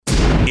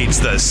It's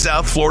the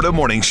South Florida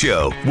Morning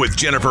Show with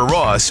Jennifer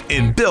Ross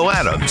and Bill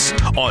Adams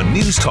on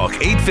News Talk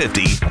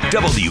 850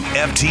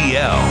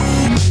 WFTL.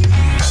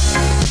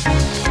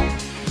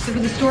 There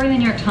was a story in the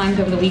New York Times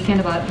over the weekend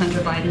about Hunter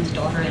Biden's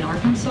daughter in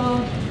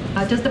Arkansas.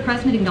 Does the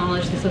president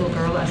acknowledge this little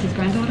girl as his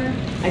granddaughter?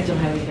 I don't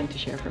have anything to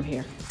share from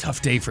here.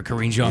 Tough day for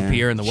Karine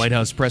Jean-Pierre in the White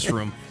House press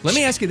room. Let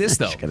me ask you this,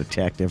 though. She got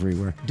attacked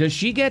everywhere. Does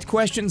she get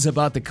questions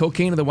about the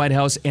cocaine in the White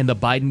House and the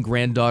Biden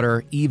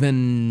granddaughter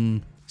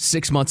even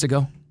 6 months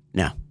ago?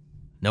 No.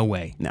 No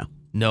way. No.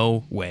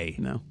 No way.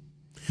 No.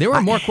 There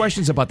were more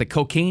questions about the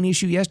cocaine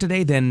issue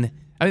yesterday than...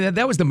 I mean,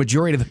 that was the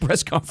majority of the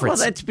press conference.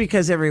 Well, that's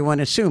because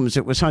everyone assumes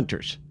it was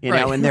Hunter's, you know,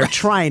 Right. and they're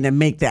trying to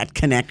make that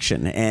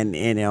connection. And,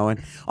 you know,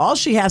 and all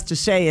she has to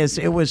say is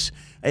it was,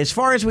 as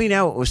far as we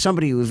know, it was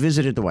somebody who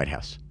visited the White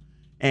House.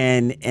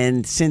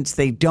 And since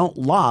they don't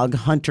log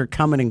Hunter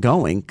coming and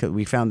going, 'cause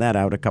we found that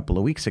out a couple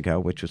of weeks ago,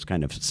 which was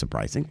kind of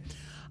surprising,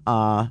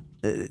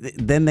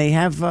 then they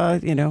have,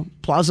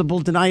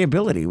 plausible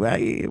deniability. Well,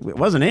 it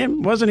wasn't him,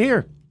 it wasn't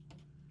here.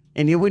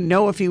 And you wouldn't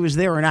know if he was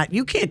there or not.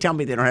 You can't tell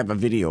me they don't have a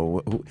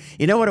video.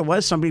 You know what it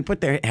was? Somebody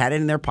had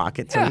it in their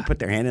pocket. Somebody put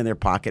their hand in their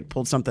pocket,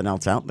 pulled something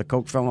else out, and the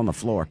coke fell on the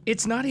floor.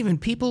 It's not even,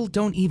 people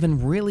don't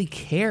even really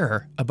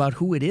care about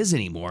who it is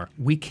anymore.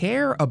 We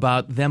care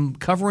about them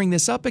covering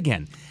this up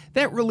again.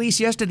 That release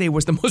yesterday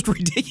was the most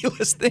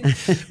ridiculous thing.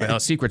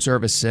 Well, Secret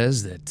Service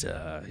says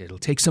that it'll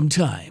take some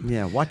time.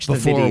 Yeah, watch the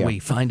before video. we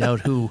find out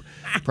who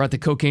brought the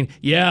cocaine.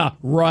 Yeah,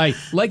 right.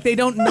 Like they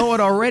don't know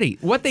it already.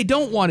 What they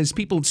don't want is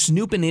people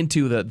snooping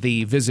into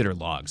the visitor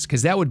logs,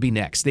 because that would be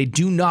next. They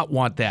do not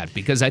want that,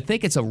 because I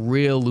think it's a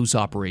real loose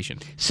operation.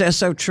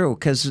 So true,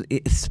 because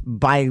it's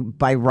by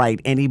right,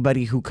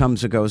 anybody who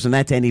comes or goes, and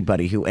that's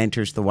anybody who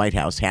enters the White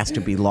House, has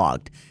to be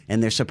logged.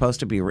 And they're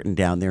supposed to be written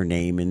down, their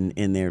name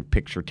and their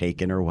picture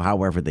taken, or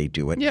however they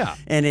do it. Yeah.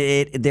 And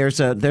there's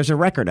a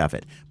record of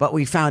it. But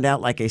we found out,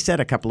 like I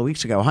said a couple of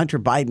weeks ago, Hunter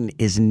Biden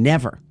is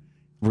never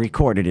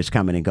recorded as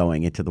coming and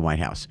going into the White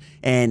House.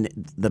 And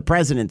the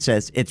president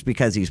says it's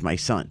because he's my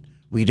son.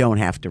 We don't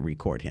have to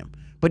record him.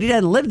 But he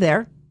doesn't live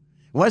there. It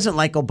wasn't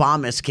like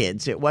Obama's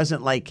kids. It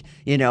wasn't like,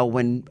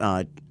 when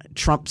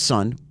Trump's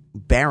son,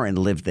 Barron,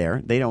 lived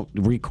there. They don't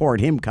record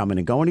him coming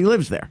and going. He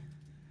lives there.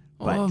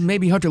 Well,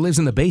 maybe Hunter lives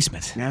in the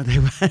basement. Now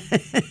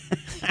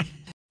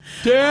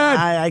Dad!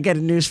 I got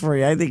news for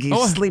you. I think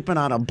he's sleeping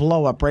on a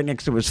blow-up right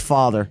next to his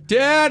father.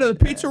 Dad, are the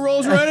pizza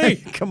rolls ready?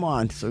 Come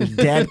on, so his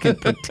dad can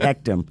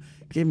protect him.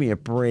 Give me a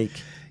break.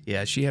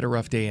 Yeah, she had a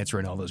rough day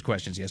answering all those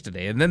questions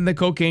yesterday. And then the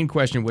cocaine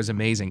question was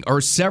amazing,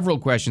 or several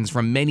questions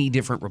from many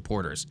different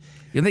reporters.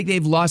 You think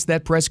they've lost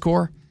that press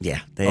corps? Yeah,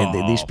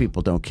 these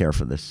people don't care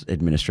for this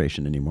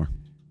administration anymore.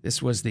 This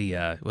was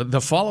the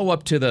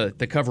follow-up to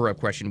the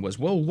cover-up question was,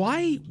 well,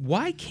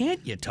 why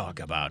can't you talk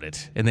about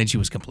it? And then she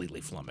was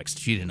completely flummoxed.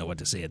 She didn't know what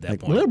to say at that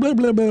point. Blah, blah,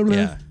 blah, blah, blah.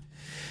 Yeah.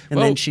 And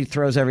then she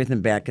throws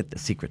everything back at the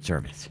Secret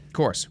Service. Of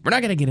course. We're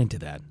not going to get into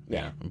that.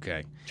 Yeah.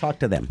 Okay. Talk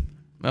to them.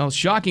 Well,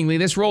 shockingly,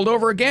 this rolled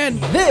over again.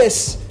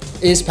 This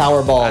is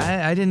Powerball.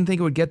 I didn't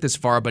think it would get this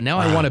far, but now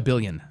I want $1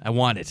 billion. I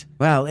want it.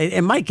 Well,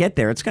 it might get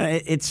there. It's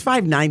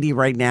 $590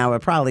 right now. It'll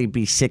probably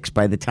be $6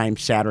 by the time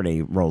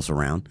Saturday rolls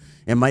around.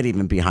 It might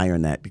even be higher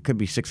than that. It could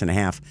be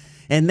 $6.5.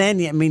 And then,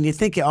 you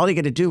think all you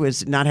got to do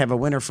is not have a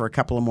winner for a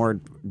couple of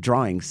more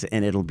drawings,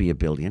 and it'll be $1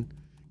 billion.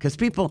 Because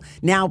people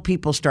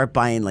start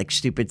buying like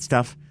stupid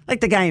stuff.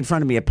 Like the guy in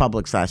front of me at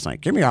Publix last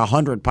night. Give me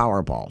 100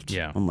 Powerballs.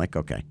 Yeah. I'm like,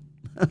 okay.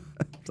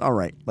 All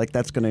right. Like,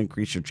 that's going to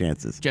increase your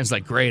chances. Jen's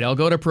like, great, I'll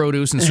go to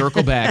produce and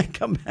circle back.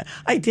 Come back.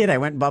 I did. I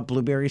went and bought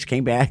blueberries,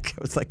 came back.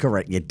 I was like, all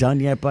right, you done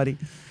yet, buddy?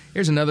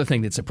 Here's another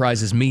thing that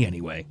surprises me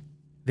anyway.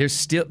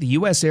 The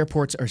U.S.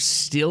 airports are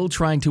still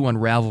trying to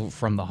unravel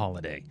from the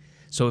holiday.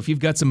 So if you've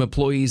got some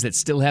employees that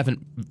still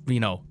haven't,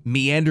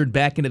 meandered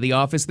back into the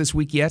office this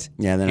week yet,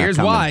 they're not here's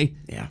coming. why.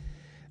 Yeah.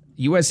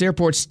 U.S.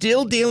 airports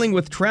still dealing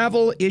with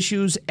travel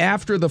issues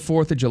after the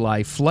 4th of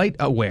July.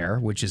 FlightAware,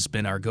 which has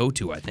been our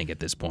go-to, I think, at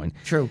this point.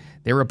 True.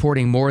 They're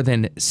reporting more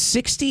than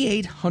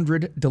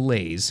 6,800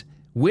 delays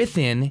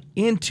within,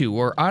 into,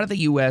 or out of the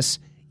U.S.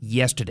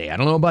 yesterday. I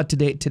don't know about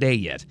today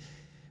yet,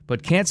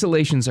 but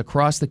cancellations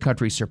across the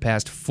country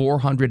surpassed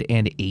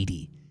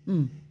 480.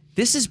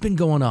 This has been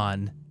going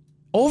on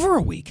over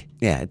a week.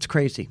 Yeah, it's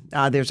crazy.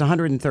 There's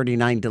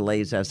 139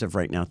 delays as of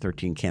right now,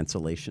 13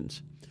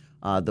 cancellations.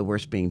 The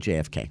worst being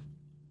JFK.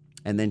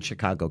 And then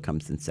Chicago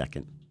comes in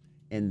second.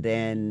 And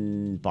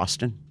then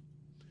Boston.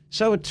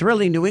 So it's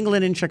really New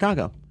England and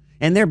Chicago.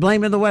 And they're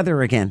blaming the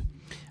weather again.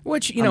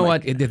 Which, you know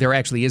what, there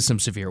actually is some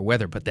severe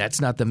weather, but that's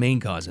not the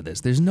main cause of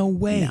this. There's no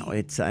way. No,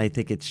 I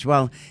think it's,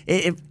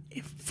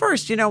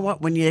 first, you know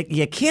what, when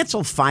you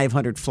cancel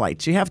 500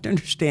 flights, you have to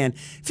understand,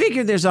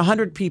 figure there's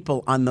 100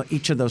 people on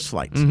each of those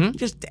flights.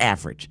 Just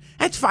average.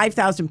 That's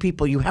 5,000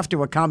 people you have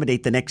to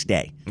accommodate the next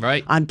day.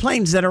 Right. On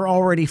planes that are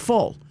already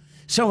full.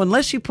 So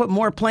unless you put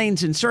more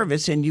planes in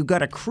service and you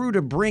got a crew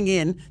to bring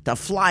in to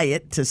fly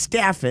it, to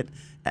staff it,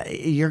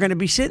 you're going to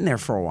be sitting there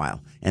for a while.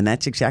 And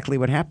that's exactly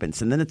what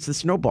happens. And then it's the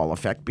snowball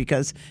effect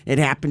because it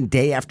happened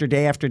day after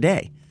day after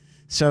day.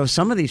 So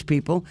some of these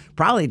people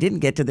probably didn't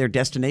get to their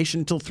destination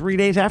until 3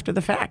 days after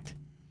the fact.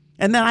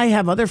 And then I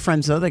have other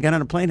friends, though, that got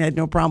on a plane, had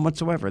no problem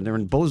whatsoever. They're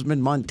in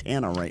Bozeman,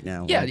 Montana right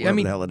now. Yeah, wherever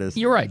the hell it is.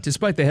 You're right.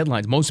 Despite the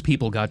headlines, most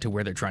people got to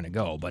where they're trying to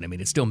go. But, I mean,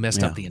 it still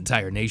messed up the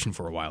entire nation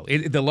for a while.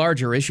 The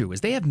larger issue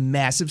is they have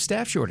massive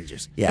staff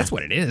shortages. Yeah. That's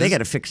what it is. They got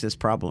to fix this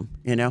problem,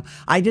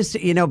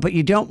 but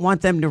you don't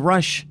want them to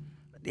rush,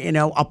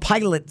 a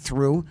pilot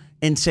through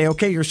and say,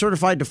 okay, you're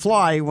certified to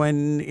fly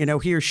when,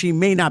 he or she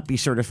may not be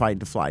certified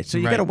to fly. So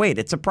you got to wait.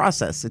 It's a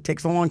process. It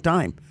takes a long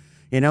time.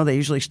 They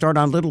usually start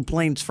on little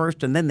planes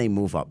first and then they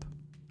move up.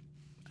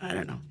 I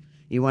don't know.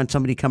 You want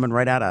somebody coming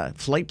right out of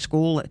flight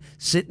school,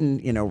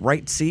 sitting,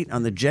 right seat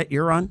on the jet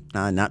you're on?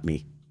 Not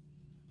me.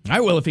 I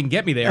will if you can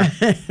get me there.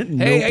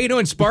 Hey, how you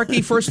doing,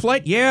 Sparky? First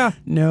flight? Yeah.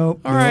 No.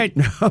 All right.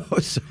 No,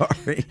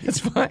 sorry. That's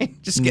fine.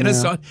 Just get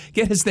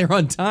us there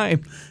on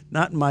time.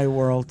 Not in my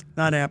world.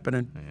 Not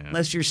happening. Yeah.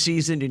 Unless you're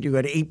seasoned and you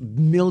got 8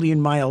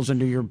 million miles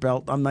under your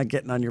belt, I'm not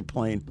getting on your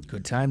plane.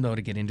 Good time, though,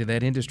 to get into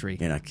that industry.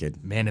 You're not kidding.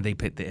 Man,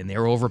 and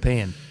they're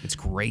overpaying. It's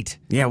great.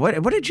 Yeah,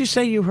 what did you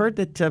say you heard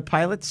that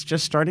pilots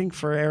just starting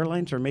for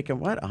airlines are making,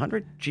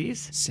 100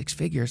 G's? 6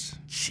 figures.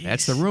 Jeez.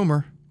 That's the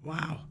rumor.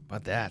 Wow.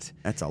 About that.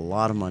 That's a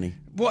lot of money.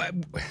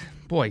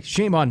 Boy,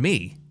 shame on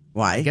me.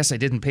 Why? I guess I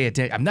didn't pay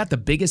attention. I'm not the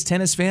biggest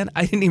tennis fan.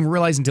 I didn't even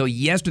realize until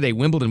yesterday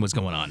Wimbledon was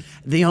going on.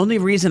 The only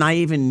reason I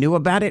even knew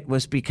about it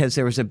was because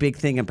there was a big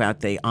thing about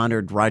they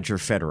honored Roger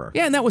Federer.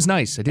 Yeah, and that was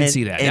nice. I did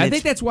see that. I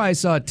think that's why I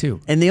saw it, too.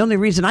 And the only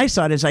reason I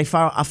saw it is I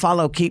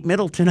follow Kate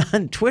Middleton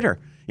on Twitter.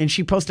 And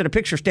she posted a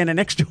picture standing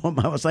next to him.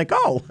 I was like,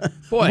 "Oh,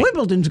 boy,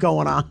 Wimbledon's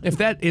going on." If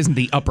that isn't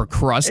the upper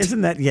crust,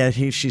 isn't that? Yeah,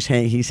 he's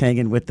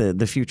hanging with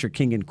the future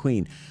king and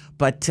queen.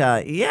 But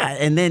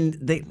and then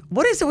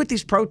what is it with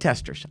these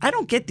protesters? I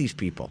don't get these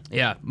people.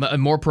 Yeah,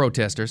 more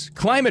protesters,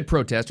 climate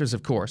protesters,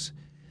 of course.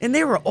 And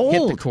they were old.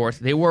 Hit the court.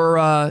 They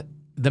were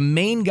the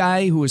main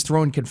guy who was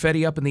throwing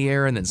confetti up in the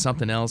air, and then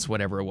something else,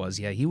 whatever it was.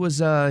 Yeah, he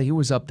was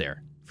up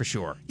there. For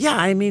sure. Yeah,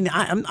 I mean,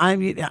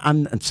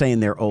 I'm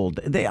saying they're old.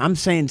 I'm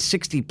saying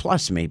 60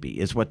 plus maybe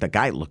is what the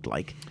guy looked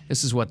like.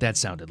 This is what that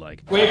sounded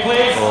like. Wait,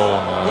 please.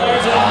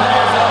 Players in.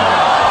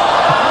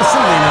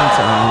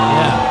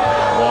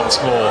 Yeah.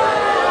 Once more.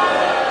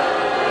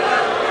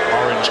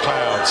 Orange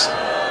clouds.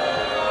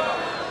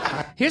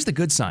 Here's the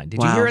good sign.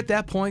 Did you hear at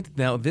that point?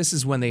 Now, this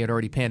is when they had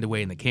already panned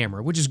away in the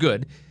camera, which is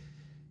good.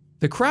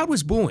 The crowd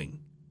was booing,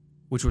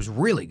 which was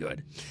really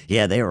good.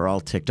 Yeah, they were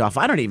all ticked off.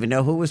 I don't even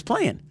know who was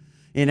playing.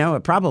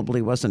 It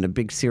probably wasn't a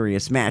big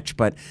serious match,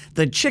 but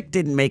the chick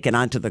didn't make it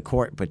onto the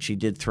court, but she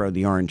did throw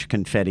the orange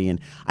confetti.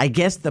 And I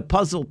guess the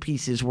puzzle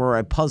pieces were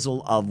a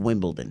puzzle of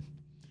Wimbledon.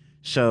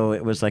 So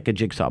it was like a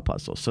jigsaw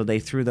puzzle. So they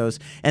threw those.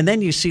 And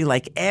then you see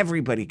like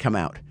everybody come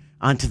out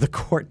onto the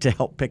court to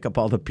help pick up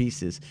all the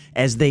pieces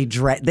as they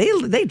dragged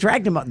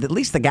him up. At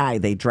least the guy,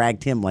 they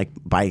dragged him like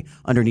by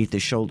underneath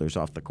his shoulders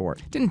off the court.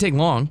 Didn't take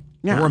long.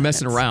 Yeah, they weren't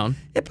messing around.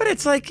 But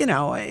it's like, you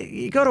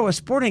go to a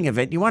sporting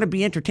event, you want to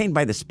be entertained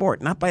by the sport,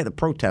 not by the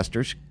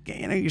protesters.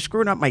 You're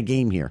screwing up my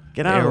game here.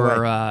 Get out of the way. They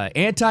were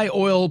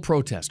anti-oil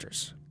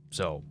protesters.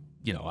 So,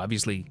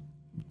 obviously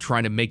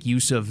trying to make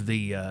use of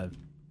the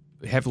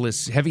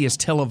heaviest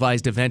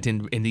televised event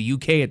in the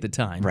UK at the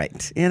time.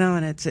 Right.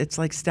 And it's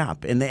like,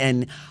 stop.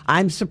 And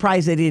I'm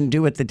surprised they didn't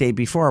do it the day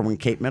before when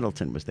Kate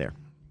Middleton was there.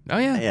 Oh,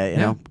 yeah.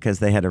 Yeah, because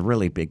they had a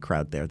really big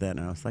crowd there then.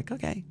 And I was like,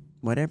 okay,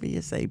 whatever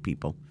you say,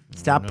 people.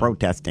 Stop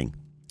protesting.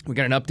 We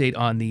got an update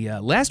on the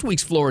last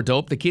week's Florida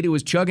dope. The kid who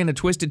was chugging a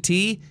Twisted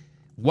Tea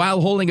while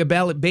holding a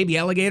baby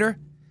alligator.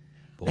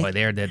 Boy,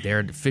 they're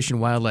the Fish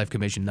and Wildlife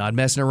Commission not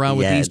messing around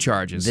with these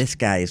charges. This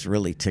guy is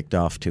really ticked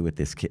off, too, with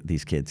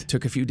these kids.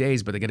 Took a few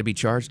days, but they're going to be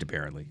charged,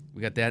 apparently.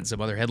 We got that and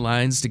some other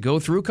headlines to go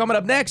through. Coming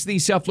up next, the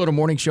South Florida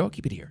Morning Show.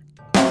 Keep it here.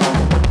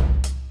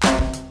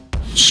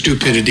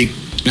 Stupidity.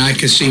 Now, I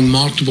can see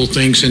multiple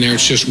things in there.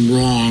 It's just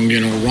wrong,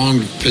 wrong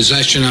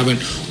possession of it,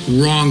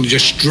 wrong to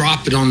just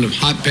drop it on the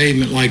hot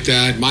pavement like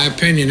that. My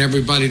opinion,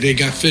 everybody they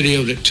got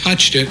video that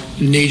touched it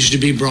needs to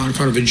be brought in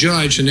front of a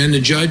judge, and then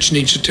the judge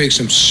needs to take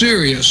some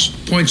serious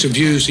points of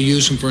views to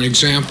use them for an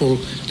example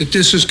that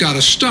this has got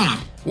to stop.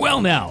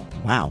 Well, now.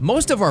 Wow.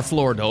 Most of our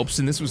Florida dopes,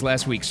 and this was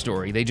last week's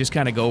story, they just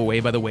kind of go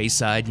away by the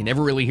wayside. You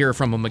never really hear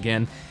from them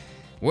again.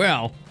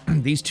 Well,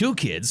 these two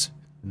kids...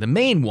 The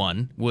main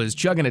one was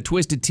chugging a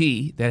Twisted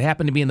Tea that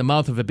happened to be in the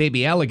mouth of a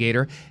baby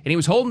alligator, and he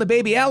was holding the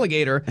baby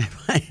alligator.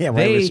 While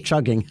he was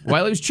chugging.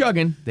 While he was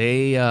chugging,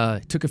 they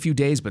took a few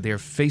days, but they're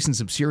facing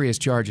some serious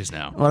charges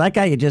now. Well, that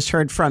guy you just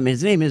heard from,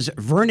 his name is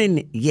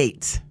Vernon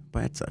Yates.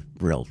 Well, that's a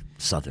real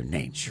Southern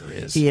name. Sure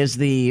is. He is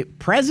the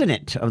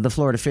president of the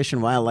Florida Fish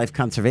and Wildlife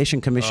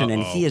Conservation Commission,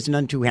 and he is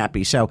none too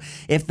happy. So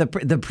if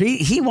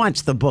he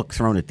wants the book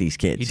thrown at these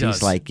kids. He does.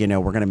 He's like, we're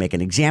going to make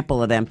an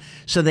example of them.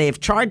 So they've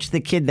charged the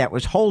kid that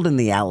was holding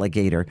the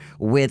alligator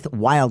with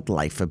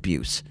wildlife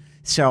abuse.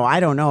 So I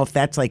don't know if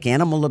that's like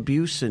animal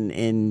abuse,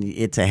 and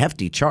it's a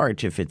hefty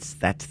charge if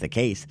that's the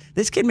case.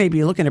 This kid may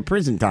be looking at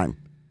prison time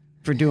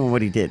for doing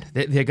what he did.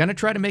 They're going to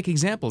try to make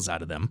examples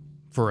out of them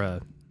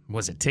for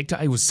Was it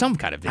TikTok? It was some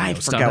kind of video. I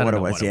stuff. forgot don't what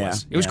know it was, yeah.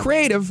 It was Yeah.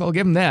 creative. I'll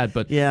give him that.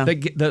 But Yeah.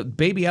 the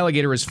baby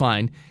alligator is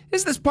fine.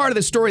 Is this part of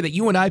the story that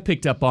you and I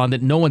picked up on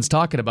that no one's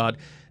talking about?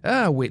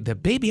 Wait, the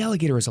baby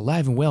alligator is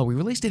alive and well. We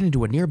released it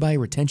into a nearby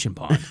retention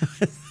pond.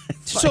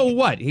 So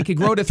what? It could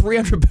grow to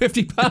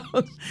 350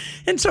 pounds.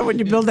 And so when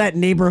you build that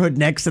neighborhood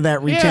next to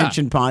that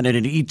retention pond and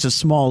it eats a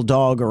small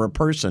dog or a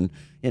person,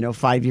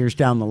 5 years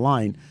down the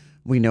line,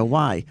 we know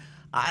why.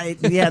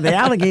 The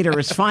alligator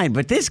is fine,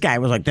 but this guy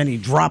was like, then he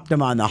dropped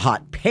him on the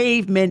hot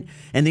pavement,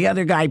 and the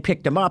other guy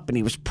picked him up, and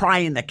he was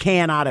prying the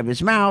can out of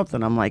his mouth,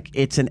 and I'm like,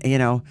 it's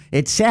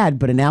sad,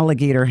 but an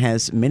alligator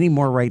has many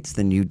more rights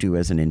than you do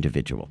as an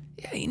individual,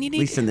 Yeah, and at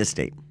least in this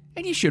state.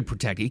 And you should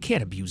protect it. You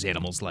can't abuse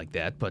animals like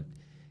that. But,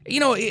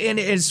 and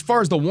as far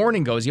as the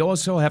warning goes, you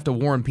also have to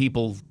warn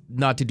people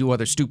not to do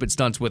other stupid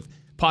stunts with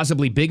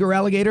possibly bigger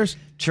alligators.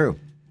 True.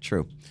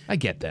 I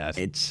get that.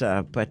 It's,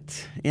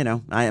 but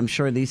I am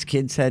sure these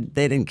kids they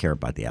didn't care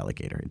about the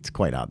alligator. It's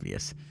quite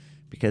obvious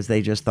because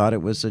they just thought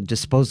it was a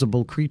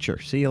disposable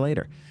creature. See you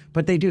later.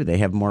 But they do. They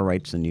have more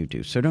rights than you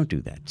do. So don't do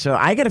that. So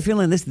I got a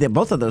feeling that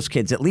both of those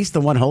kids, at least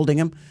the one holding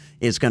him,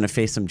 is going to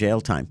face some jail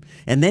time.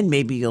 And then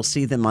maybe you'll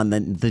see them on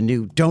the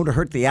new Don't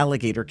Hurt the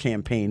Alligator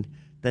campaign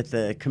that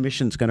the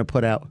commission's going to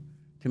put out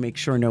to make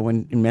sure no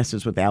one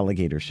messes with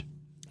alligators.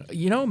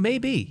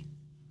 Maybe.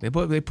 They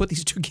put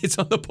these two kids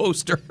on the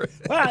poster.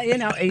 Well,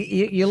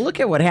 you look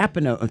at what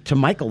happened to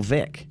Michael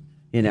Vick,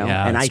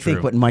 Yeah, and I that's think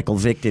true. what Michael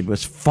Vick did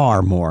was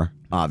far more,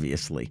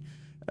 obviously,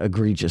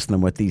 egregious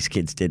than what these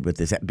kids did with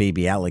this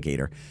baby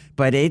alligator.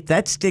 But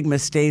that stigma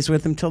stays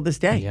with him till this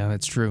day. Yeah,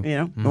 that's true.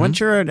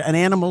 Once you're an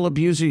animal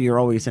abuser, you're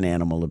always an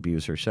animal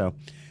abuser. So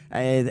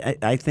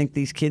I think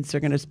these kids are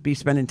going to be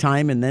spending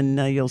time, and then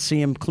you'll see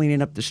them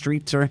cleaning up the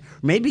streets or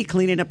maybe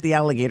cleaning up the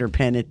alligator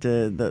pen at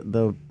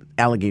the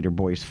Alligator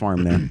Boys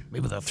farm there.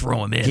 Maybe they'll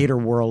throw him in. Gator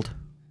World.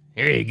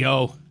 Here you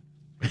go.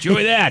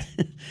 Enjoy that.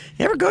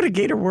 You ever go to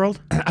Gator World?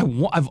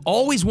 I've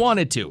always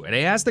wanted to. And I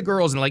asked the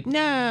girls, and they're like,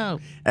 no.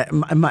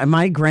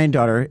 My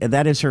granddaughter,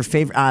 that is her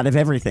favorite out of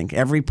everything.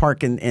 Every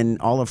park in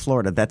all of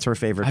Florida, that's her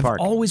favorite I've park.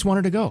 always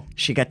wanted to go.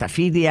 She got to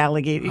feed the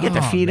alligator. You get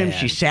to feed him. man.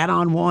 She sat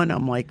on one.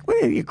 I'm like,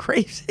 wait, are you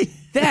crazy?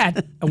 I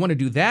want to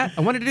do that.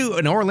 I wanted to do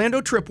an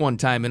Orlando trip one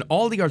time and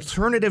all the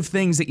alternative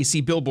things that you see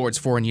billboards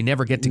for and you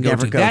never get to go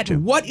Never to. go to.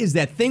 What is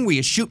that thing where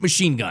you shoot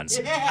machine guns?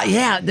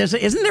 Yeah,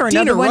 isn't there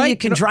another Dina, one right? you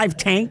can drive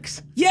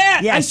tanks?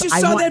 Yeah, Yes, I just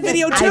saw that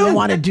video too. I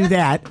want to do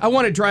that. I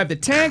want to drive the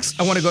tanks.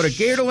 I want to go to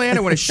Gatorland. I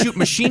want to shoot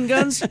machine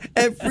guns.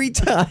 Every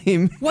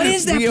time. What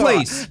is that we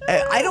place?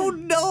 I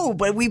don't know,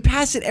 but we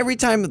pass it every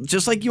time,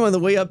 just like you on the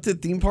way up to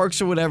theme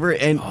parks or whatever.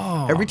 And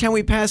every time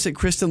we pass it,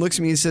 Kristen looks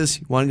at me and says,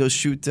 "You want to go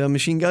shoot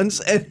machine guns?"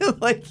 And I'm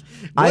like,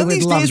 one of would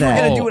these love days that.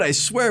 we're gonna Oh. do it. I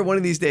swear, one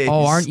of these days.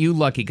 Oh, aren't you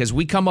lucky? Because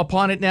we come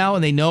upon it now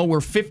and they know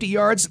we're 50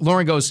 yards.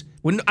 Lauren goes,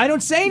 I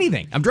don't say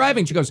anything. I'm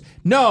driving. She goes,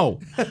 no.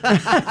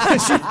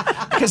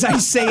 Because I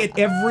say it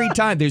every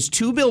time. There's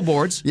two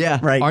billboards Yeah.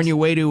 Right. on your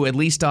way to at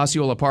least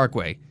Osceola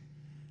Parkway.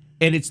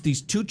 And it's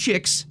these two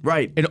chicks.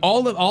 Right. And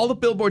all the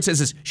billboard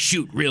says is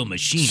shoot real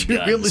machine Shoot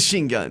guns. real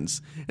machine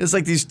guns. It's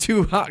like these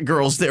two hot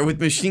girls there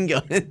with machine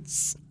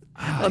guns.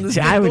 on this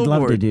See, big I would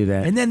love to billboard. do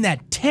that. And then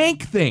that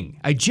tank thing.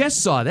 I just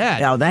saw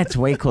that. Oh, that's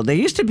way cool. There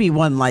used to be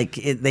one they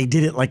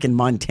did it like in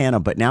Montana,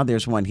 but now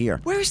there's one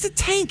here. Where's the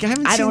tank? I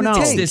haven't I seen don't the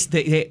know. tank.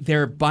 It's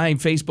they're buying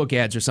Facebook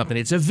ads or something.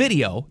 It's a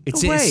video.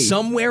 It's No way.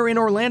 somewhere in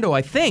Orlando,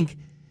 I think.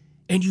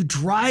 And you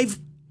drive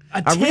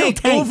a real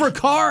tank tank. over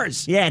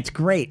cars. Yeah, it's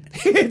great.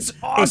 It's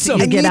awesome.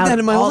 You I need that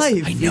in my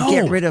life. I You know.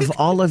 get rid of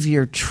all of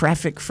your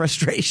traffic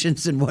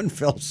frustrations in one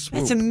fell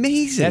swoop. That's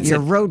amazing. That's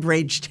your it. road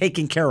rage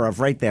taken care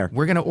of right there.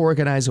 We're going to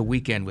organize a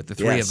weekend with the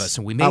three Yes. of us.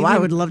 And we may I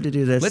even- would love to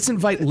do this. Let's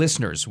invite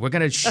listeners. We're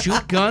going to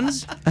shoot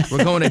guns.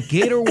 We're going to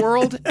Gator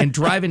World and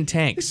drive in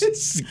tanks.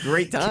 It's a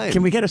great time.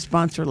 Can we get a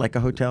sponsor like a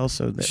hotel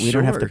so that we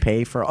don't have to Sure.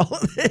 pay for all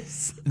of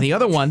this? The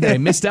other one that I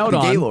missed out the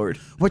on, Gaylord?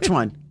 Which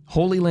one?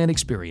 Holy Land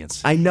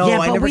Experience. I know. Yeah,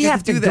 I but never we get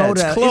have to do to go that.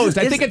 to- It's Closed.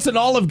 I is- think it's an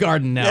Olive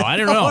Garden now. I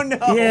don't know. Oh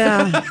no.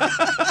 Yeah.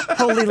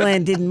 Holy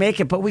Land didn't make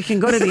it, but we can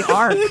go to the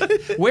Ark.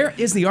 Where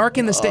is the Ark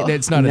in the state?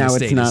 It's not in No, the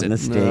it's state. not is in it?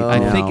 the state, I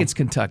no. think it's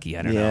Kentucky.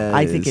 I don't know. Yeah.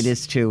 I think it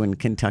is too in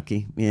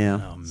Kentucky.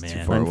 Yeah. Oh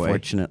man. far away.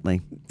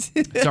 Unfortunately.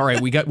 It's all right.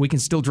 We can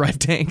still drive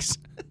tanks.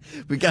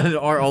 We got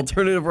our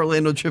alternative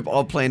Orlando trip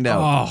all planned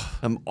out. Oh.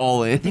 I'm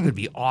all in. I think it would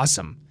be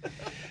awesome.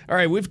 All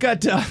right, we've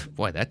got.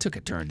 Boy, that took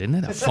a turn, didn't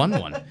it? A fun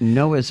one.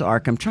 Noah's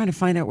Ark. I'm trying to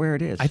find out where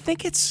it is. I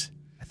think it's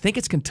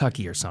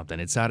Kentucky or something.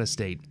 It's out of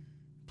state.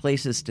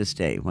 Places to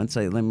stay.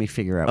 Let me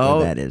figure out Oh,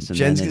 where that is. And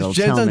Jen's, then it'll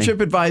Jen's tell on me.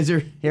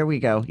 TripAdvisor. Here we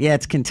go. Yeah,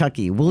 it's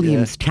Kentucky.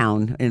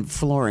 Williamstown in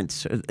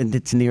Florence. And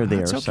it's near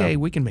there. It's okay. So.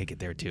 We can make it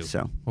there too.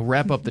 So. We'll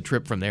wrap up the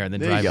trip from there and then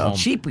There you drive go. home.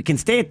 Cheap. We can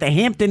stay at the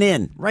Hampton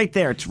Inn right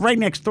there. It's right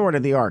next door to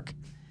the Ark.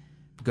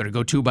 Got to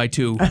go 2 by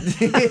 2. All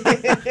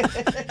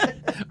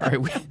right,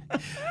 we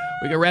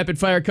got rapid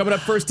fire coming up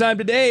first time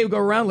today. We'll go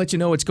around, let you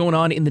know what's going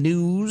on in the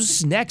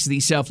news. Next, the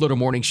South Florida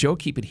Morning Show.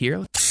 Keep it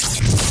here.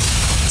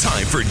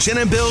 Time for Jen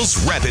and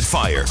Bill's Rapid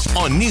Fire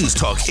on News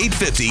Talk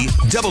 850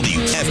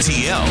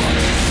 WFTL.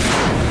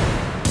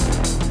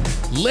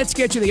 Let's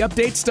get you the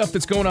update stuff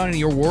that's going on in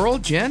your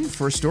world. Jen,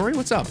 first story,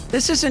 what's up?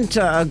 This isn't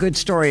a good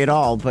story at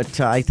all,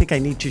 but I think I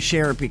need to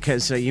share it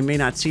because you may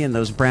not see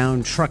those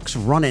brown trucks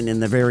running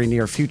in the very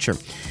near future.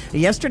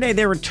 Yesterday,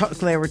 they were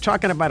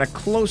talking about a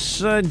close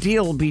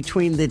deal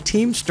between the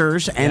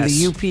Teamsters and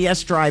the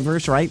UPS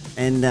drivers, right,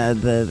 and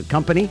the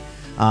company.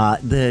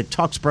 The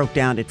talks broke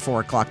down at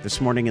 4 o'clock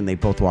this morning, and they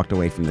both walked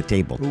away from the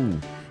table.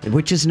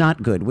 Which is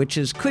not good,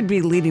 could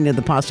be leading to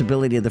the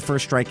possibility of the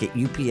first strike at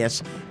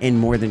UPS in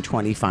more than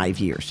 25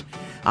 years.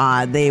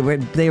 They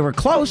were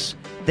close.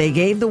 They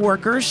gave the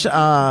workers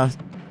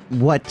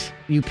what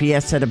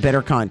UPS had a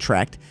better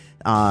contract.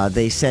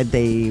 They said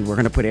they were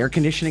going to put air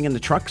conditioning in the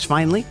trucks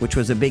finally, which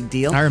was a big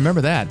deal. I remember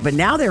that. But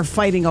now they're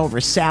fighting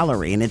over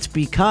salary, and it's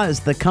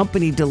because the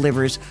company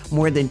delivers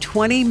more than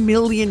 20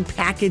 million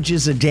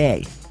packages a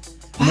day,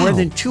 more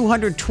than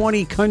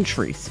 220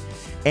 countries.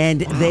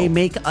 And they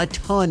make a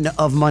ton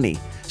of money.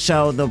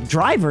 So the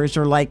drivers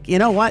are like, you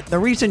know what? The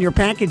reason your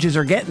packages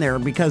are getting there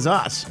because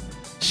us.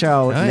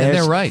 So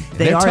they're right.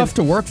 They're tough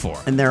to work for.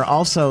 And they're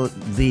also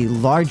the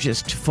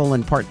largest full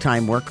and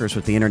part-time workers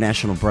with the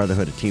International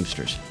Brotherhood of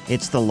Teamsters.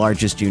 It's the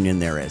largest union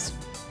there is.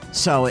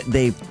 So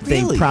they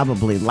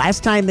probably,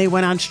 last time they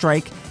went on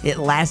strike, it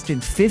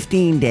lasted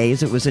 15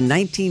 days. It was in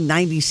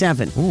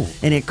 1997.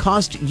 And it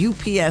cost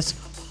UPS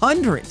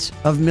hundreds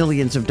of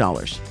millions of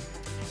dollars.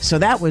 So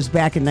that was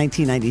back in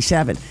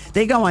 1997.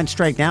 They go on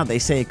strike now. They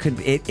say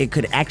it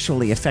could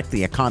actually affect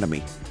the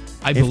economy.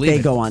 I believe if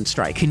they go on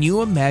strike. Can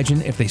you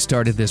imagine if they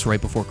started this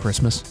right before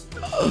Christmas?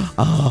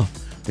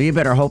 You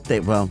better hope they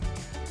will.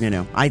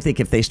 I think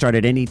if they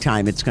started any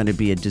time, it's going to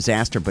be a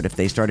disaster. But if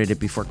they started it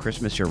before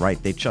Christmas, you're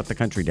right. They'd shut the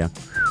country down.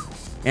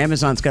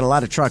 Amazon's got a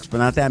lot of trucks, but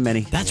not that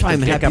many. That's why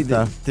I'm happy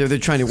that they're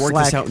trying to work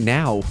this out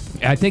now.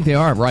 I think they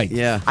are, right.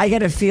 Yeah. I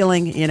get a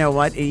feeling, you know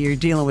what, you're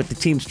dealing with the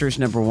Teamsters,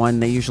 number one.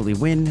 They usually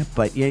win,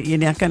 but you're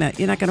not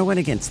gonna win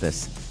against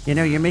this.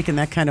 You're making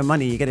that kind of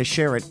money. You got to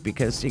share it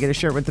because you got to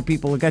share it with the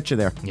people who got you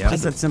there. Yeah.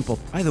 Just that simple.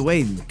 By the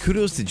way,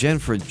 kudos to Jen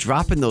for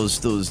dropping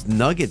those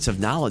nuggets of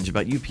knowledge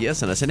about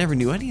UPS on us. I never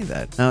knew any of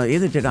that.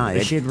 Either did I.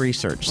 I did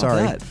research.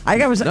 Sorry. That?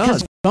 I was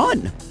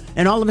done.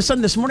 And all of a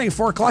sudden this morning at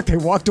 4 o'clock, they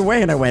walked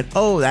away, and I went,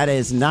 oh, that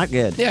is not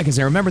good. Yeah, because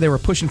I remember they were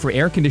pushing for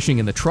air conditioning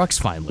in the trucks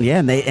finally. Yeah,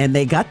 and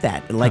they got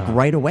that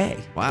right away.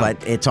 Wow.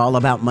 But it's all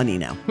about money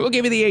now. We'll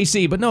give you the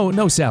AC, but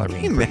no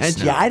salary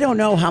increase. Yeah, I don't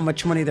know how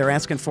much money they're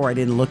asking for. I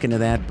didn't look into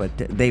that, but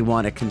they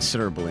want a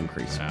considerable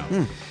increase.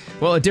 Wow.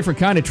 Well, a different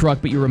kind of truck,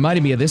 but you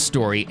reminded me of this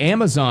story.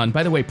 Amazon,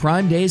 by the way,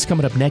 Prime Day is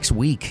coming up next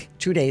week.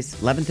 2 days,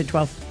 11th and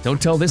 12th.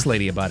 Don't tell this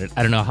lady about it.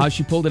 I don't know how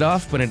she pulled it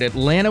off, but an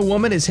Atlanta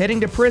woman is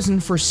heading to prison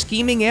for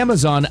scheming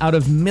Amazon out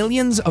of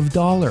millions of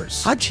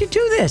dollars. How'd she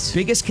do this?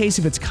 Biggest case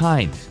of its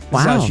kind. This Wow.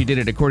 is how she did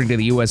it, according to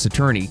the U.S.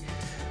 attorney.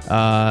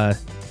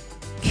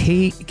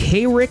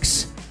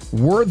 K-Rix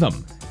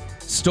Wortham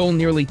stole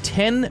nearly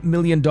 $10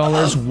 million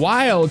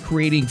while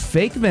creating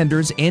fake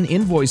vendors and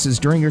invoices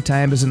during her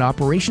time as an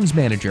operations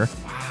manager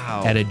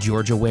at a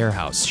Georgia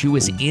warehouse. She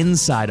was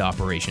inside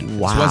operation.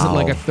 Wow. This wasn't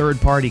like a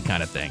third-party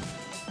kind of thing.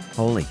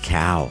 Holy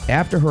cow.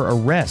 After her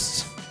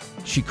arrest,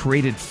 she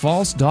created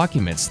false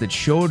documents that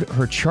showed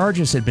her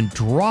charges had been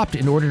dropped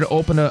in order to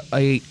open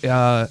a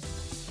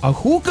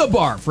hookah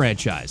bar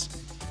franchise.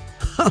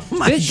 Oh,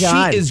 my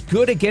God. She is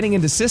good at getting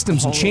into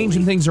systems and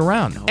changing things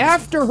around.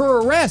 After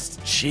her arrest.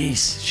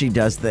 Jeez, she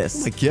does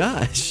this. Oh, my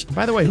gosh.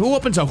 By the way, who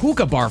opens a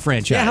hookah bar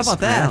franchise? Yeah, how about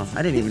that? Wow,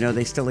 I didn't even know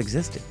they still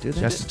existed, do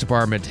they? Justice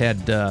Department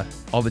had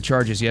all the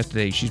charges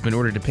yesterday. She's been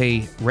ordered to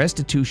pay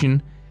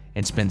restitution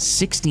and spend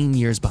 16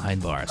 years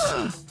behind bars.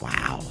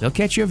 Wow. They'll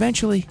catch you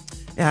eventually.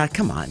 Yeah,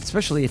 come on,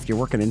 especially if you're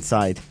working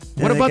inside.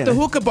 What about the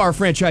hookah bar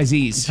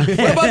franchisees?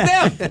 What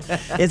about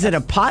them? Is it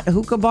a pot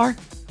hookah bar?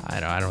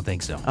 I don't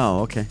think so.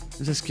 Oh, okay. I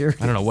was just curious.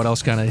 I don't know what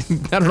else I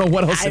don't know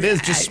what else it is.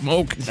 Just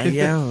smoke.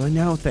 Yeah,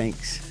 no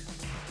thanks.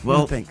 Well,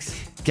 no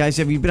thanks. Guys,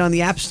 have you been on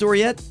the App Store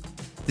yet?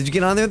 Did you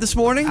get on there this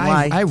morning?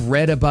 I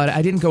read about it.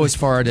 I didn't go as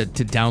far to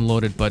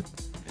download it, but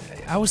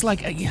I was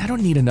like, I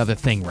don't need another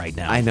thing right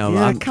now. I know.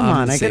 Yeah, I'm I the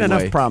got enough same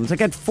way. problems. I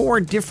got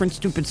 4 different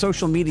stupid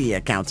social media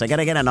accounts. I got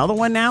to get another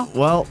one now?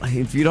 Well,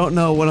 if you don't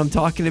know what I'm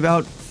talking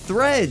about,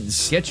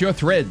 Threads. Get your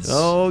Threads.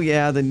 Oh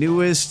yeah, the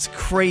newest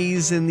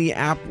craze in the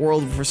app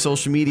world for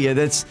social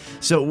media.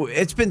 So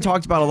it's been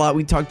talked about a lot.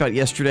 We talked about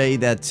yesterday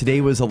that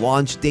today was a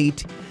launch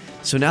date.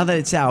 So now that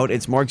it's out,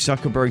 it's Mark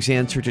Zuckerberg's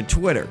answer to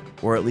Twitter,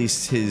 or at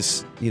least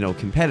his,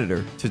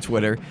 competitor to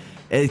Twitter.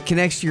 It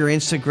connects to your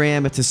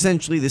Instagram. It's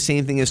essentially the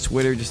same thing as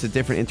Twitter, just a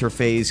different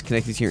interface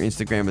connected to your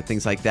Instagram and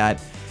things like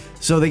that.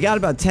 So they got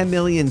about 10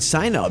 million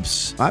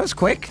signups. That was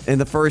quick. In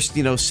the first,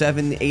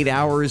 7-8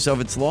 hours of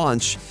its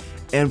launch.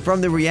 And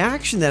from the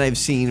reaction that I've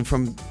seen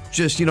from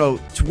just,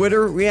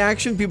 Twitter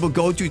reaction, people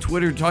go to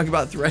Twitter to talk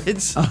about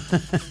Threads.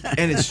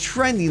 And it's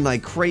trending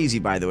like crazy,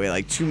 by the way,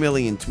 like 2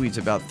 million tweets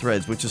about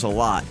Threads, which is a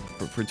lot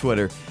for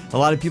Twitter. A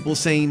lot of people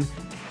saying,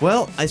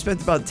 well, I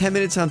spent about 10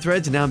 minutes on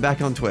Threads and now I'm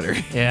back on Twitter.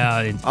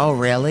 Yeah. Oh,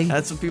 really?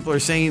 That's what people are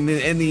saying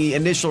in the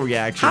initial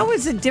reaction. How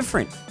is it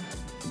different?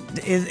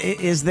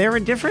 Is there a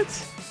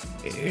difference?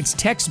 It's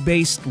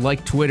text-based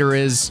like Twitter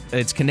is.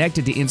 It's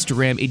connected to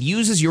Instagram. It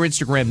uses your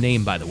Instagram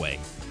name, by the way,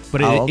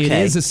 but it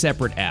is a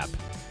separate app.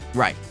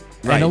 Right.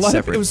 And Right.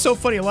 it was so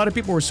funny. A lot of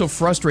people were so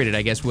frustrated,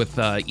 I guess, with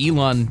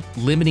Elon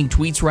limiting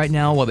tweets right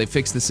now while they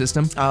fix the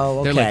system. Oh,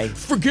 okay. They're like,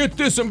 forget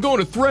this. I'm going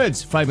to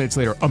Threads. 5 minutes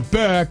later, I'm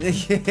back.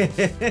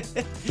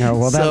 Oh,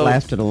 well, that So-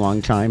 lasted a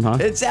long time, huh?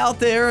 It's out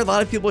there. A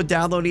lot of people are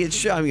downloading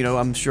it.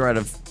 I'm sure out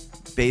of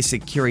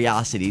basic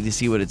curiosity to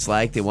see what it's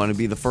like. They want to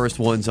be the first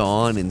ones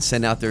on and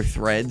send out their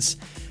threads.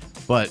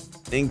 But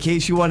in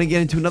case you want to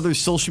get into another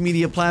social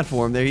media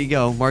platform, there you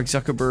go. Mark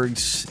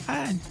Zuckerberg's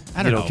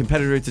I don't know.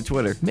 competitor to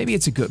Twitter. Maybe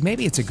it's a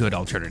good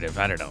alternative.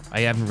 I don't know.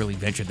 I haven't really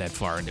ventured that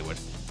far into it.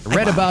 I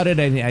read about it.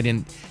 I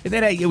didn't. And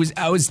then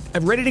I was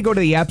ready to go to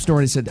the App Store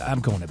and I said, I'm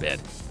going to bed.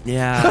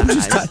 Yeah.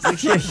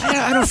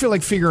 I don't feel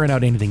like figuring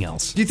out anything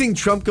else. Do you think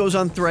Trump goes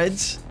on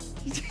Threads?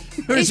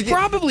 He's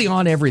probably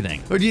on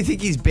everything. Or do you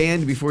think he's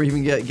banned before he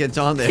even gets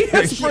on there?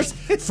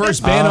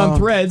 First ban on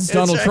Threads,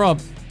 Donald right.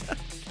 Trump.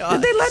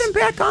 Did they let him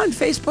back on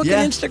Facebook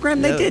Yeah. and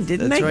Instagram? They Yeah, did,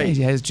 didn't that's they? right.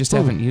 He just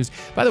haven't used.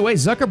 By the way,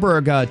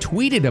 Zuckerberg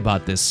tweeted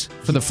about this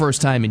for the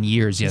first time in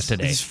years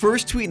yesterday. His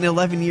first tweet in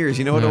 11 years.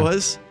 You know what it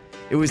was?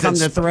 It was Come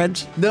that to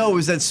Threads? No, it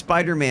was that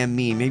Spider-Man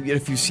meme. Maybe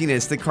if you've seen it,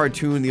 it's the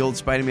cartoon, the old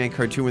Spider-Man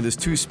cartoon where there's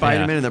two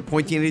Spider-Men and they're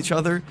pointing at each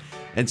other.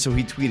 And so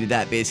he tweeted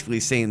that basically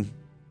saying,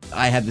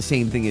 I have the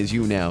same thing as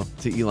you now,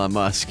 to Elon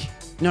Musk.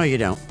 No, you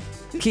don't.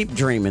 Keep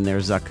dreaming there,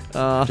 Zuck.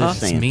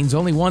 Just This saying. means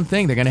only one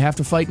thing. They're going to have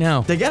to fight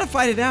now. They got to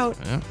fight it out.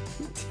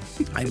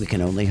 We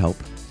can only hope.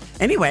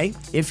 Anyway,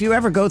 if you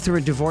ever go through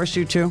a divorce,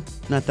 you two,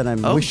 not that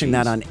I'm wishing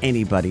that on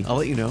anybody. I'll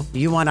let you know.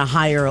 You want to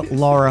hire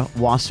Laura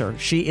Wasser.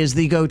 She is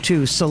the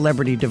go-to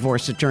celebrity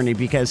divorce attorney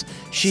because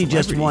she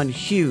just won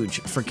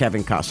huge for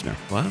Kevin Costner.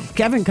 Wow.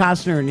 Kevin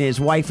Costner and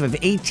his wife of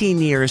 18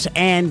 years,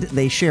 and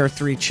they share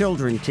 3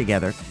 children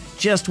together,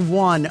 just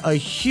won a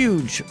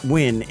huge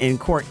win in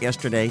court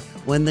yesterday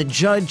when the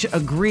judge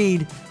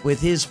agreed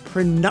with his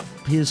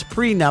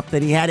prenup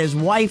that he had his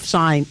wife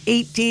sign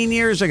 18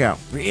 years ago.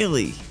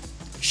 Really?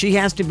 She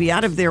has to be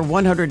out of their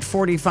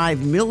 $145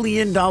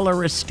 million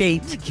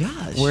estate,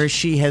 gosh. where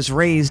she has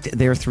raised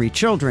their 3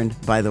 children,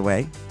 by the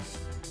way,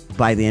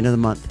 by the end of the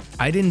month.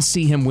 I didn't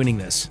see him winning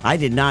this. I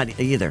did not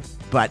either,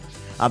 but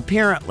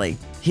apparently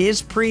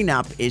his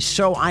prenup is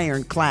so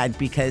ironclad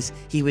because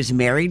he was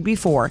married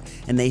before,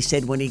 and they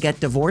said when he got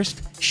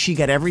divorced, she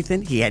got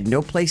everything. He had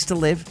no place to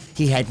live.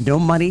 He had no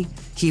money.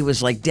 He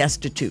was like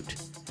destitute.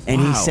 And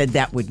he said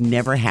that would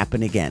never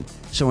happen again.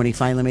 So when he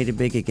finally made it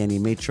big again, he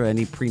made sure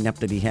any prenup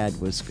that he had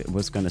was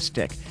going to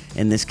stick.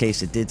 In this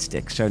case, it did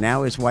stick. So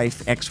now his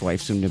wife,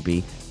 ex-wife, soon to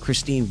be,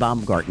 Christine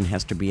Baumgarten,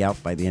 has to be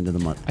out by the end of the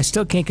month. I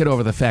still can't get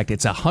over the fact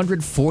it's a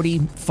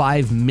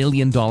 $145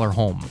 million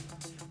home.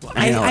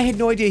 I had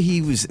no idea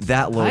he was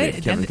that loaded,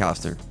 Kevin and-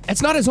 Costner.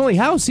 It's not his only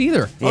house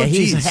either. Yeah, he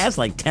geez. has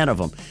like 10 of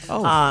them.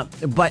 Oh.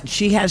 But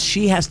she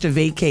has to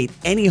vacate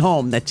any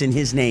home that's in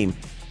his name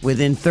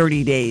within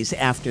 30 days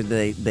after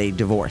they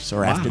divorce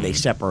or after they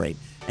separate.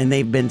 And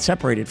they've been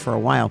separated for a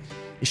while.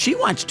 She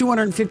wants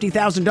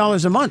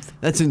 $250,000 a month.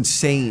 That's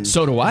insane.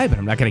 So do I, but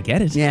I'm not going to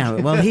get it. Yeah,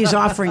 well, he's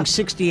offering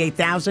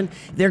 $68,000.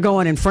 They're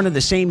going in front of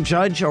the same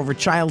judge over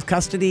child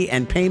custody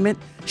and payment.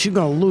 She's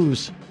going to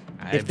lose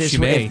if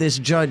this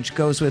judge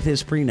goes with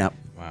his prenup.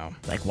 Wow.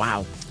 Like,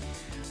 wow.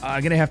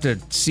 I'm going to have to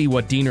see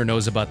what Diener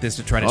knows about this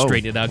to try to Oh,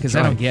 straighten it out because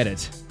I don't get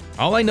it.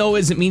 All I know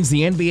is it means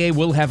the NBA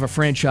will have a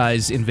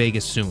franchise in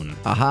Vegas soon.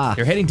 Aha.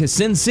 They're heading to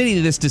Sin City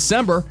this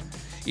December.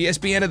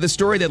 ESPN had the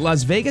story that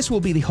Las Vegas will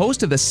be the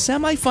host of the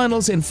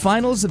semifinals and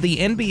finals of the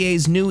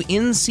NBA's new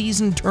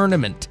in-season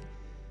tournament.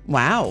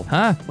 Wow.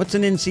 Huh? What's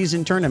an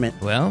in-season tournament?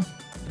 Well,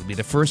 it'll be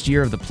the first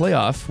year of the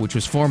playoff, which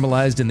was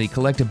formalized in the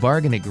collective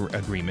bargaining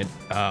agreement.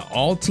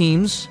 All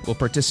teams will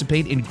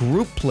participate in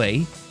group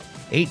play,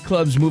 8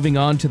 clubs moving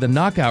on to the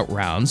knockout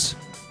rounds.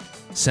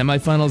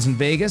 Semifinals in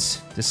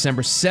Vegas,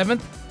 December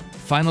 7th.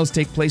 Finals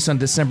take place on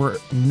December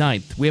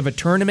 9th. We have a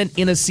tournament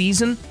in a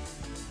season.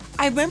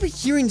 I remember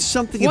hearing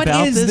something What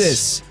about is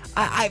this.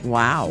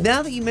 Wow.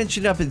 Now that you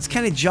mention it up, it's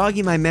kind of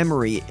jogging my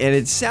memory, and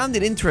it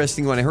sounded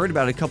interesting when I heard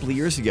about it a couple of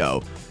years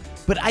ago.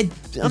 But I'm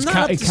not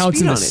up to It counts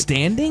speed in on the it.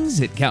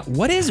 standings?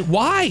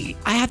 Why?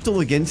 I have to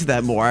look into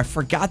that more. I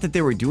forgot that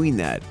they were doing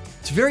that.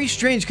 It's very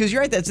strange because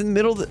you're right. That's in the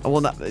middle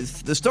of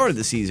it's the start of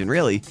the season,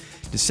 really.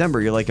 December,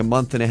 you're like a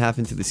month and a half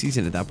into the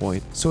season at that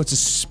point. So it's a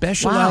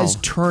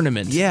specialized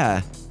tournament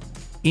Yeah.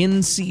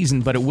 in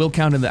season, but it will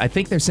count in the. I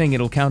think they're saying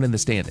it'll count in the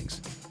standings.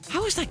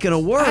 How is that going to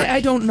work?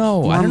 I don't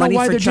know. More I don't know money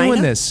why for they're China?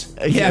 doing this.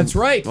 Yeah, that's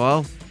right.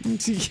 Well,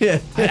 yeah.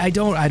 I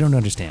don't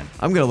understand.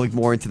 I'm going to look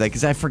more into that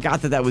because I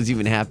forgot that was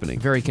even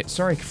happening.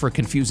 Sorry for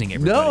confusing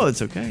everybody. No,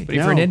 it's okay. But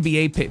if you're an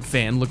NBA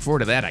fan, look forward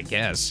to that, I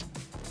guess.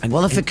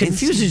 Well, if An it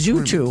confuses you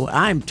in-season two,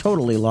 I'm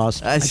totally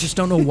lost. I just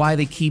don't know why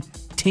they keep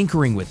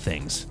tinkering with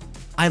things.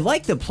 I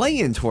like the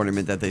play-in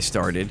tournament that they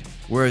started,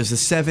 whereas the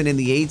 7 and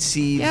the 8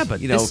 seed, Yeah, but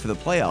for the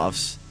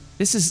playoffs.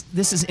 This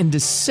is in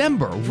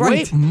December,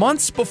 Right.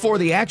 months before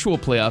the actual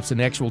playoffs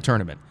and actual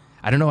tournament.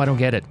 I don't know. I don't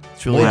get it.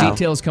 It's really More Wow.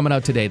 details coming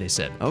out today, they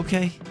said.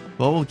 Okay.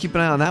 Well, we'll keep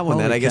an eye on that one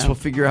then. Holy I guess cow. we'll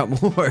figure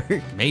out more.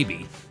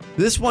 Maybe.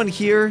 This one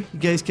here, you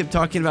guys kept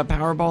talking about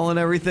Powerball and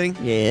everything.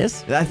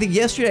 Yes. I think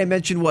yesterday I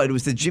mentioned what? It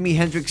was the Jimi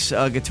Hendrix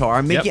guitar.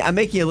 I'm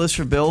making a list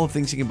for Bill of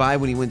things he can buy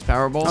when he wins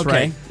Powerball.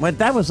 Okay. Well,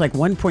 that was like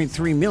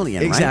 1.3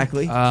 million, right?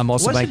 Exactly.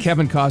 Also by Wasn't-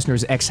 Kevin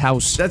Costner's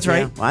ex-house. That's Yeah.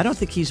 right. Well, I don't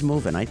think he's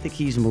moving. I think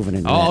he's moving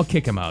into I'll that.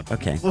 kick him out.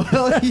 Okay.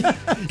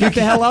 Get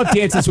the hell out,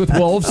 Dances with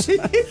Wolves.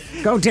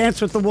 Go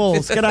dance with the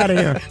wolves. Get out of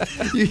here.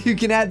 You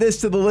can add this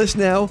to the list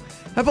now.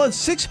 How about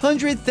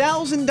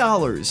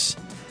 $600,000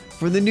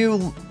 for the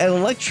new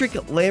electric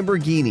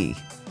Lamborghini?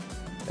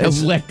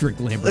 Electric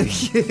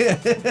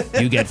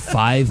Lamborghini. You get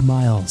 5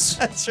 miles.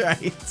 That's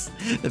right.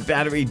 The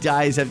battery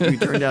dies after you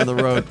turn down the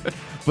road.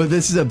 But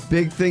this is a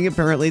big thing,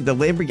 apparently. The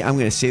Lamborghini, I'm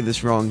going to say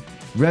this wrong.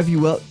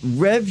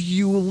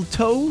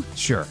 Revuelto?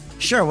 Sure.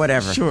 Sure,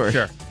 whatever. Sure.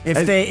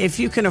 If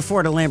you can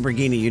afford a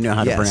Lamborghini, you know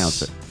how to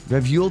pronounce it.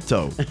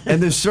 Revuelto.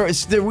 And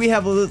we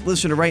have a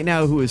listener right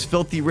now who is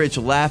filthy rich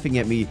laughing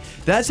at me.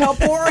 That's how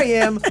poor I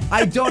am.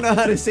 I don't know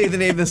how to say the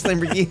name of this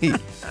Lamborghini.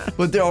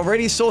 But they're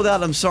already sold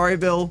out. I'm sorry,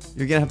 Bill.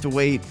 You're going to have to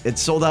wait.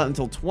 It's sold out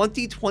until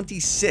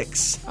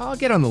 2026. I'll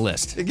get on the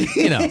list.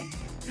 You know.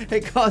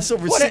 It costs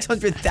over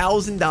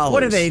 $600,000.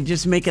 What are they,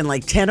 just making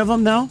like 10 of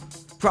them, though?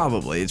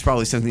 Probably. It's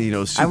probably something,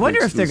 I super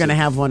wonder if they're going to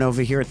exclusive. have one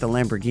over here at the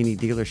Lamborghini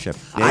dealership.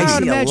 Yeah, I I see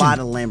would a imagine. lot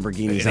of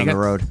Lamborghinis They on the got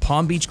road.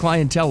 Palm Beach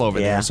clientele over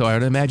Yeah. there, so I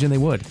would imagine they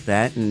would.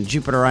 That and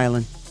Jupiter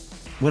Island.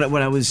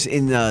 When I was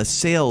in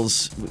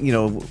sales,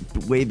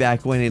 way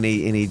back when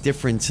in a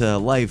different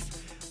life,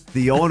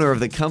 the owner of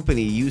the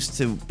company used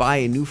to buy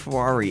a new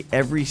Ferrari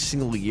every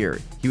single year.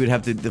 He would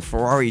have the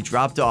Ferrari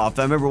dropped off.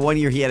 I remember one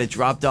year he had it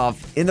dropped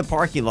off in the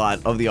parking lot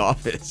of the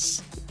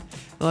office.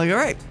 I'm like, all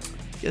right,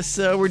 guess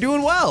we're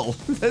doing well.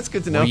 That's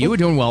good to know. Well, you were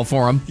doing well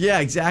for him. Yeah,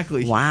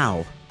 exactly.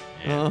 Wow.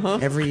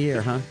 Every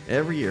year, huh?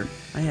 Every year.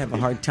 I have a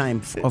hard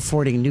time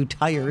affording new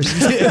tires.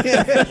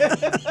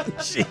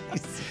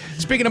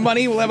 Speaking of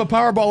money, we'll have a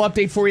Powerball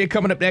update for you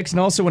coming up next, and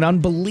also an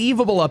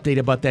unbelievable update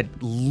about that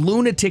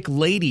lunatic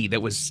lady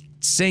that was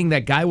saying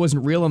that guy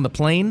wasn't real on the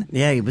plane.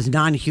 Yeah, he was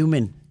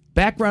non-human.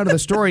 Background of the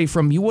story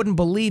from you wouldn't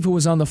believe who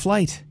was on the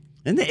flight.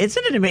 Isn't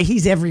it amazing?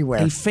 He's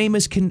everywhere. A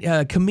famous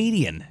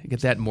comedian.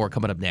 Get that and more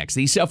coming up next.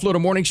 The South Florida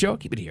Morning Show.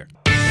 Keep it here.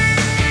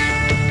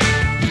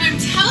 I'm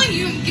telling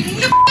you, I'm getting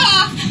the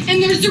off,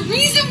 and there's a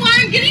reason why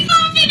I'm getting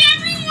off it,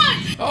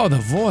 everyone! Oh, the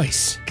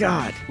voice.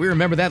 God. We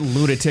remember that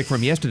lunatic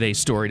from yesterday's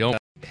story, don't we?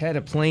 Had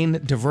a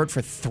plane divert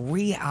for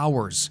 3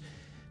 hours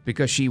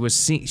because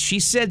she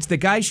said the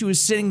guy she was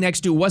sitting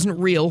next to wasn't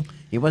real.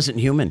 He wasn't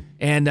human.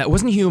 And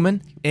wasn't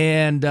human,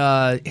 and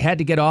had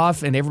to get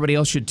off, and everybody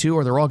else should too,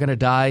 or they're all going to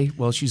die.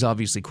 Well, she's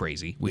obviously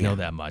crazy. We know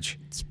that much.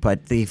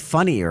 But the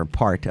funnier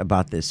part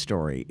about this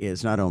story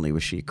is not only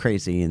was she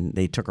crazy and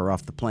they took her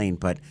off the plane,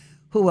 but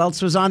who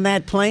else was on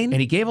that plane?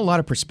 And he gave a lot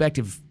of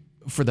perspective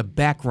for the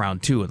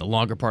background, too, in the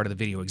longer part of the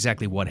video,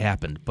 exactly what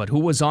happened. But who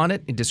was on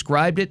it and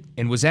described it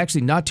and was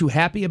actually not too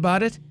happy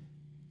about it?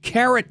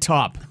 Carrot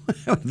Top,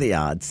 The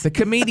odds. the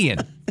comedian.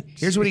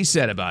 Here's what he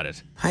said about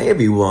it. Hi,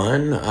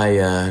 everyone.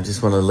 I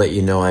just want to let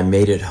you know I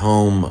made it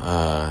home.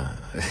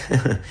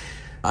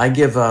 I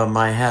give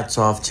my hats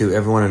off to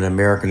everyone at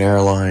American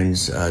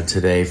Airlines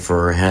today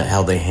for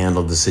how they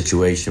handled the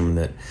situation.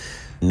 That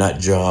nut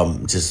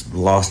job just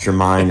lost her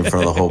mind in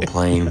front of the whole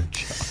plane.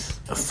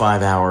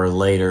 5 hours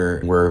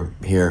later, we're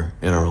here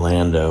in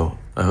Orlando.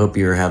 I hope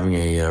you're having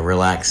a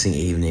relaxing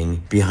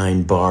evening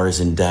behind bars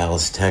in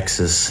Dallas,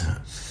 Texas.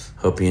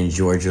 Hope you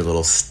enjoyed your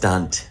little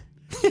stunt.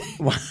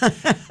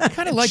 I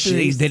kind of like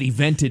that he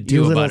vented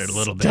You too about little it a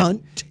little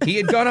stunt. bit. He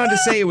had gone on to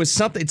say it was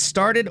something. It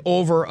started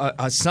over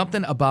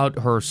something about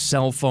her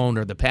cell phone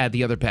or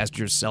the other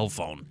passenger's cell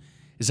phone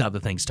is how the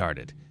thing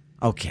started.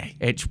 Okay.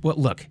 Well,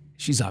 look,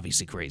 she's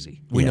obviously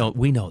crazy. We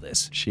know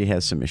this. She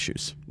has some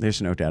issues.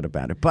 There's no doubt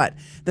about it. But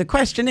the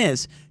question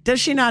is, does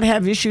she not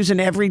have issues in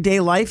everyday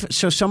life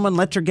so someone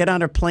lets her get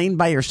on a plane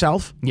by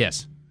herself?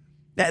 Yes.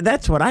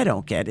 That's what I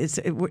don't get.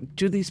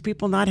 Do these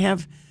people not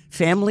have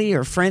family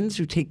or friends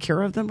who take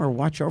care of them or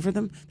watch over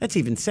them? That's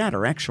even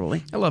sadder,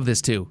 actually. I love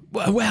this too.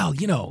 Well,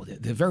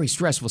 the very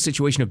stressful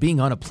situation of being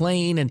on a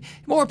plane, and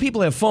more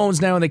people have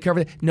phones now and they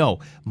cover it. No,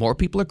 more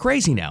people are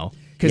crazy now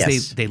because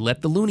Yes. they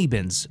let the loony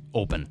bins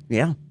open.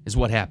 Yeah. Is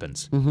what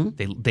happens.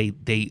 Mm-hmm.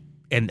 They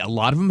and a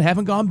lot of them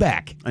haven't gone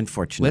back.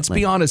 Unfortunately. Let's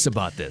be honest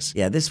about this.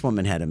 Yeah, this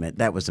woman had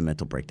that was a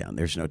mental breakdown.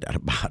 There's no doubt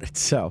about it.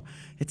 So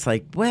it's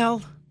like,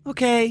 well,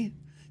 okay,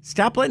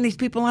 stop letting these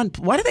people on.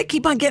 Why do they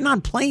keep on getting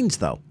on planes,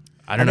 though?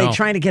 I don't know. Are they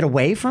trying to get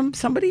away from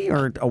somebody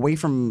or away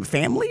from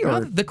family? Or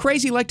Well, the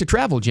crazy like to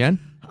travel, Jen.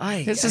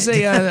 This is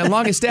a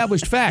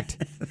long-established fact.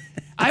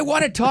 I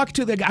want to talk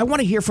to the guy. I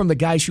want to hear from the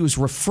guy she was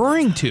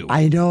referring to.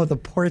 I know, the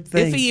poor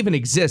thing. If he even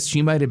exists,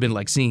 she might have been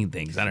like seeing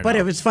things. I don't know. But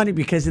it was funny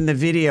because in the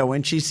video,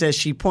 when she says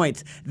she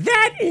points,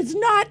 that is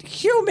not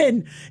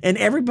human. And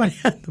everybody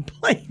on the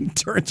plane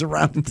turns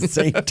around at the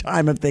same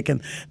time. I'm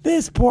thinking,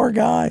 this poor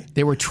guy.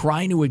 They were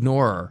trying to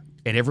ignore her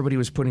And everybody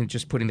was putting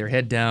their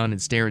head down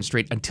and staring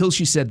straight until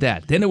she said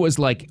that. Then it was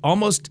like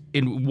almost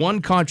in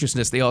one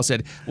consciousness, they all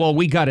said, well,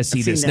 we got to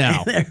see this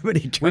now.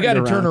 Everybody we got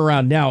to turn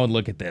around now and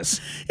look at this.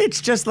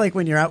 It's just like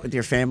when you're out with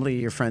your family,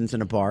 your friends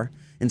in a bar,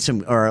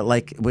 or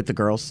like with the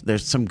girls,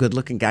 there's some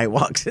good-looking guy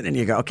walks in and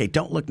you go, okay,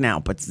 don't look now,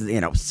 but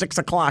 6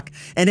 o'clock,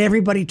 and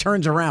everybody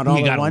turns around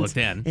all at once. Look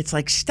then. It's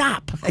like,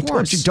 stop. I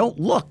told you, don't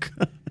look.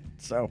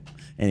 So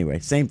anyway,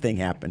 same thing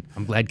happened.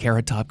 I'm glad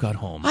Carrot Top got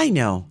home. I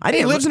know.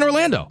 He lives in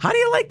Orlando. How do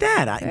you like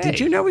that? Hey. Did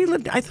you know he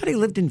lived? I thought he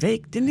lived in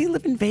Vegas. Didn't he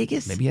live in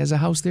Vegas? Maybe he has a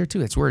house there too.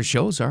 That's where his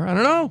shows are. I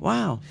don't know.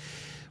 Wow.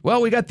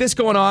 Well, we got this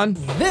going on.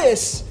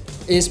 This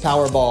is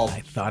Powerball.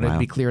 I thought it'd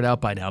be cleared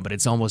out by now, but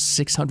it's almost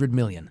 $600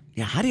 million.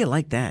 Yeah, how do you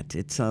like that?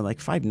 It's like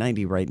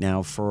 $590 right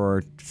now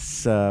for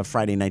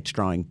Friday night's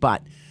drawing,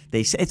 but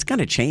they say it's going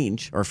to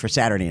change, or for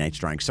Saturday night's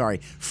drawing. Sorry,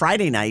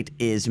 Friday night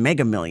is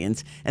Mega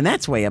Millions, and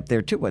that's way up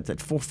there too. What's that?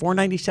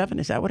 $497?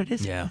 Is that what it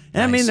is? Yeah.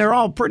 And I mean, they're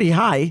all pretty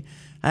high.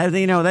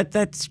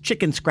 That's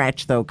chicken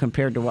scratch though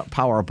compared to what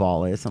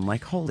Powerball is. I'm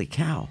like, holy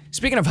cow.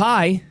 Speaking of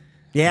high,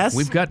 yes,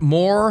 we've got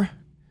more.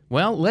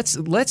 Well,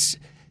 let's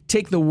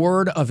take the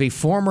word of a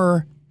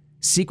former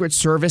Secret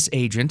Service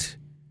agent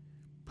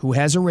who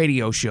has a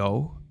radio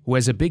show, who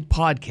has a big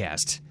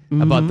podcast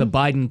about the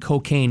Biden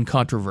cocaine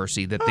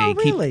controversy that they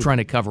keep trying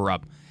to cover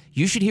up.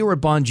 You should hear what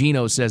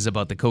Bongino says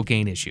about the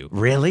cocaine issue.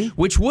 Really?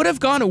 Which would have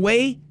gone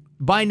away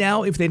by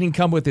now if they didn't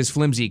come with this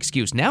flimsy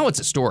excuse. Now it's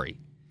a story.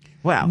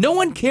 Wow. No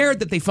one cared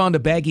that they found a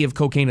baggie of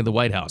cocaine in the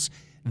White House.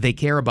 They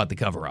care about the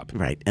cover-up.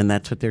 Right, and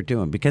that's what they're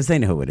doing because they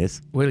know who it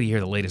is. Wait till you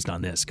hear the latest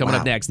on this. Coming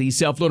up next, the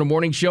South Florida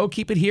Morning Show.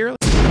 Keep it here.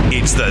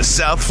 It's the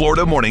South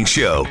Florida Morning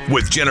Show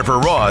with Jennifer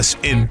Ross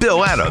and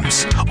Bill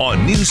Adams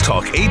on News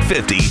Talk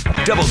 850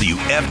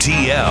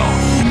 WFTL.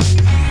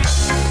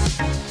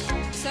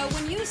 So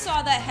when you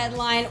saw that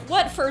headline,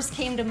 what first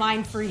came to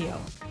mind for you?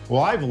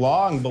 Well, I've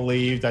long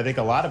believed, I think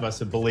a lot of us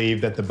have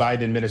believed, that the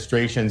Biden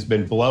administration's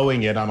been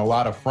blowing it on a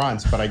lot of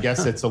fronts, but I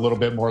guess it's a little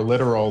bit more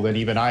literal than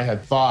even I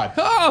had thought.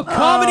 Oh,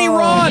 Comedy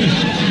Ron!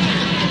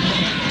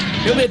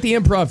 He'll be at the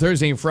Improv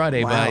Thursday and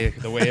Friday, by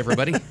the way,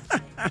 everybody.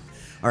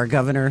 Our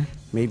governor,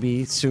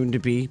 maybe soon to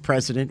be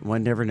president,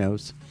 one never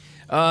knows.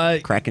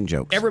 Cracking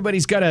jokes.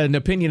 Everybody's got an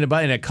opinion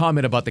about and a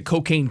comment about the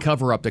cocaine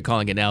cover-up, they're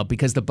calling it now,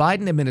 because the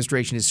Biden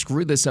administration has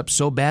screwed this up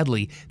so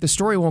badly, the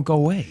story won't go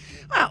away.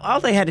 Well, all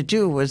they had to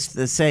do was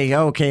to say,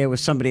 okay, it was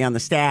somebody on the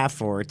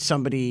staff or it's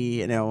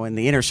somebody, in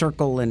the inner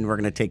circle, and we're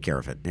going to take care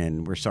of it.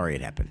 And we're sorry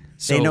it happened.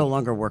 They no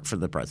longer work for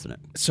the president.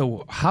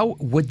 So how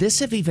would this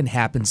have even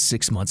happened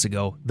 6 months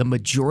ago? The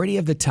majority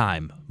of the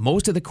time,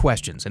 most of the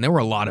questions, and there were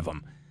a lot of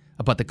them,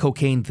 about the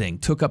cocaine thing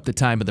took up the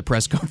time of the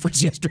press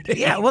conference yesterday.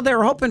 Yeah, well, they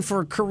were hoping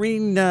for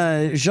Karine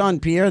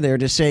Jean-Pierre there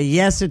to say,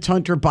 yes, it's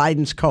Hunter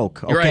Biden's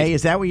coke. Okay, right.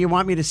 Is that what you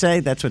want me to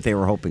say? That's what they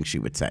were hoping she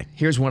would say.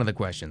 Here's one of the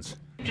questions.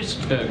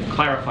 Just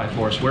clarify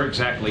for us where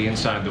exactly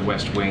inside the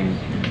West Wing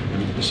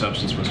the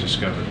substance was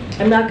discovered.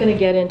 I'm not going to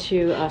get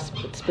into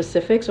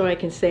specifics. All I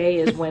can say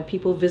is when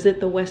people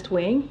visit the West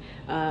Wing,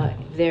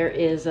 there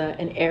is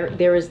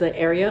the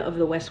area of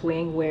the West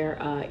Wing where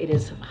it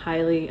is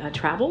highly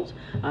traveled,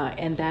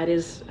 and that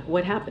is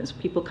what happens.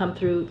 People come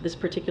through this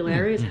particular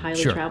area; it's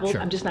highly traveled.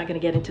 Sure. I'm just not going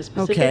to get into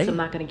specifics. Okay. I'm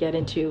not going to get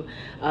into,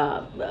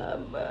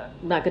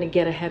 not going to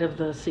get ahead of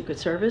the Secret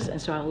Service,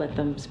 and so I'll let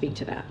them speak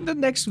to that.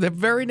 The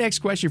very next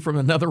question from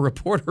another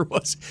reporter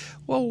was,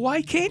 well,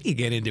 why can't you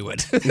get into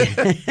it?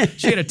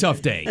 She had a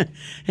tough day.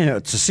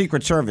 It's the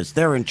Secret Service.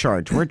 They're in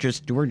charge. We're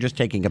just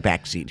taking a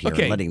back seat here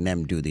and letting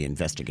them do the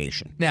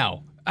investigation.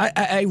 Now,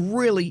 I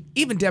really,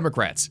 even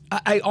Democrats,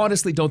 I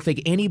honestly don't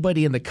think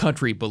anybody in the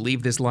country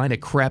believed this line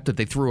of crap that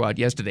they threw out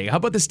yesterday. How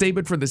about the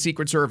statement from the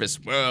Secret Service?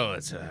 Well,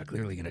 it's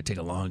clearly going to take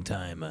a long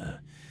time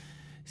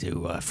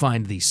to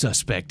find the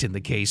suspect in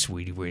the case.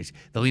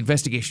 The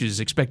investigation is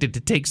expected to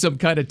take some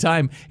kind of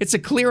time. It's a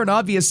clear and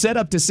obvious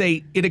setup to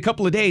say in a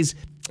couple of days,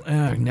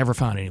 never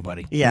found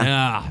anybody.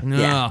 Yeah. No.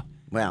 Yeah.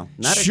 Well,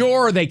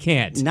 they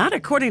can't. Not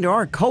according to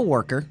our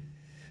coworker.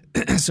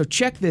 So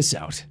check this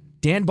out.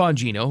 Dan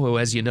Bongino, who,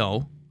 as you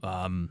know,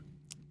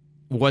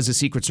 was a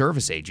Secret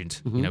Service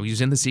agent. Mm-hmm. He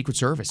was in the Secret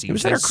Service. He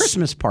was at our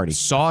Christmas party.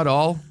 Saw it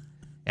all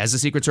as a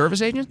Secret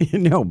Service agent?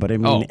 No, but I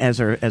mean as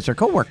her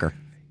coworker.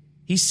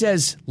 He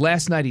says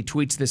last night, he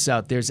tweets this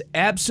out, there's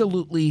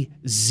absolutely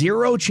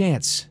zero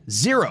chance,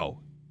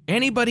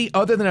 anybody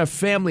other than a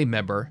family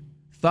member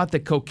thought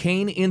that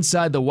cocaine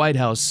inside the White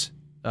House,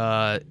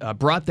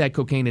 brought that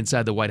cocaine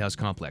inside the White House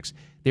complex.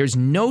 There's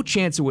no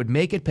chance it would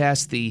make it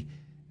past the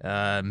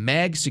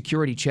MAG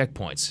security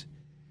checkpoints.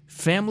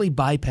 Family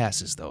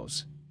bypasses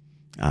those.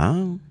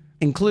 Oh,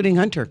 including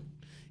Hunter.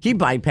 He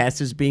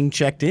bypasses being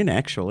checked in,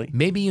 actually.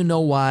 Maybe you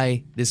know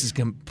why this is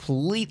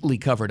completely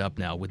covered up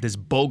now with this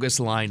bogus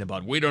line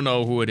about we don't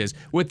know who it is.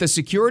 With the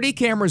security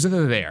cameras that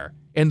are there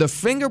and the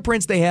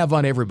fingerprints they have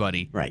on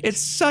everybody. Right. It's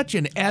such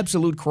an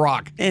absolute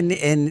crock.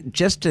 And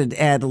just to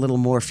add a little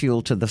more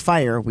fuel to the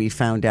fire, we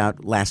found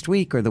out last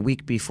week or the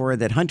week before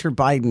that Hunter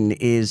Biden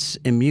is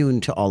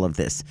immune to all of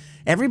this.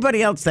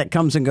 Everybody else that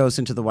comes and goes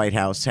into the White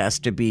House has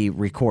to be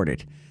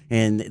recorded,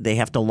 and they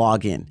have to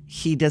log in.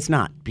 He does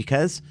not,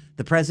 because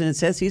the president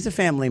says he's a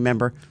family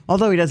member,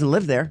 although he doesn't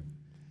live there.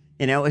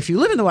 You know, if you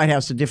live in the White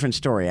House, it's a different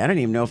story. I don't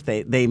even know if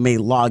they may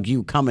log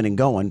you coming and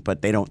going,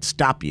 but they don't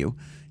stop you.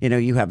 You know,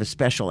 you have a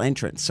special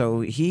entrance. So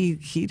he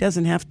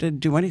doesn't have to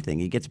do anything.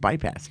 He gets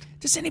bypassed.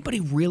 Does anybody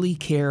really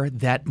care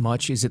that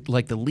much? Is it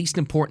like the least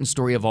important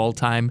story of all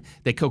time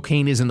that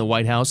cocaine is in the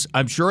White House?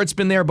 I'm sure it's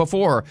been there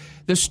before.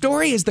 The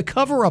story is the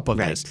cover-up of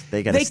this.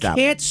 They gotta stop.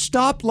 Can't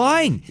stop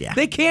lying. Yeah.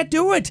 They can't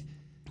do it.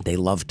 They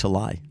love to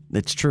lie.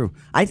 It's true.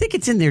 I think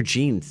it's in their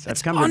genes.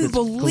 It's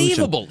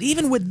unbelievable,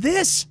 even with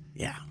this.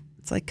 Yeah.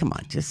 It's like, come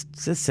on, just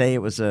say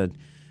it was a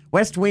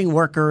West Wing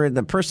worker,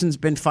 the person's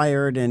been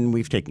fired, and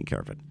we've taken care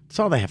of it. That's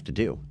all they have to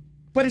do.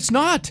 But it's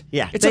not.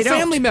 Yeah, it's a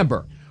family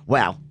member.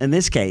 Well, in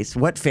this case,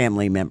 what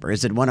family member?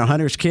 Is it one of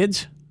Hunter's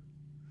kids?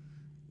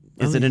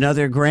 Is it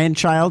another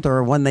grandchild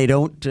or one they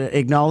don't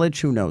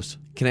acknowledge? Who knows?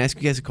 Can I ask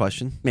you guys a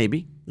question?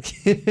 Maybe.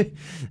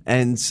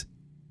 And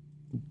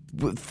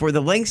for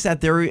the lengths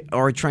that they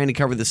are trying to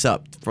cover this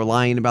up, for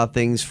lying about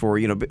things, for,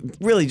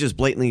 really just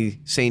blatantly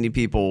saying to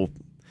people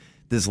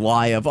this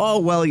lie of, oh,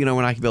 well, we're not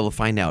going to be able to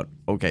find out.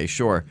 Okay,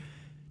 sure.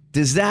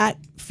 Does that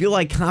feel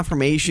like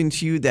confirmation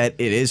to you that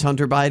it is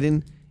Hunter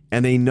Biden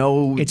and they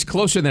know it's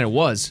closer than it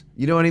was?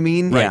 You know what I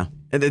mean? Yeah.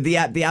 And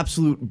the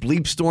absolute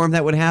bleep storm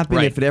that would happen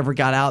if it ever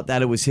got out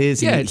that it was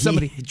his. Yeah, and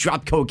somebody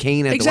dropped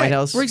cocaine at the White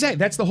House. Exactly.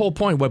 That's the whole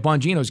point. What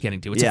Bongino's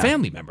getting to. It's a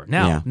family member.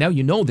 Now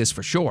you know this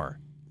for sure.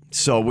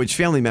 So which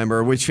family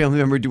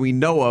member do we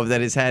know of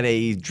that has had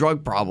a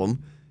drug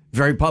problem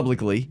very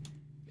publicly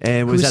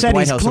and was at the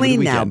White House over the clean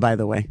weekend? now, by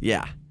the way.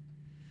 Yeah.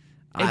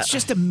 It's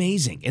just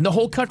amazing. And the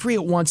whole country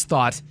at once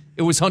thought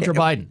it was Hunter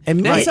Biden.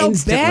 And that's how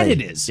instantly. bad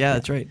it is. Yeah,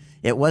 that's right.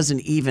 It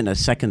wasn't even a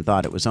second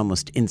thought. It was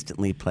almost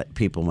instantly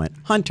people went,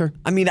 Hunter.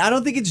 I mean, I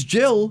don't think it's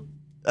Jill.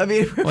 I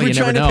mean, Well, we're you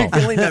trying never to know. pick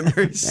family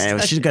members. Yeah,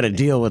 well, she's got to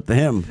deal with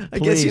him. I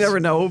guess you Please.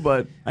 never know,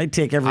 but I'd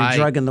take every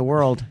drug in the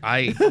world.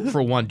 I,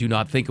 for one, do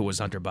not think it was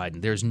Hunter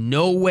Biden. There's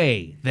no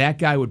way that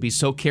guy would be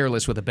so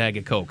careless with a bag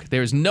of Coke.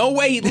 There's no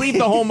way he'd leave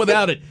the home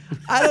without it.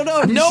 I don't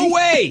know. No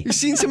way. You've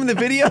seen some of the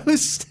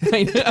videos?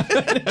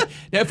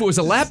 Now, if it was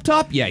a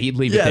laptop, yeah, he'd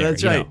leave it there. Yeah,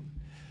 that's right.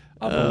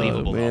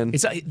 Unbelievable. man.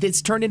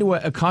 It's turned into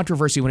a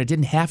controversy when it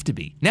didn't have to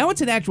be. Now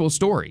it's an actual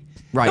story.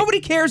 Right.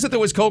 Nobody cares that there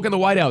was Coke in the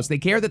White House. They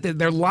care that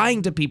they're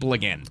lying to people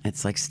again.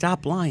 It's like,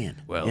 stop lying.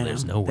 Well, You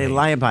there's know? no way. They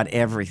lie about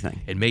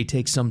everything. It may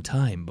take some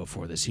time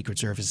before the Secret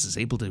Service is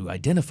able to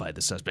identify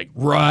the suspect.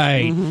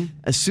 Right.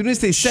 As soon as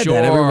they said Sure.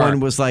 that, everyone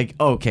was like,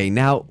 okay,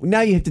 now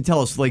you have to tell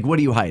us, like, what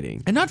are you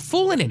hiding? And not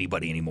fooling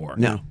anybody anymore.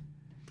 No.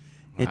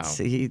 It's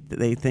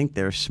they think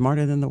they're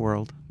smarter than the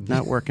world.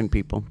 Not working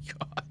people.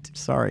 God.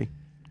 Sorry.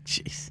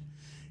 Jeez.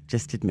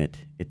 Just admit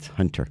it's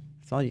Hunter.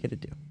 That's all you got to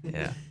do.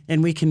 Yeah.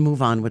 And we can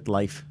move on with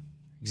life.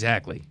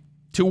 Exactly.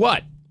 To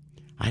what?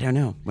 I don't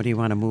know. What do you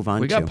want to move on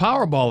We to? got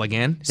Powerball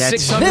again.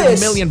 That's- $600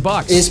 million.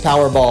 Is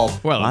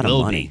Powerball. Well, A lot it of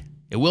will money. be.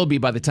 It will be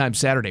by the time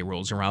Saturday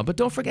rolls around. But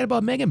don't forget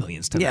about Mega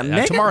Millions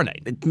tonight, tomorrow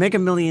night. Mega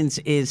Millions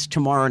is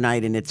tomorrow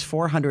night, and it's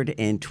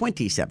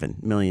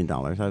 $427 million.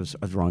 I was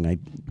wrong. I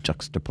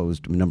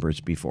juxtaposed numbers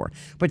before.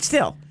 But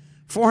still,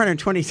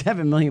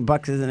 $427 million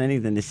isn't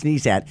anything to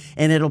sneeze at,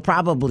 and it'll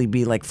probably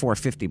be like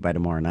 $450 by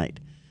tomorrow night.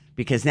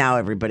 Because now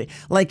everybody,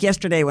 like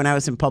yesterday when I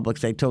was in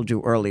Publix, I told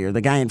you earlier,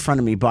 the guy in front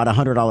of me bought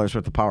 $100 worth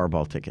of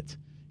Powerball tickets.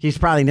 He's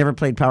probably never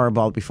played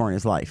Powerball before in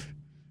his life.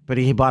 But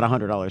he bought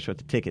 $100 worth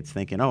of tickets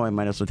thinking, I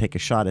might as well take a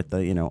shot at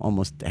the,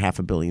 almost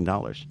 $500 million.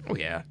 Oh,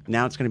 yeah.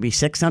 Now it's going to be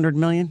 $600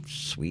 million?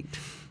 Sweet.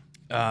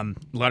 A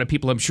lot of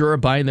people, I'm sure, are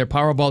buying their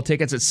Powerball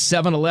tickets at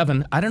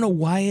 7-Eleven. I don't know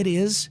why it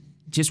is.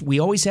 Just we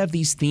always have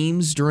these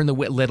themes during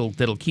the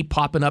that'll keep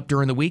popping up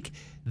during the week.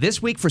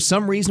 This week, for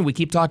some reason, we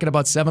keep talking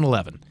about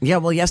 7-Eleven. Yeah,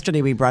 well,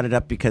 yesterday we brought it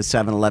up because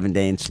 7-Eleven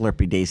Day and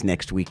Slurpee Days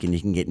next week, and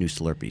you can get new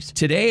Slurpees.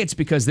 Today, it's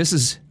because this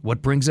is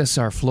what brings us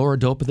our Flora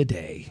Dope of the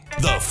Day.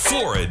 The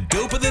Flora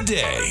Dope of the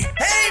Day.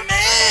 Hey,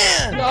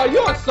 man! No,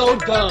 you're so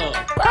dumb.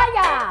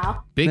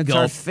 Big That's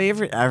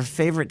gulp. our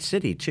favorite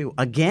city, too.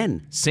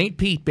 Again. St.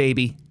 Pete,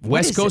 baby.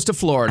 West coast of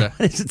Florida.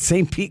 What is it?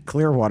 St. Pete,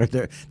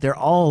 Clearwater. They're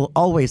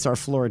always our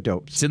Flora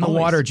Dopes. It's in the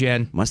Always. water,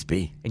 Jen. Must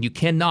be. And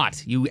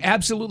you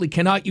absolutely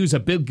cannot use a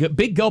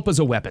big gulp as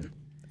a weapon.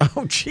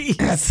 Oh, jeez.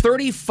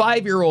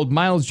 35-year-old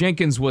Miles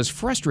Jenkins was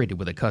frustrated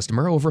with a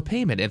customer over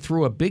payment and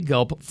threw a big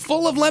gulp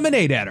full of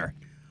lemonade at her.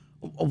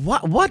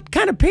 What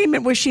kind of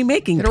payment was she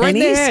making? Hit her right in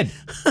the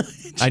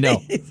Pennies? head. I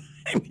know.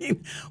 I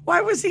mean,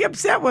 why was he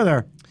upset with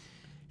her?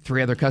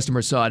 3 other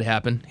customers saw it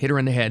happen. Hit her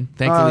in the head.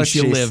 Thankfully,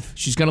 she'll jeez. live.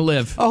 She's going to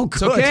live. Oh, It's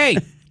good. okay.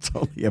 It's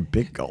only a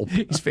big gulp.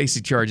 He's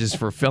facing charges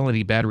for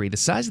felony battery. The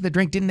size of the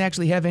drink didn't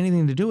actually have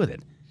anything to do with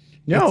it.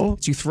 No.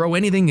 It's you throw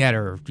anything at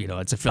her,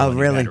 it's a felony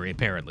really? battery,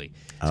 apparently.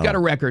 He's got a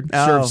record,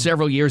 Oh. served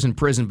several years in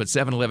prison, but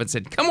 7-Eleven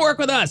said, come work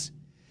with us.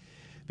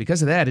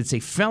 Because of that, it's a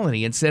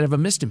felony instead of a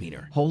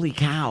misdemeanor. Holy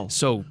cow.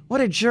 So what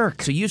a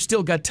jerk. So you've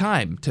still got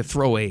time to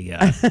throw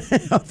a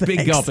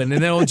big gulp, and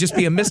then it'll just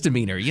be a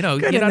misdemeanor. You're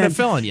not a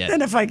felon yet.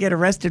 Then if I get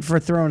arrested for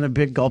throwing a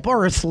big gulp,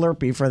 or a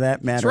Slurpee for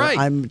that matter, right.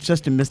 I'm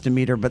just a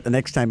misdemeanor, but the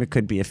next time it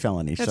could be a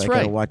felony. That's so I right.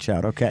 got to watch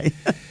out, okay?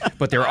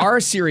 But there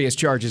are serious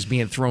charges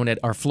being thrown at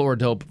our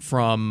Florida dope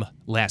from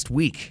last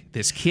week.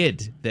 This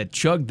kid that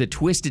chugged the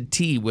twisted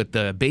tea with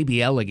the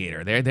baby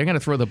alligator. They're going to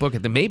throw the book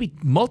at maybe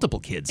multiple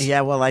kids.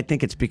 Yeah, well, I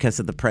think it's because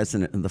of the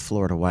president of the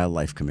Florida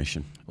Wildlife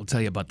Commission. We'll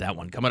tell you about that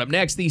one. Coming up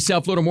next, the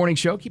South Florida Morning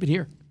Show. Keep it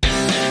here.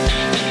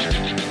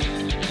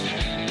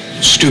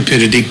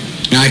 Stupidity.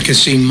 Now I can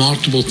see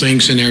multiple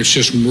things in there. It's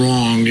just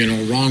wrong,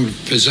 wrong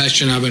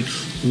possession of it,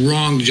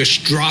 wrong to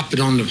just drop it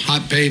on the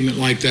hot pavement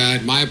like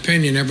that. My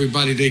opinion,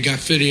 everybody they got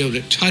video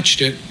that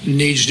touched it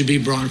needs to be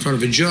brought in front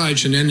of a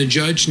judge, and then the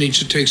judge needs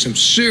to take some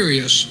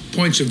serious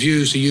points of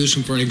views to use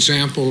them for an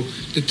example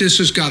that this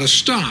has got to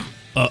stop.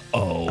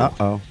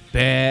 Uh-oh.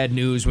 Bad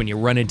news when you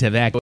run into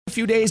that. A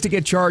few days to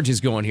get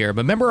charges going here.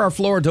 But remember our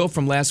Florida dope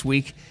from last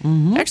week?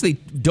 Mm-hmm. Actually,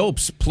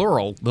 dopes,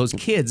 plural, those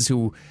kids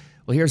who...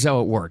 Well, here's how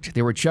it worked.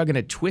 They were chugging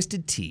a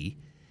twisted tea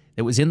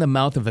that was in the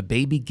mouth of a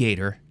baby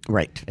gator.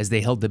 Right. As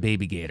they held the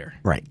baby gator.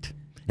 Right.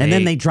 And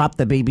then they dropped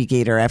the baby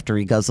gator after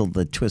he guzzled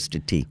the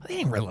twisted tea. They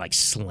didn't really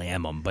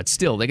slam him, but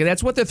still,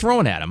 that's what they're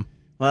throwing at him.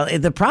 Well,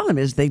 the problem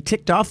is they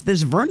ticked off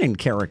this Vernon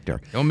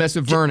character. Don't mess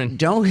with Vernon.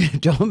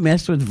 Don't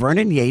mess with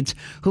Vernon Yates,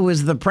 who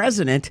is the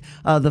president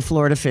of the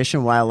Florida Fish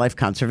and Wildlife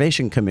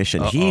Conservation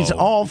Commission. He's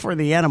all for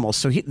the animals,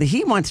 so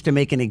he wants to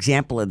make an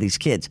example of these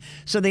kids.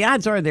 So the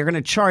odds are they're going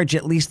to charge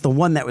at least the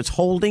one that was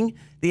holding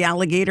the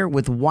alligator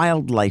with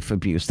wildlife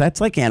abuse.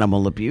 That's like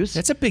animal abuse.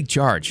 That's a big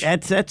charge.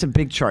 That's a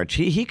big charge.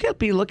 He could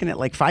be looking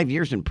at 5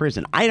 years in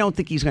prison. I don't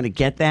think he's going to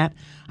get that.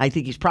 I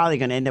think he's probably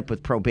going to end up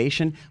with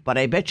probation, but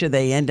I bet you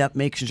they end up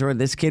making sure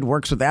this kid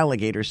works with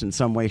alligators in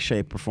some way,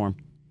 shape, or form.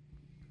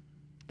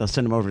 They'll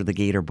send him over to the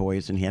Gator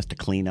Boys, and he has to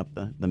clean up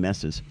the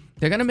messes.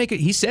 They're going to make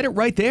it. He said it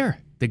right there.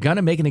 They're going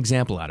to make an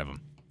example out of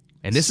him.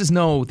 And this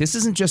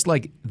isn't just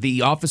like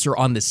the officer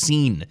on the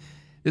scene.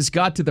 This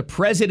got to the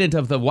president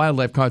of the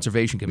Wildlife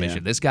Conservation Commission.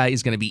 Yeah. This guy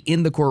is going to be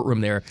in the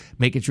courtroom there,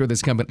 making sure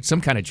there's some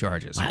kind of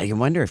charges. Wow, you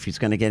wonder if he's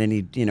going to get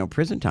any,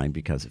 prison time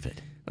because of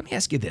it. Let me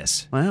ask you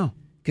this. Wow.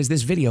 Because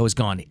this video has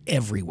gone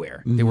everywhere.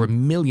 Mm-hmm. There were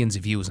millions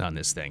of views on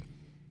this thing.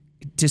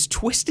 Does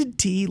Twisted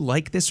Tea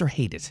like this or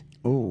hate it?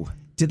 Ooh.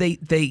 Do they,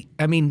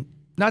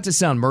 not to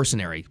sound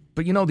mercenary,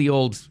 but the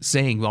old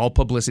saying, all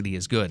publicity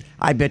is good.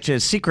 I bet you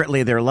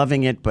secretly they're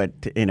loving it,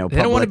 but,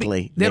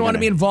 publicly. They don't want to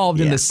be involved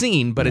in the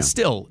scene, but it's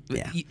still,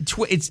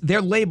 it's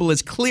their label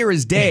is clear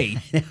as day,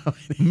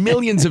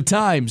 millions of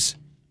times.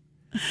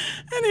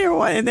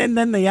 And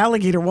then the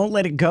alligator won't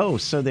let it go.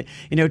 So,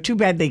 too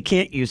bad they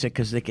can't use it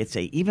because they could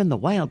say, even the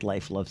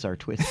wildlife loves our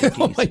twisted teas.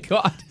 Oh, my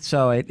God.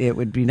 So it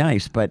would be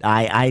nice. But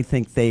I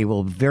think they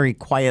will very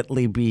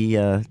quietly be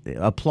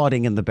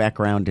applauding in the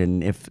background.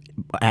 And if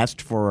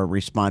asked for a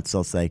response,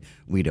 they'll say,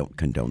 we don't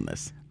condone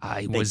this.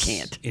 I was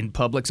in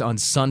Publix on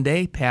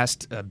Sunday,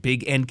 past a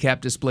big end cap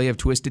display of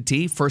Twisted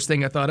Tea. First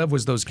thing I thought of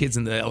was those kids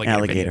in the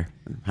alligator.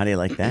 How do you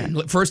like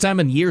that? First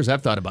time in years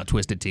I've thought about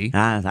Twisted Tea.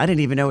 I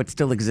didn't even know it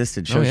still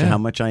existed. Shows you how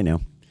much I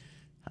know.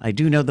 I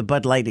do know the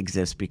Bud Light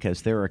exists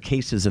because there are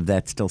cases of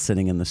that still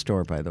sitting in the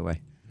store, by the way.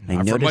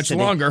 Not for much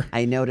longer.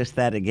 I noticed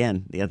that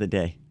again the other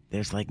day.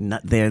 There's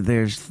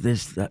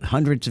there's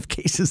hundreds of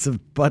cases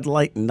of Bud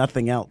Light and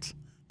nothing else.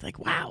 It's like,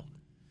 wow.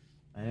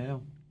 I don't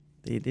know.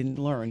 They didn't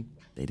learn.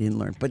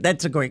 But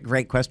that's a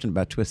great question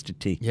about Twisted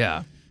Tea.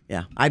 Yeah.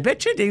 Yeah. I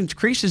bet you it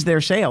increases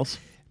their sales.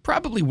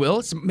 Probably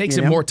will. It makes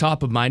it more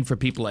top of mind for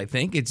people, I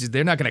think.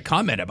 They're not going to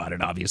comment about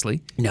it,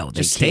 obviously. No,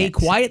 they Just stay can't.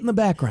 quiet in the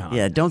background.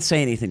 Yeah, don't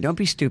say anything. Don't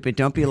be stupid.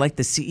 Don't be like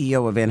the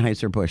CEO of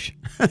Anheuser-Busch.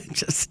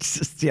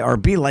 Or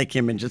be like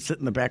him and just sit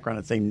in the background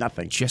and say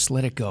nothing. Just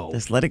let it go.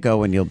 Just let it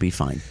go and you'll be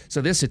fine. So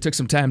it took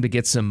some time to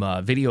get some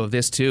video of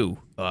this, too.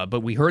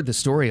 But we heard the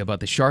story about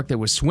the shark that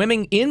was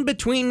swimming in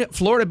between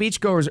Florida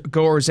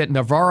beachgoers at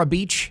Navarra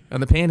Beach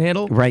on the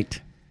Panhandle. Right.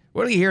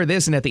 What do you hear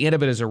this? And at the end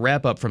of it is a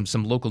wrap-up from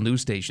some local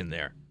news station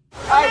there.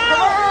 Hey, come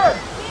on!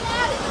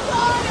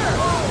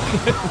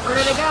 Where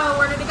did it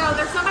go?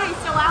 There's somebody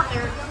still out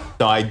there.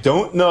 Now, I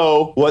don't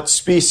know what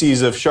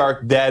species of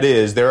shark that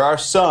is. There are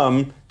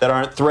some that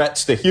aren't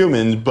threats to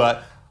humans,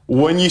 but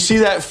when you see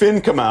that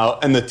fin come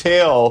out and the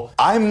tail,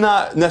 I'm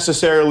not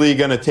necessarily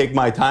going to take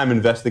my time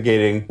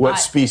investigating what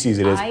species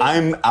it is.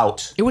 I'm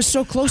out. It was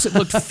so close, it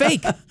looked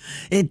fake.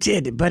 It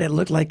did, but it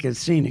looked like a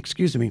scene,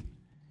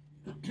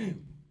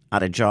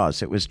 out of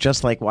Jaws. It was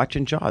just like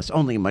watching Jaws,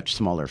 only a much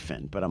smaller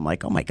fin. But I'm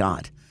like, oh my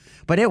God.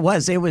 But it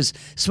was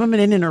swimming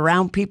in and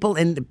around people,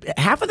 and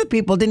half of the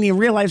people didn't even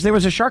realize there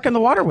was a shark in the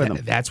water with them.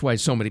 That's why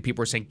so many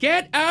people were saying,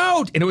 get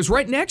out! And it was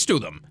right next to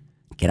them.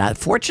 Get out.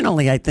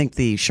 Fortunately, I think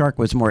the shark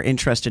was more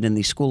interested in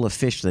the school of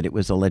fish that it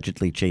was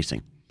allegedly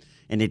chasing.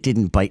 And it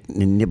didn't bite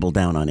and nibble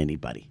down on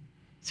anybody.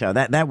 So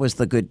that was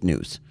the good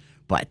news.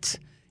 But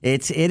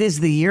it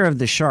is the year of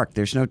the shark.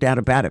 There's no doubt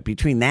about it.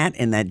 Between that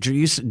and that,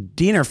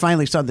 Diener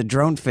finally saw the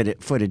drone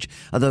footage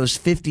of those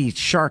 50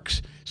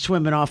 sharks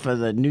swimming off of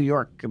the New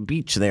York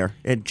beach there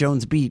at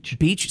Jones Beach.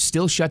 Beach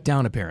still shut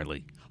down,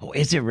 apparently. Oh,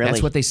 is it really?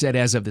 That's what they said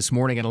as of this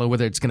morning. I don't know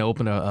whether it's going to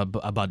open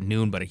about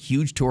noon, but a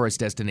huge tourist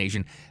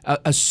destination.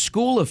 A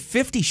school of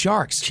 50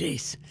 sharks.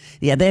 Jeez.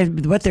 Yeah,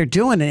 what they're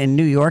doing in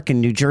New York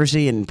and New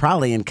Jersey and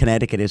probably in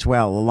Connecticut as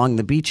well, along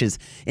the beaches,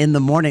 in the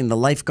morning, the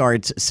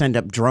lifeguards send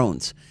up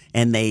drones.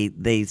 And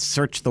they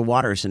search the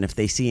waters, and if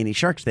they see any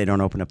sharks, they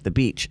don't open up the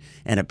beach.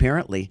 And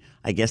apparently,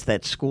 I guess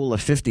that school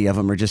of 50 of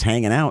them are just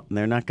hanging out, and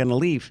they're not going to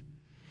leave.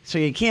 So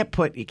you can't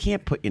put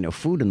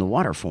food in the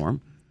water for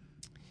them.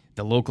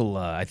 The local,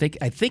 I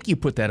think you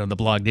put that on the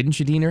blog, didn't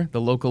you, Diener?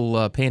 The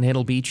local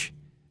Panhandle Beach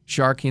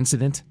shark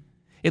incident.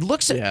 It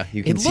looks, you can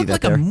it see looked that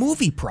like there. a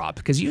movie prop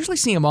because you usually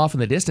see them off in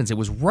the distance. It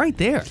was right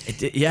there.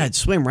 It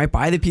swam right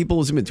by the people. It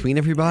was in between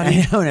everybody.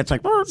 I know, and it's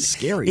like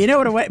scary. You know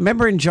what?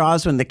 Remember in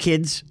Jaws when the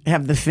kids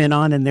have the fin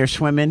on and they're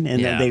swimming,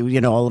 and then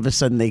they, all of a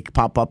sudden they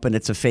pop up and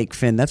it's a fake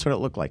fin. That's what it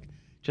looked like,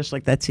 just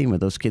like that scene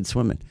with those kids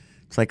swimming.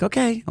 It's like,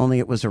 okay, only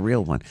it was a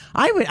real one.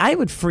 I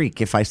would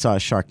freak if I saw a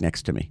shark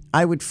next to me.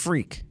 I would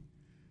freak.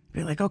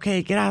 Be like,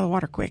 okay, get out of the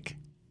water quick.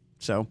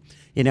 So,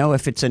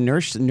 if it's a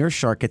nurse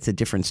shark, it's a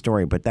different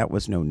story. But that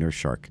was no nurse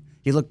shark.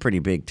 He looked pretty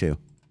big too.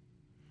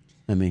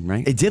 I mean,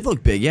 right? It did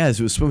look big. Yeah, as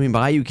it was swimming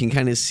by, you can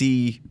kind of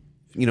see,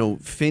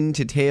 fin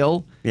to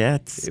tail. Yeah,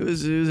 it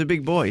was a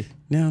big boy.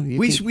 No,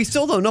 we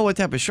still don't know what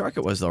type of shark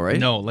it was, though, right?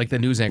 No, like the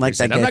news anchor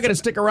said. I'm not going to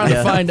stick around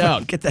to find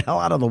out. Get the hell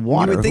out of the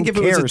water. You would think Who if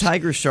it was a cares?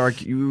 tiger shark,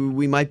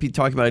 we might be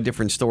talking about a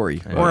different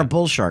story. Or a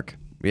bull shark.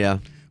 Yeah.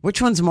 Which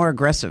one's more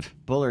aggressive,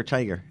 bull or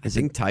tiger? I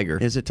think tiger.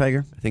 Is it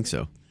tiger? I think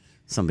so.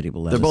 Somebody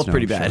will let They're us both know,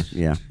 pretty I'm bad. sure.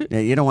 Yeah,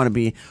 you don't want to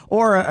be,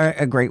 or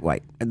a great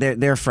white.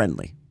 They're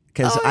friendly.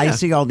 Because I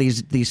see all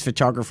these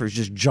photographers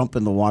just jump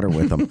in the water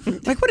with them.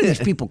 Like, what are these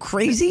people,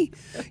 crazy?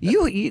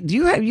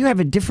 You have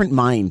a different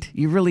mind.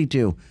 You really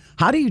do.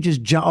 How do you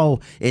just jump? Oh,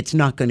 it's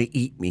not going to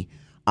eat me.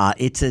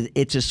 It's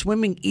a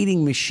swimming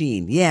eating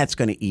machine. Yeah, it's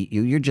going to eat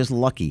you. You're just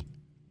lucky.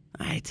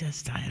 I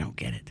don't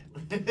get it.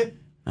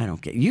 I don't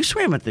get it. You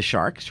swam with the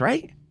sharks,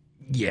 right?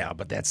 Yeah,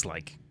 but that's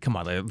like, come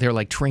on, they're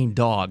like trained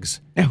dogs.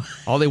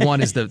 All they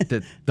want is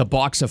the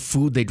box of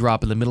food they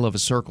drop in the middle of a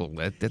circle.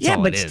 That's all it is. Yeah,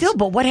 but still,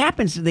 what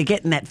happens? They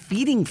get in that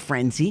feeding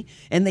frenzy,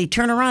 and they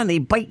turn around and they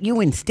bite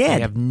you instead.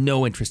 They have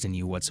no interest in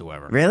you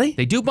whatsoever. Really?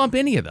 They do bump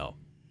into you, though.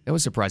 That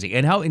was surprising.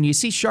 And you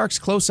see sharks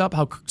close up,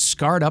 how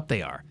scarred up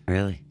they are.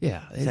 Really?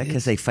 Yeah. Is that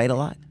because they fight a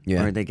lot?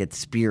 Yeah. Or they get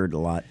speared a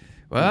lot?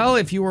 Well,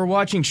 if you were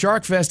watching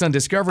Shark Fest on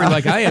Discovery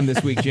like I am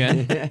this week,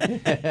 Jen,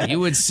 you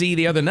would see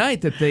the other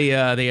night that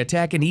they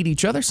attack and eat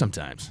each other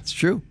sometimes. It's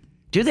true.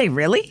 Do they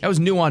really? That was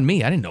new on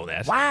me. I didn't know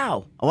that.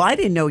 Wow. Well, I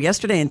didn't know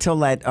yesterday until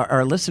that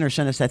our listener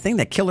sent us that thing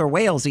that killer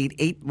whales eat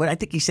 8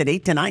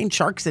 to 9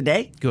 sharks a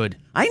day. Good.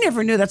 I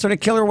never knew that's what a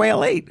killer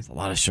whale ate. It's a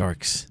lot of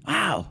sharks.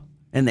 Wow.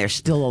 And there's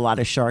still a lot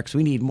of sharks.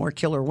 We need more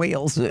killer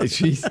whales.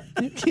 Jeez.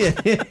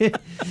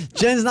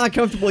 Jen's not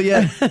comfortable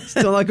yet.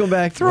 Still not going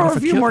back. Throw a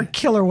few more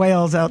killer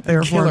whales out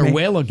there for me. Killer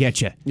whale will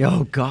get you.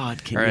 Oh,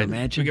 God. Can All you right,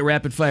 imagine? we get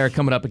rapid fire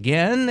coming up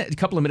again. A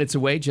couple of minutes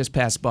away, just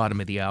past bottom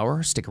of the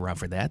hour. Stick around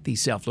for that. The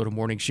South Florida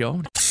Morning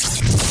Show.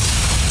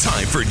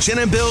 Time for Jen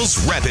and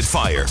Bill's Rapid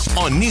Fire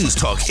on News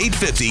Talk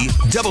 850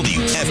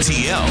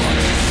 WFTL.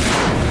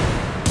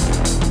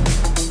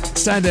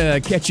 It's time to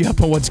catch you up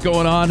on what's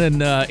going on in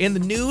the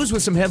news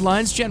with some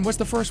headlines. Jen, what's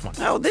the first one?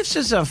 Oh, this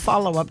is a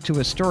follow-up to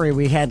a story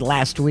we had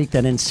last week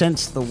that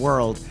incensed the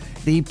world.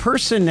 The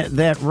person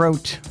that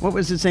wrote, what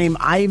was his name?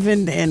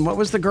 Ivan, and what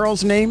was the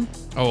girl's name?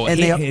 Oh, and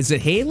is it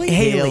Haley?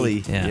 Haley.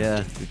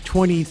 Yeah.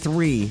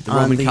 23 The on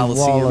Roman the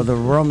Colosseum. wall of the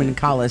Roman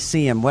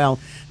Colosseum. Well,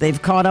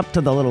 they've caught up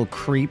to the little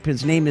creep.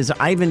 His name is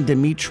Ivan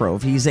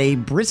Dimitrov. He's a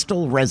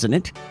Bristol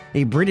resident,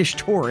 a British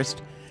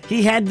tourist.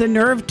 He had the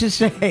nerve to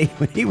say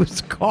when he was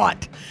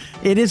caught,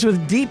 it is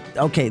with deep,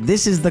 okay,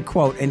 this is the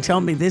quote, and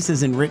tell me this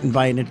isn't written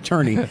by an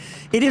attorney.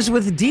 It is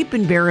with deep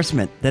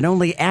embarrassment that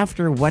only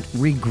after what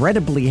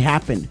regrettably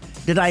happened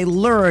did I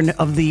learn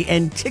of the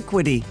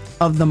antiquity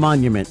of the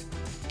monument.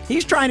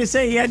 He's trying to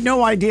say he had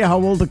no idea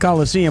how old the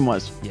Colosseum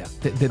was. Yeah.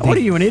 What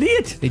are you, an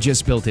idiot? They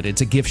just built it.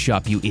 It's a gift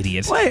shop, you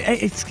idiot. Well,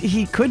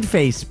 he could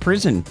face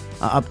prison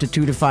up to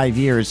 2 to 5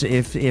 years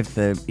if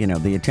the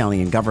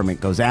Italian government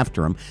goes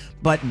after him.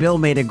 But Bill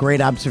made a great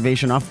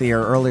observation off the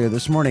air earlier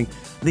this morning.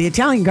 The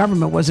Italian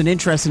government wasn't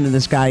interested in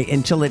this guy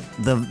until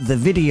the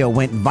video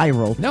went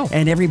viral. No.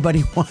 And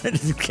everybody wanted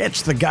to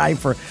catch the guy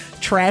for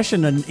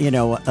trashing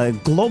a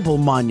global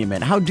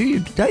monument. How do you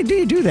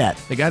do that?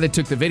 The guy that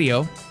took the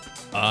video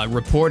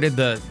reported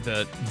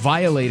the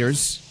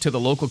violators to the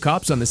local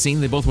cops on the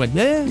scene. They both went,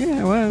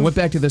 went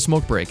back to the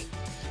smoke break.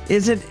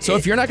 Is it? So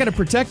if you're not going to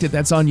protect it,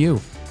 that's on you.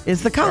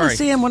 Is the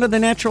Colosseum one of the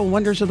natural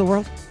wonders of the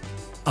world?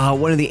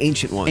 One of the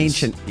ancient ones.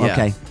 Ancient. Yeah.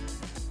 Okay.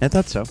 I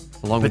thought so.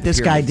 Along but with the this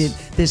guy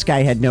pyramids. This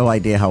guy had no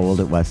idea how old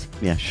it was.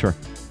 Yeah, sure.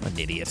 An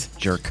idiot.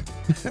 Jerk.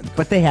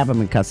 But they have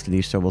him in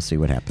custody, so we'll see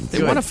what happens.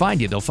 They want to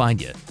find you, they'll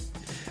find you.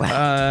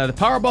 The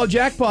Powerball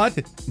jackpot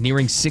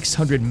nearing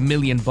 $600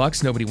 million.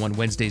 Nobody won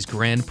Wednesday's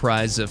grand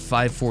prize of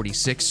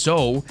 $546.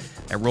 So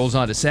that rolls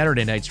on to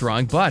Saturday night's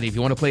drawing. But if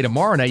you want to play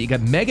tomorrow night, you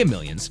got Mega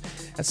Millions.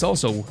 That's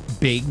also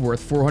big,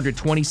 worth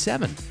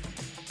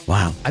 $427.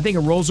 Wow. I think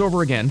it rolls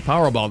over again,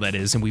 Powerball that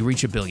is, and we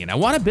reach $1 billion. I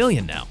want $1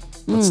 billion now.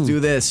 Let's do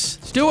this.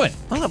 Let's do it.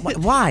 Well,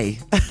 why?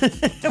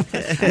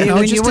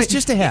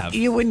 Just to have.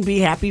 You wouldn't be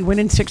happy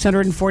winning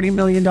 $640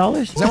 million? I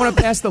want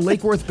to pass the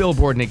Lake Worth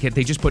billboard, and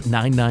they just put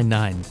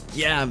 999.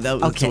 Yeah,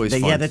 that's always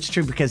fun. Yeah, that's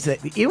true, because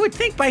you would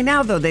think by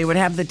now, though, they would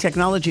have the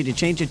technology to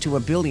change it to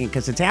 $1 billion,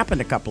 because it's happened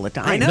a couple of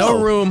times. I know.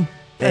 No room.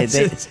 They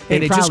just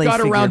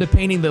got around to figure-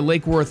 painting the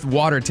Lake Worth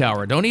water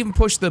tower. Don't even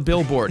push the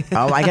billboard.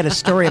 Oh, I got a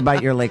story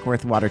about your Lake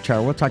Worth water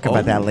tower. We'll talk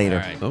about that later.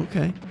 All right.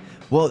 Okay.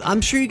 Well,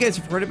 I'm sure you guys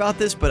have heard about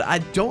this, but I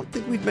don't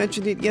think we've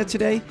mentioned it yet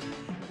today.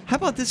 How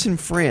about this in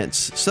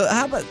France? So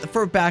how about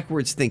for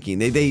backwards thinking?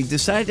 They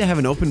decided to have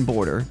an open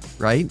border,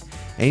 right?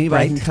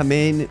 Anybody can come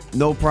in,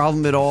 no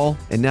problem at all.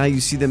 And now you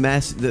see the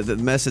mess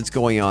that's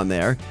going on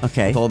there.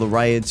 Okay. With all the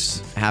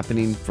riots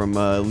happening from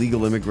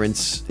illegal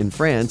immigrants in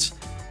France.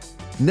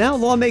 Now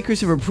lawmakers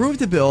have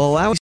approved a bill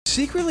allowing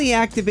secretly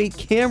activate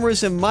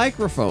cameras and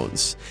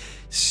microphones.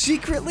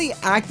 Secretly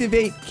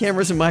activate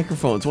cameras and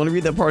microphones. Want to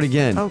read that part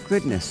again? Oh,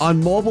 goodness.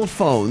 On mobile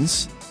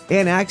phones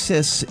and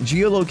access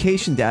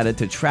geolocation data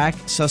to track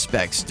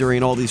suspects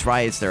during all these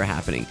riots that are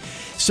happening.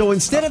 So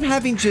instead of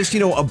having just,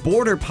 a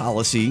border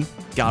policy,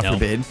 God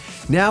forbid,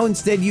 now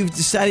instead you've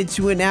decided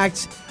to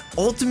enact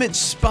ultimate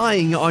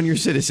spying on your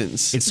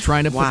citizens. It's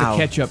trying to put the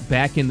ketchup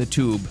back in the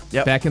tube,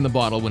 back in the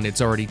bottle when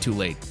it's already too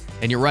late.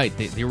 And you're right,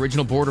 the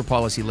original border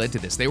policy led to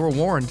this. They were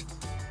warned.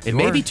 It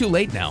may be too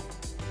late now.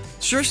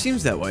 Sure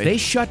seems that way. They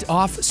shut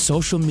off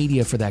social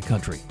media for that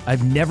country.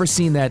 I've never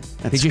seen that.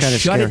 They just shut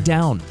scary. it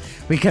down.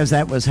 Because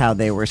that was how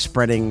they were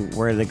spreading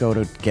where they go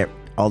to get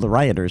all the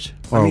rioters,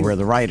 or where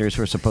the rioters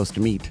were supposed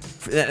to meet.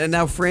 And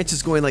now France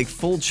is going like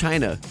full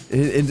China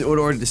in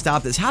order to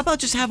stop this. How about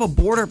just have a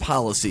border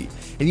policy,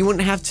 and you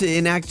wouldn't have to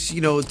enact,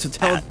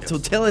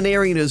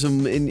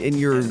 totalitarianism in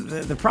your.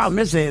 The problem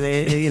is,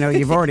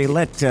 you've already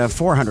let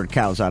 400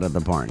 cows out of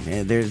the barn.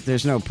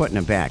 There's no putting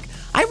them back.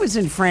 I was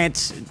in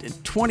France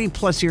 20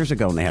 plus years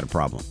ago, and they had a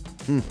problem.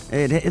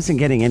 It isn't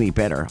getting any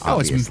better. Oh,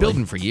 obviously. it's been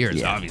building for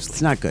years, obviously.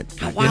 It's not good.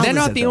 And they're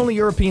not the only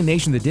European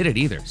nation that did it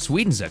either.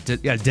 Sweden's a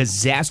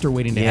disaster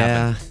waiting to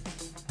happen.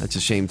 That's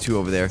a shame, too,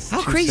 over there.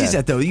 How Too crazy is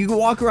sad. that, though? You can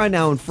walk around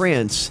now in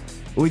France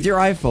with your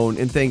iPhone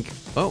and think,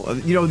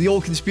 the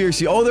old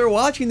conspiracy. Oh, they're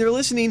watching, they're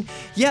listening.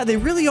 Yeah, they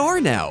really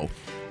are now.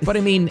 But,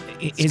 I mean,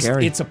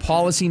 it's a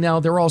policy now.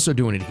 They're also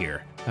doing it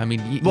here. I mean,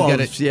 you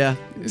gotta,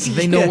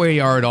 they know where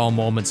you are at all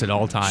moments, at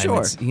all times.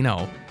 Sure.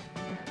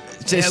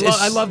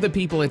 I love the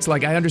people. It's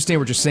like, I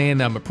understand what you're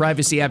saying. I'm a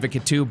privacy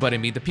advocate too, but I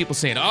mean, the people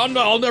saying, "Oh no,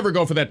 I'll never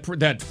go for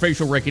that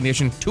facial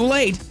recognition." Too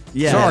late.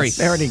 Yeah, sorry.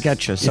 they already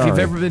got you. Sorry. If you've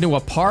ever been to a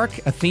park,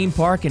 a theme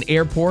park, an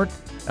airport,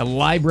 a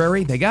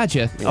library, they got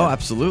you. Oh,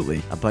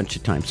 absolutely. A bunch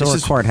of times. So a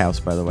courthouse,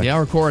 by the way. Yeah,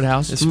 or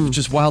courthouse. It's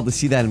just wild to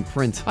see that in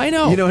print. I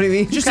know. You know what I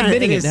mean? Just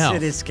admitting it now.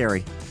 It is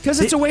scary.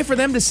 Because it's a way for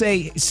them to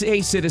say,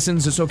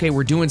 citizens, it's okay,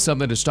 we're doing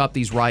something to stop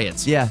these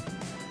riots. Yeah.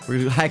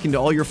 We're hacking to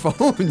all your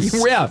phones.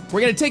 Yeah,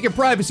 we're going to take your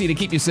privacy to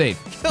keep you safe.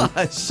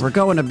 Gosh. We're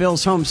going to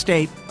Bill's home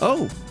state.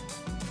 Oh,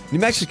 New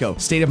Mexico.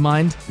 State of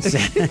mind.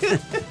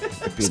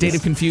 State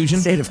of confusion.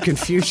 State of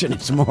confusion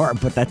is more,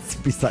 but that's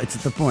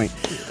besides the point.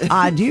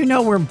 Do you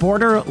know where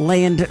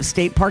Borderland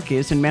State Park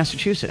is in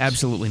Massachusetts?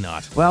 Absolutely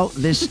not. Well,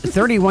 this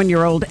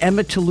 31-year-old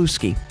Emma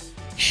Toulouski,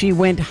 she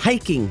went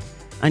hiking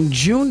on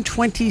June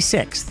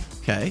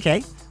 26th.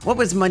 Okay. What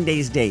was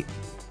Monday's date?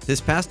 This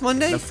past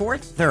Monday? The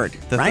 4th?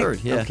 3rd. The right?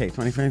 3rd, yeah. Okay,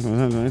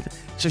 25th.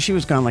 So she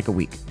was gone like a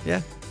week.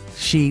 Yeah.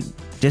 She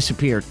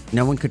disappeared.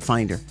 No one could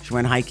find her. She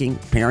went hiking.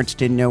 Parents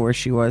didn't know where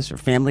she was. Her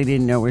family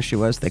didn't know where she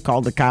was. They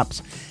called the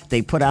cops.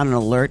 They put out an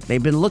alert.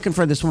 They've been looking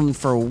for this woman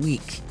for a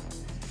week.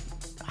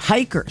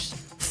 Hikers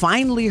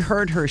finally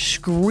heard her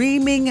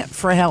screaming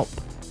for help.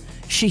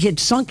 She had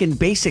sunk in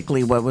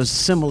basically what was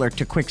similar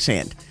to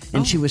quicksand.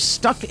 And she was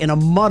stuck in a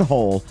mud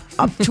hole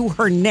up to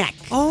her neck.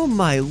 Oh,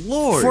 my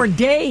Lord. For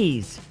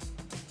days.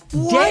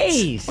 What?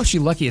 Days. Oh,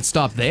 she's lucky it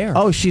stopped there.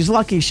 Oh, she's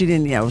lucky she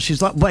didn't. Yeah, well,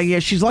 she's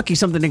lucky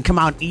something didn't come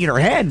out and eat her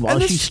head while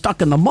she's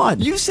stuck in the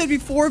mud. You said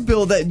before,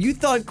 Bill, that you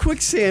thought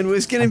quicksand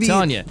was going to be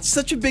telling you.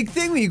 such a big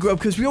thing when you grew up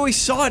because we always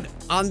saw it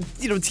on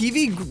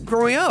TV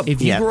growing up. If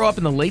you grew up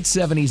in the late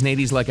 70s and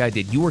 80s like I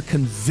did, you were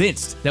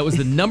convinced that was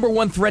the number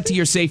one threat to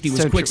your safety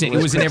was quicksand.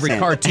 It was in every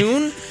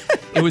cartoon.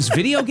 It was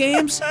video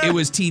games. It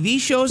was TV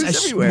shows.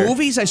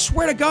 Movies. I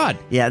swear to God.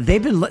 Yeah,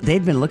 they'd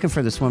been looking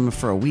for this woman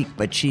for a week,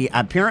 but she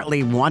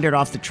apparently wandered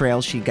off the trail.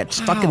 She got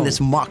stuck in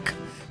this muck.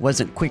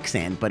 Wasn't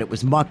quicksand, but it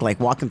was muck, like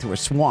walking through a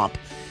swamp.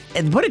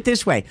 And put it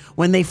this way,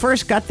 when they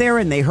first got there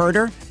and they heard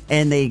her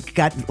and they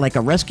got like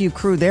a rescue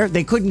crew there,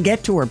 they couldn't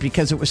get to her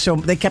because it was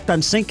they kept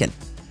on sinking.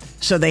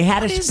 So they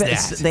had What is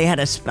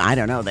that? I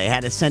don't know. They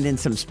had to send in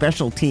some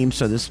special teams.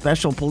 So the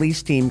special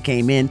police team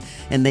came in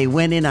and they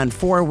went in on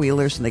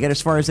 4-wheelers and they got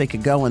as far as they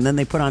could go. And then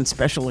they put on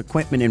special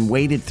equipment and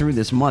waded through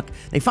this muck.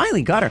 They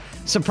finally got her.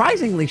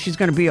 Surprisingly, she's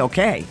going to be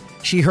okay.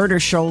 She hurt her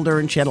shoulder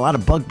and she had a lot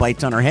of bug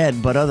bites on her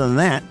head. But other than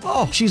that,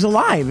 she's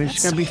alive and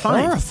she's going to be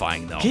fine.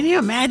 Horrifying, though. Can you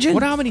imagine?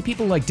 How many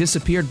people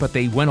disappeared, but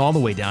they went all the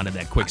way down to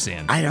that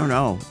quicksand? I don't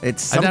know.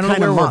 It's some I don't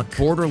kind know of where muck.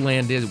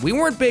 Borderland is. We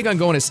weren't big on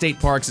going to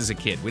state parks as a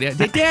kid.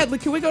 Dad,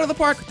 can we go to the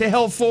park? What the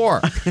hell for?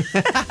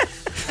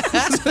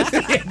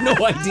 I had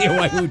no idea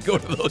why we would go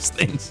to those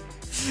things.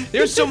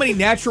 There's so many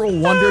natural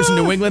wonders in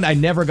New England I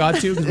never got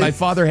to because my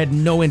father had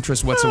no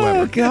interest whatsoever.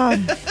 Oh, God.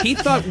 He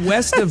thought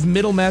west of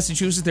Middle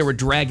Massachusetts there were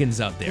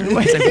dragons out there. He's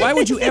like, why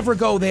would you ever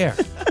go there?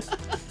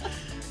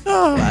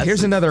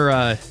 Here's another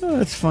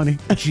that's funny.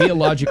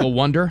 geological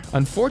wonder.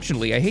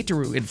 Unfortunately, I hate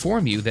to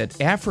inform you that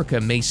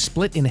Africa may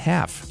split in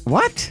half.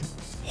 What?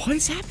 What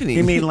is happening?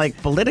 You mean like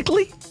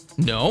politically?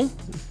 No.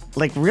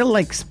 Like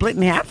split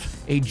in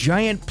half? A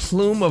giant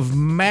plume of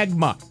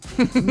magma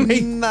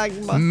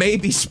Magma. may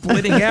be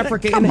splitting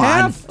Africa in Come on.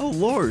 half. Oh,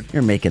 Lord.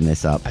 You're making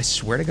this up. I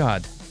swear to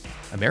God.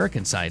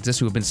 American scientists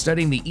who have been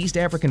studying the East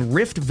African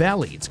Rift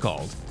Valley, it's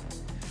called,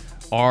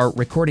 are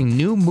recording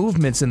new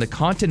movements in the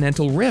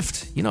continental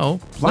rift. You know,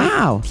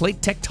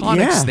 plate tectonics.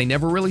 Yeah. They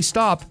never really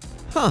stop.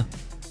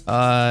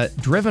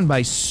 Driven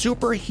by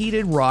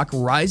superheated rock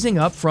rising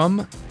up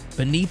from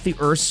beneath the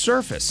Earth's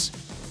surface.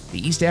 The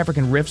East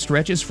African Rift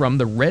stretches from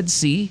the Red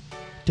Sea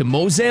to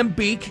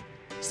Mozambique.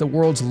 It's the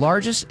world's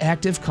largest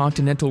active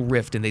continental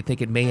rift, and they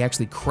think it may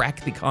actually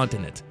crack the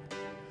continent.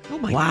 Oh,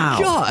 my Wow.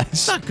 gosh.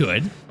 It's not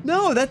good.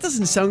 No, that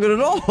doesn't sound good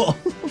at all.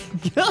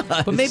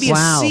 God. But maybe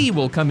Wow. a sea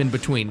will come in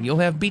between. You'll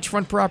have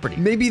beachfront property.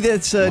 Maybe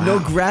that's no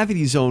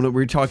gravity zone that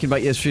we were talking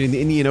about yesterday in the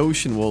Indian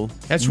Ocean will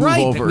That's move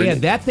right. over. We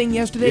had that thing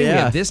yesterday. We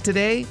Yeah. had this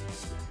today.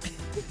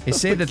 They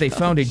say that they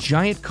found a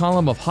giant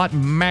column of hot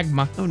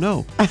magma. Oh,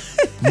 no.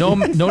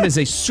 known as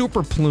a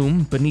super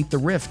plume beneath the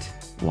rift.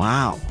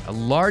 Wow. A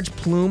large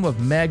plume of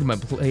magma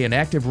play an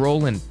active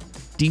role in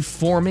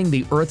deforming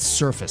the Earth's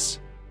surface.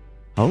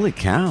 Holy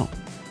cow.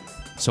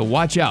 So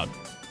watch out.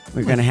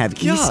 We're going to have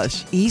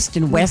gosh. East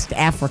and West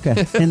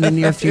Africa in the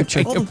near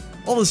future.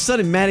 All of a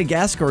sudden,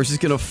 Madagascar is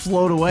just going to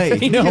float away.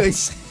 You know,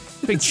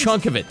 big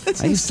chunk of it.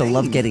 I used to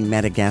love getting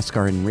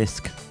Madagascar in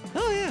Risk.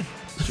 Oh, yeah.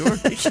 Sure.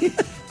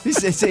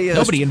 It's a,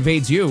 Nobody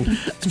invades you.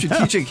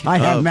 strategic. I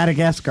have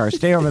Madagascar.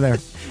 Stay over there.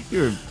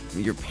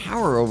 Your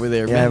power over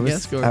there, Yeah,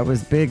 Madagascar. I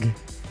was big.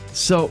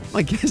 So,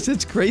 I guess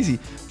that's crazy.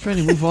 I'm trying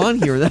to move on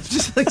here. That's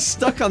just like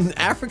stuck on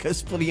Africa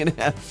splitting in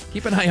half.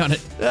 Keep an eye on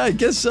it. Yeah, I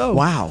guess so.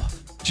 Wow.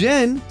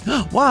 Jen,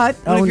 What?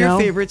 one of your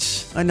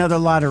favorites. Another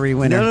lottery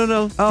winner.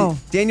 No. Oh.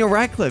 Daniel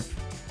Radcliffe.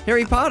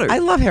 Harry Potter. I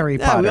love Harry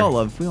Yeah, Potter. we all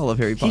love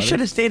Harry Potter. He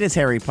should have stayed as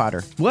Harry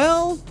Potter.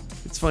 Well,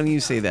 it's funny you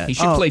say that. He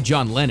should play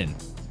John Lennon.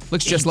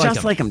 Looks just like him.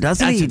 Just like him,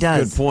 doesn't That's he? a He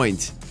does. good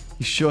point.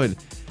 He should.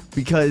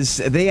 Because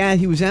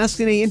he was asked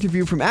in an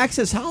interview from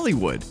Access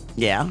Hollywood.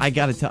 Yeah. I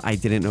gotta tell, I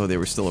didn't know they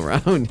were still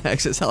around.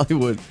 Access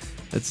Hollywood.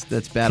 That's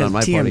bad on my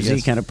part, I TMZ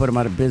guess. kind of put him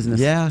out of business.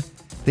 Yeah.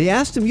 They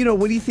asked him,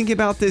 what do you think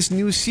about this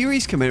new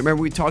series coming?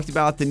 Remember we talked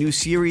about the new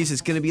series.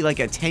 It's going to be like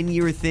a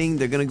 10-year thing.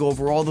 They're going to go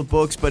over all the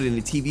books, but in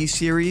a TV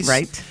series.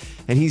 Right.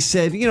 And he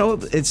said,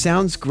 it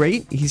sounds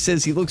great. He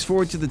says he looks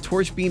forward to the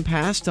torch being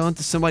passed on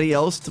to somebody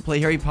else to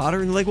play Harry Potter.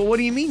 And they're like, well, what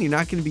do you mean? You're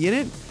not going to be in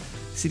it?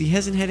 He said he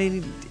hasn't had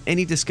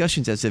any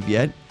discussions as of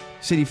yet.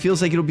 He said he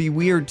feels like it'll be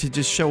weird to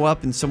just show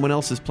up and someone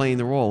else is playing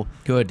the role.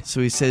 Good.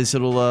 So he says he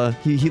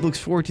looks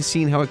forward to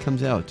seeing how it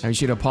comes out. I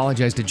should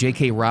apologize to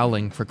J.K.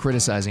 Rowling for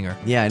criticizing her.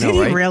 Yeah, I know, Did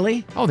he right?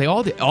 really? Oh, they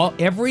all did.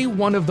 Every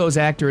one of those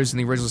actors in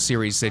the original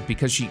series said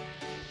because she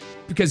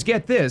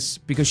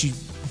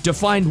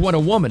defined what a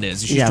woman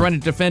is. She's trying to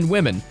defend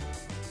women.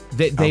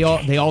 They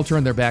all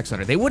turned their backs on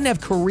her. They wouldn't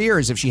have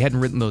careers if she hadn't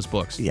written those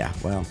books. Yeah,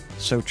 well,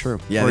 so true.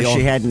 Yeah, or they all-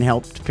 she hadn't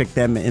helped pick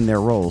them in their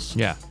roles.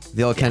 Yeah.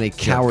 They all kind of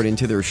cowered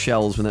into their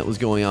shells when that was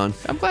going on.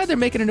 I'm glad they're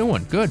making a new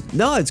one. Good.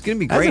 No, it's going to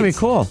be great. That's gonna be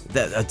cool.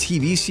 A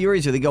TV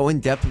series where they go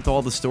in depth with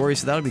all the stories,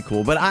 so that'll be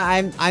cool. But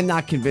I'm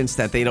not convinced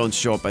that they don't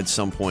show up at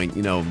some point.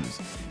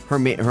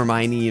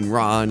 Hermione and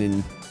Ron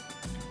and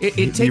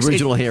the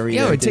original Harry.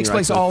 Yeah, and it takes everything,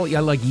 place right?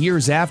 all like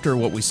years after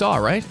what we saw,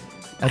 right?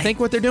 I think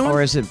what they're doing.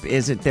 Or is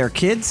it their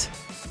kids?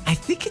 I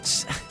think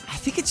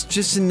it's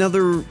just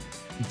another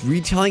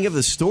retelling of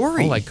the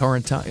story. Oh, like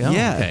current time. Oh,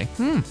 Yeah.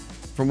 Okay.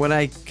 From what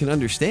I can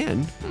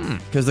understand,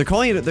 because they're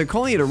calling it a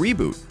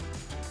reboot.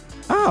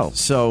 Oh,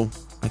 So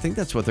I think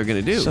that's what they're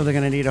going to do. so they're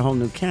going to need a whole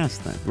new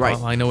cast then. Right.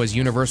 All I know is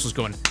Universal's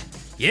going,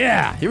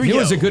 yeah, Here we it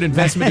was go. a good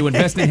investment to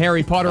invest in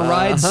Harry Potter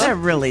rides. That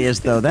really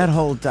is, though. That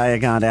whole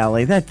Diagon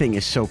Alley, that thing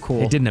is so cool.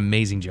 They did an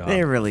amazing job.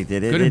 They really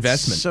did it. Good It's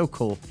investment. so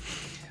cool.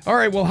 All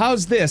right, well,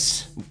 how's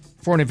this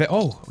for an event?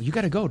 Oh, you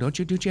got to go, don't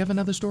you? Don't you have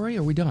another story?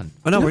 Or are we done?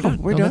 Oh, no, we're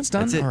done. We're No, done. that's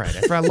done? That's it. All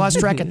right, I lost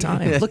track of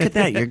time. Look at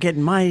that. You're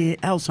getting my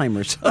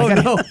Alzheimer's.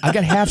 I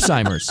got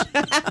half-simers.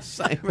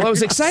 Well, I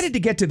was excited to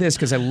get to this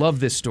because I love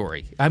this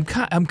story. I'm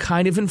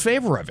kind of in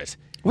favor of it.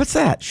 What's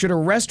that? Should a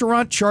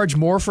restaurant charge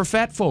more for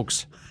fat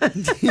folks?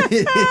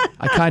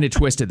 I kind of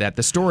twisted that.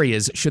 The story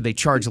is, should they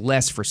charge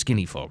less for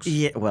skinny folks?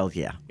 Yeah, well,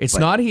 yeah. It's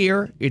not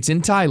here. It's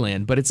in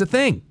Thailand, but it's a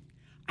thing.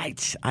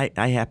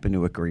 I happen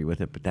to agree with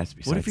it, but that's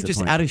besides What if you're the just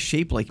point. out of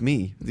shape like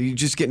me? You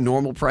just get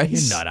normal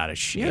price? You're not out of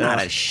shape. You're not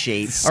out of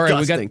shape. All right, we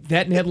Disgusting. got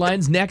that in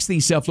headlines. Next,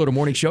 the South Florida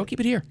Morning Show. Keep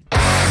it here.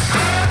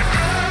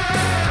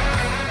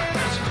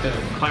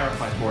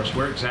 Clarify for us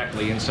where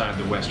exactly inside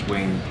the West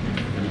Wing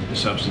the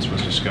substance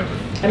was discovered.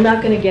 I'm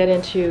not going to get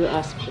into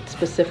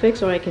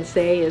specifics. All I can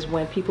say is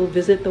when people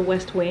visit the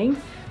West Wing,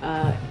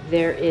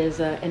 there is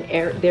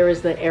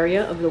the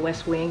area of the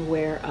West Wing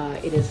where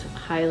it is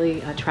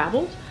highly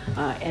traveled,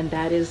 and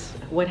that is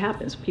what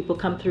happens. People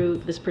come through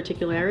this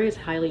particular area. It's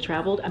highly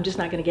traveled. I'm just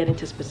not going to get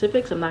into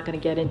specifics. I'm not going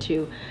to get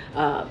into,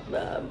 not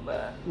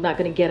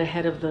going to get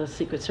ahead of the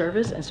Secret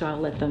Service, and so I'll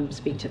let them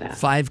speak to that.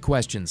 5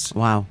 questions.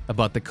 Wow.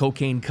 About the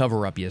cocaine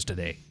cover-up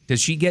yesterday. Did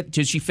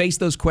she face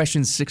those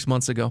questions 6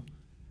 months ago?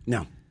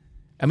 No.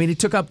 I mean,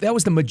 that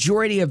was the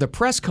majority of the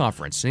press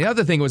conference. The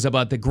other thing was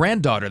about the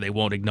granddaughter they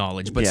won't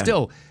acknowledge, but Yeah,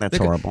 still. that's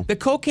horrible. The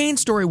cocaine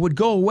story would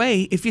go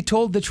away if you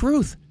told the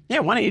truth. Yeah,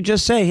 why don't you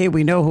just say, hey,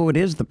 we know who it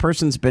is, the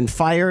person's been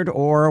fired,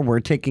 or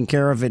we're taking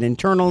care of it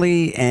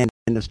internally, and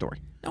end the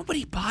story.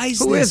 Nobody buys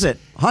Who this. is it?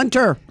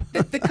 Hunter.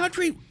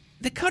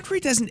 The country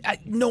doesn't.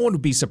 No one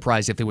would be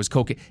surprised if there was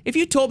cocaine. If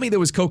you told me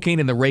there was cocaine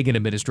in the Reagan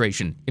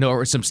administration,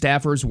 or some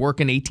staffers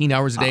working 18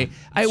 hours a day,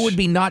 I would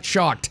be not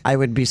shocked. I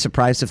would be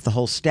surprised if the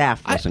whole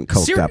staff wasn't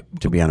coked up,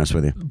 to be honest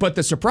with you. But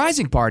the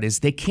surprising part is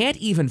they can't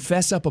even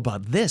fess up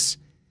about this.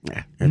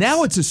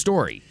 Now it's a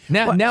story.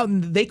 Now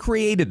they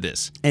created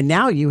this. And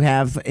now you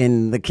have,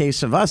 in the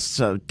case of us,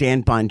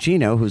 Dan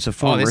Bongino, who's a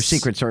former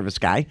Secret Service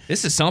guy.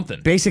 This is something.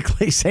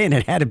 Basically saying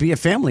it had to be a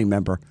family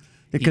member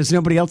because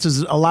nobody else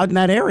is allowed in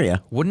that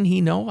area. Wouldn't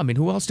he know? I mean,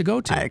 who else to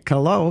go to?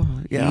 Hello.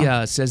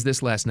 Yeah. He says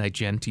this last night,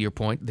 Jen, to your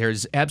point.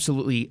 There's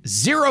absolutely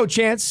zero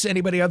chance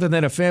anybody other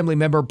than a family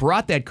member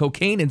brought that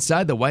cocaine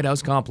inside the White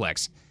House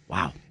complex.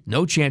 Wow.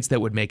 No chance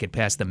that would make it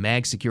past the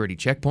MAG security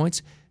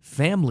checkpoints.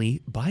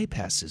 Family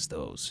bypasses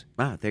those.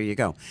 Wow, there you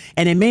go.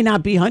 And it may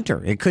not be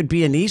Hunter. It could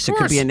be a niece. It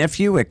could be a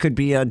nephew. It could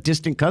be a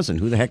distant cousin.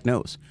 Who the heck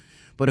knows?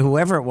 But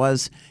whoever it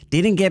was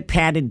didn't get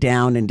patted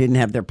down and didn't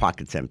have their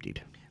pockets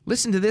emptied.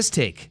 Listen to this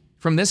take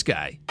from this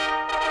guy.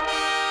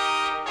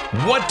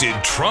 What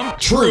did Trump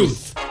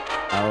truth?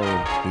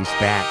 Oh, he's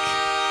back.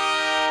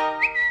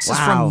 This is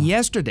from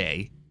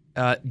yesterday.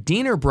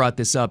 Diener brought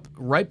this up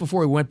right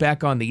before we went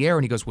back on the air,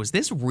 and he goes, was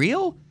this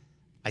real?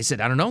 I said,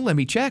 I don't know. Let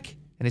me check.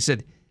 And I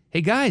said,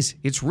 hey, guys,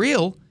 it's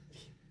real.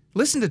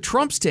 Listen to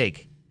Trump's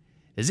take.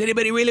 Does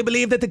anybody really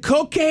believe that the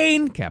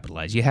cocaine,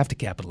 capitalize, you have to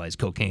capitalize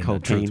cocaine,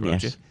 Cocaine, truth,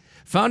 won't yes. you?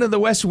 Found in the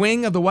West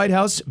Wing of the White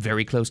House,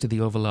 very close to the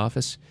Oval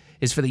Office,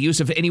 is for the use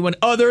of anyone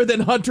other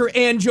than Hunter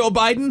and Joe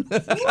Biden?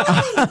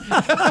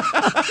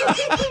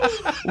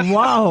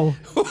 Wow.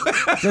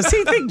 Does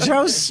he think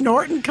Joe's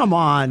snorting? Come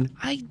on.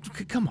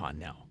 Come on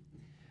now.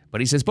 But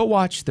he says, but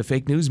watch, the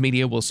fake news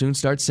media will soon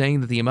start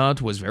saying that the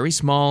amount was very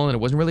small and it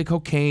wasn't really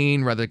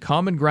cocaine, rather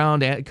common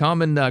ground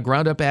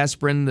up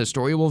aspirin. The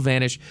story will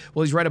vanish.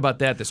 Well, he's right about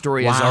that. The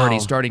story is already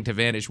starting to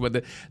vanish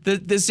when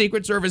the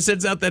Secret Service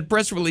sends out that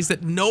press release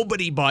that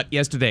nobody bought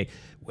yesterday.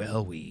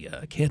 Well, we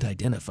can't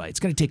identify. It's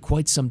going to take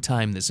quite some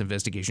time, this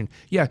investigation.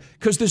 Yeah,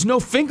 because there's no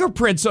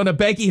fingerprints on a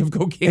baggie of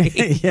cocaine.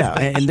 Yeah,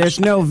 and there's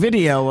no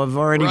video of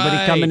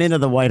anybody coming into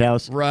the White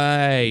House.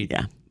 Right.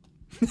 Yeah.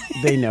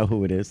 They know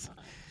who it is.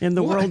 And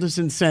the world is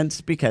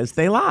incensed because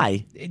they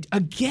lie.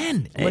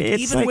 Again,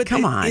 It's like,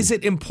 come on. Is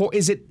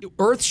it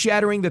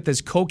earth-shattering that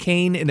there's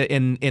cocaine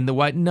in the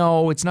White?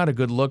 No, it's not a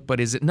good look, but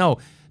is it? No.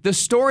 The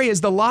story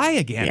is the lie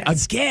again.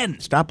 Yes. Again.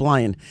 Stop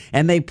lying.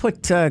 And they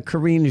put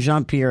Karine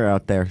Jean-Pierre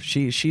out there.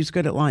 She's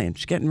good at lying.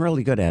 She's getting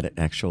really good at it,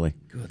 actually.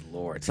 Good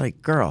Lord. It's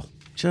like, girl,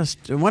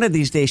 just one of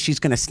these days she's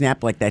going to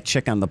snap like that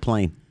chick on the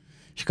plane.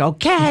 She'll go,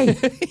 okay.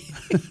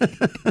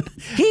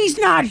 He's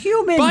not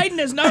human. Biden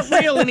is not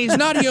real and he's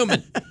not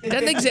human.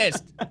 Doesn't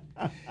exist.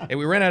 Hey,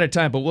 we ran out of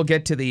time, but we'll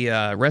get to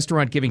the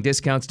restaurant giving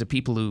discounts to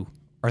people who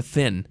are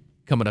thin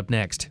coming up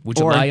next. Would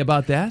you lie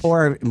about that?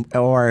 Or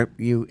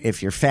you,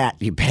 if you're fat,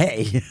 you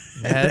pay.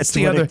 That's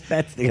the other.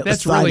 That's the other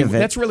that's side really of it.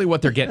 that's really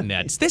what they're getting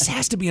at. This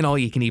has to be an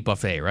all-you-can-eat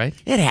buffet, right?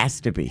 It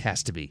has to be.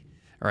 Has to be.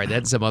 All right,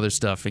 that's some other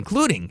stuff,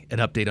 including an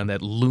update on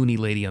that loony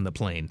lady on the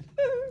plane.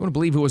 I want to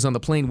believe who was on the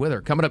plane with her.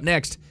 Coming up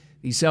next,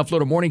 the South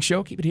Florida Morning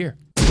Show. Keep it here.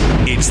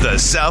 It's the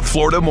South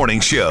Florida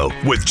Morning Show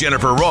with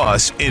Jennifer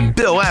Ross and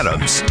Bill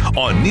Adams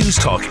on News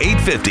Talk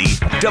 850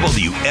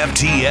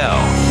 WFTL.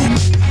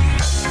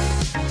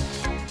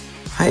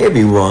 Hi,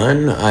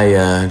 everyone.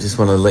 I just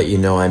want to let you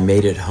know I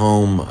made it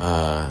home.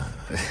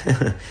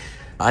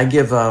 I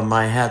give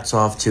my hats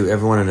off to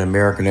everyone at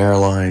American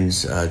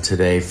Airlines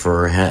today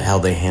for how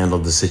they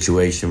handled the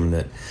situation.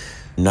 That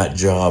nut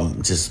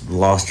job just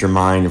lost her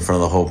mind in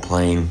front of the whole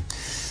plane.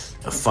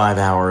 5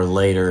 hours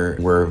later,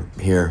 we're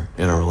here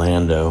in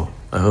Orlando.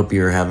 I hope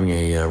you're having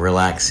a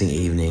relaxing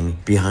evening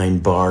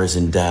behind bars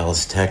in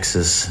Dallas,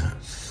 Texas.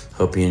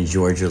 Hope you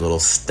enjoyed your little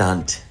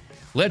stunt.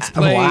 Let's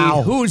play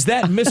Wow. Who's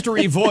That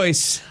Mystery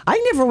Voice?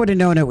 I never would have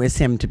known it was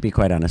him, to be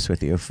quite honest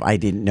with you, if I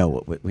didn't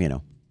know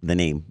the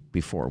name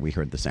before we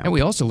heard the sound. And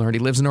we also learned he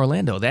lives in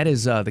Orlando. That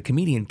is the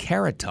comedian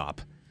Carrot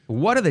Top.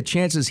 What are the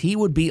chances he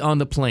would be on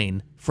the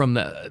plane from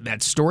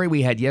that story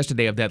we had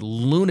yesterday of that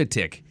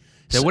lunatic?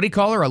 What do you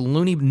call her? A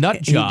loony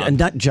nut job. A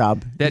nut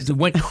job. That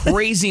went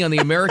crazy on the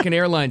American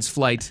Airlines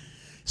flight.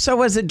 So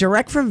was it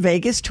direct from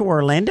Vegas to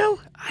Orlando?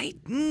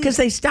 Because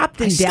they stopped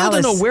in I still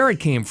Dallas. don't know where it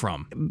came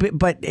from.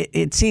 But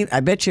it seemed. I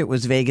bet you it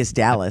was Vegas,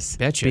 Dallas.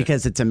 Bet you.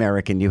 Because it's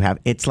American.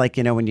 It's like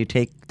when you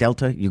take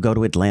Delta, you go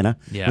to Atlanta.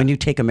 Yeah. When you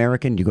take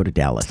American, you go to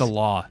Dallas. It's the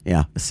law.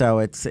 Yeah. So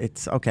it's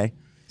okay.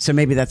 So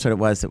maybe that's what it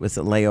was. It was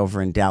a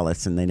layover in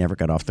Dallas, and they never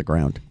got off the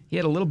ground. He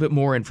had a little bit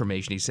more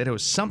information. He said it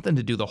was something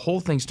to do. The whole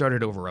thing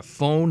started over a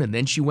phone, and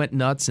then she went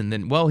nuts. And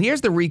then, well,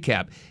 here's the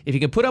recap. If you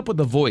can put up with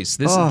the voice,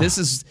 this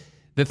is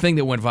the thing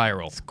that went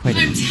viral.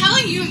 I'm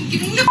telling you, I'm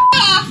getting the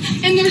off,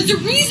 and there's a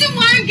reason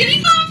why I'm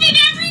getting off it,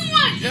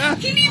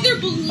 everyone! Can either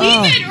believe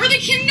it or they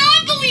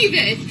cannot believe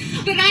it.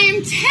 But I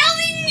am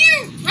telling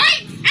you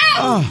right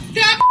now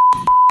that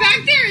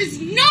back there is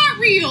not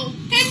real.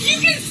 And you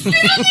can sit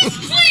on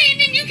this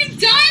plane and you can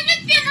die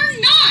with them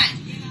or not.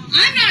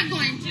 I'm not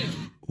going to.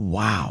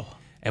 Wow.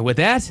 And with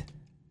that,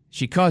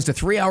 she caused a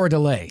 3-hour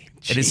delay.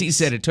 And as he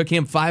said, it took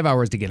him 5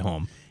 hours to get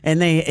home.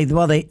 And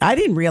I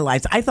didn't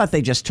realize. I thought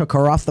they just took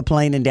her off the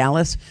plane in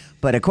Dallas,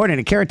 but according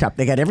to Carrot Top,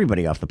 they got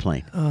everybody off the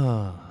plane.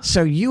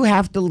 So you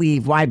have to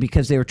leave. Why?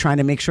 Because they were trying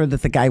to make sure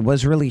that the guy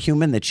was really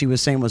human, that she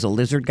was saying was a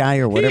lizard guy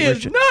or whatever. He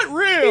is not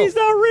real. He's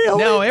not real.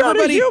 No, He's not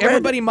a human.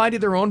 everybody minded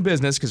their own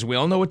business because we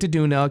all know what to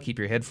do now. Keep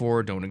your head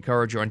forward. Don't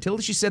encourage her. Until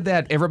she said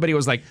that, everybody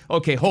was like,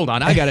 okay, hold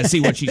on. I got to see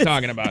what she's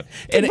talking about.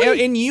 And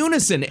in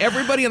unison,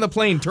 everybody on the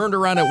plane turned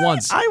around at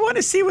once. I want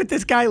to see what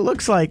this guy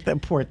looks like.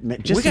 That poor.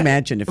 Just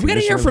imagine if we got to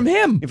hear from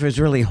him. If it was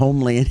really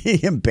homely and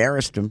he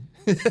embarrassed him,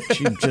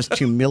 she just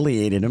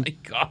humiliated him. My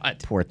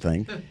God, poor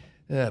thing.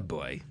 Oh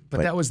boy!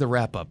 But that was the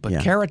wrap up. But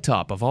yeah. Carrot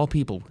Top, of all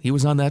people, he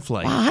was on that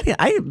flight. Wow,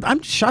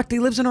 I'm shocked he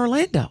lives in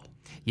Orlando.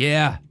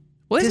 Yeah.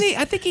 Well, isn't he?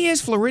 I think he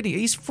is Floridian.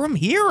 He's from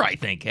here, I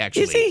think,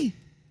 actually. Is he?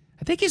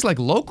 I think he's like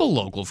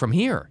local from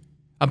here.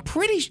 I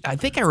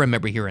think I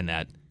remember hearing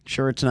that.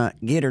 Sure it's not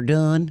Get Her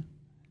Done?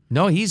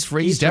 No, he's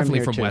definitely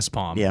here from too. West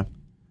Palm. Yeah.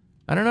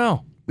 I don't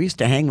know. We used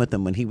to hang with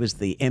him when he was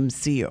the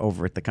MC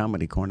over at the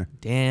Comedy Corner.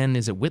 Dan,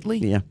 is it Whitley?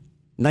 Yeah.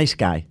 Nice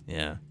guy.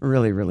 Yeah.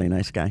 Really, really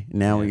nice guy.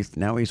 Now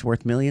he's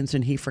worth millions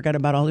and he forgot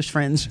about all his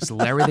friends. It's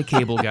Larry the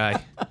Cable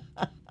Guy.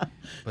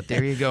 But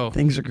there you go.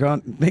 Things are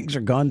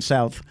gone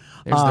south.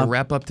 There's the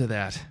wrap up to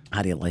that.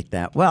 How do you like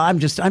that? Well, I'm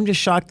just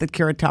shocked that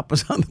Carrot Top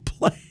was on the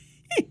plane.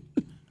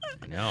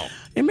 I know.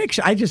 It makes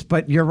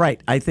but you're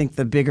right. I think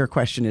the bigger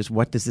question is,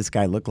 what does this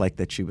guy look like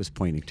that she was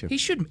pointing to? He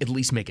should at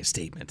least make a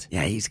statement.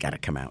 Yeah, he's got to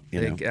come out.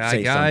 Say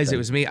guys, something. it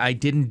was me. I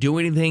didn't do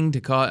anything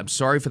to cause. I'm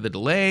sorry for the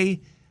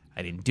delay.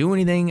 I didn't do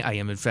anything. I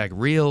am in fact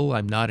real.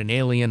 I'm not an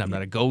alien. I'm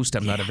not a ghost.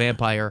 I'm not a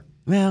vampire.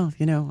 Well,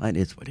 it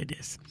is what it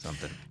is.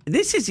 Something.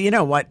 This is,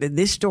 what,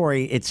 this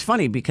story, it's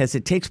funny because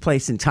it takes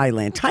place in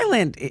Thailand.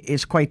 Thailand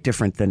is quite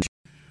different than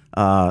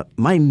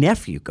my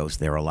nephew goes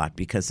there a lot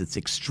because it's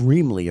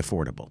extremely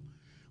affordable.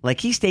 Like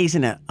he stays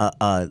in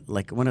a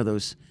like one of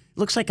those,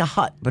 looks like a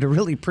hut, but a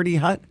really pretty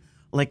hut,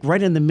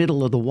 right in the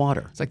middle of the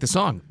water. It's like the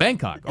song,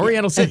 Bangkok,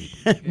 Oriental City.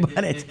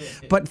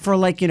 but for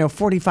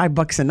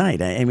 $45 a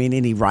night. I mean,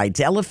 and he rides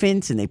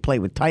elephants and they play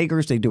with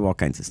tigers. They do all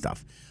kinds of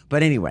stuff.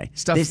 But anyway.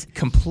 Stuff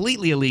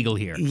completely illegal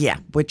here. Yeah,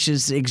 which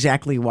is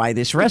exactly why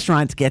this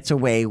restaurant gets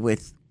away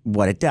with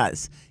what it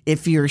does.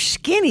 If you're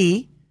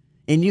skinny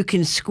and you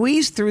can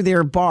squeeze through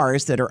their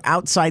bars that are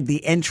outside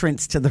the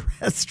entrance to the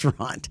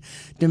restaurant,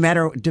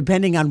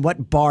 depending on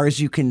what bars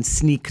you can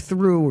sneak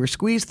through or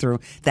squeeze through,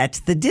 that's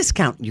the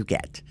discount you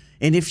get.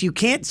 And if you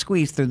can't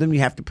squeeze through them,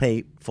 you have to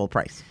pay full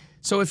price.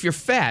 So if you're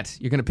fat,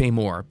 you're going to pay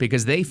more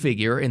because they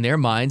figure in their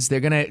minds they're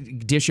going to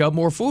dish out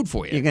more food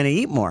for you. You're going to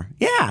eat more.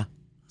 Yeah.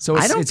 So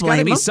it's going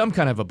to be some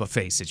kind of a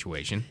buffet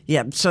situation.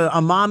 Yeah. So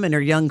a mom and her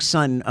young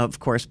son, of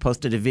course,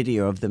 posted a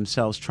video of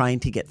themselves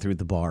trying to get through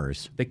the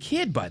bars. The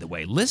kid, by the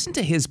way, listen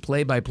to his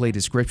play-by-play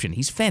description.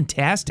 He's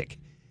fantastic.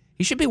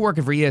 He should be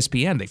working for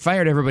ESPN. They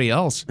fired everybody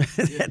else.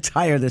 Let's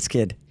hire this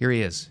kid. Here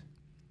he is.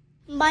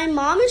 My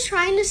mom is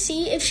trying to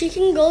see if she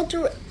can go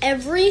through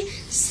every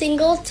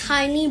single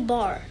tiny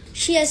bar.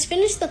 She has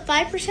finished the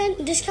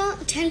 5%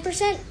 discount,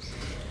 10%.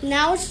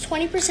 Now it's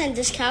 20%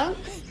 discount.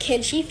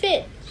 Can she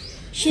fit?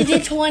 She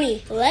did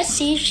 20. Let's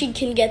see if she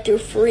can get through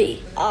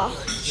free.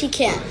 Oh, she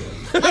can't.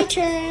 My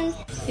turn.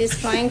 He's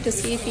trying to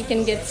see if he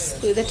can get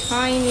through the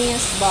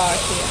tiniest bar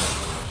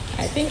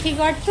here. I think he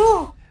got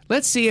through.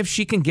 Let's see if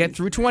she can get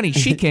through 20.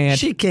 She can't.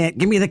 She can't.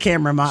 Give me the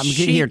camera, Mom.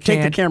 Here,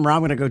 take the camera.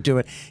 I'm going to go do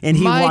it. And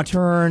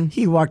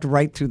he walked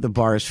right through the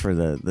bars for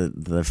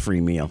the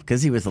free meal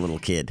because he was a little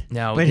kid.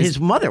 Now, but his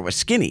mother was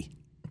skinny.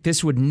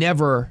 This would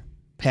never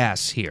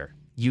pass here.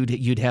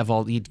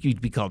 You'd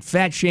be called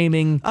fat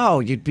shaming. Oh,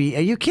 are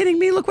you kidding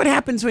me? Look what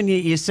happens when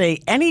you say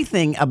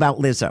anything about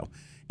Lizzo.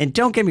 And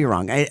don't get me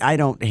wrong, I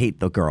don't hate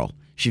the girl.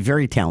 She's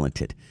very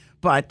talented.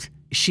 But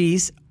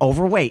she's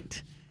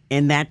overweight.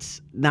 And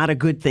that's not a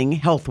good thing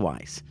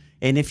health-wise.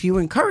 And if you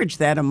encourage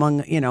that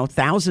among,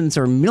 thousands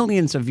or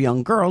millions of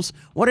young girls,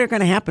 what are going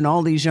to happen to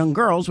all these young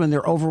girls when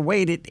they're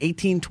overweight at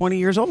 18, 20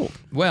 years old?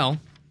 Well,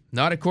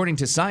 not according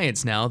to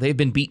science now. They've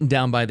been beaten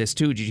down by this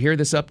too. Did you hear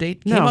this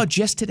update? No. Came out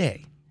just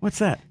today. What's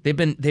that? They've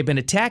been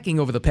attacking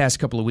over the past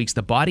couple of weeks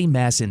the body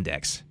mass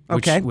index,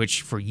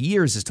 which for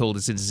years has told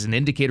us it's an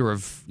indicator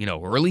of,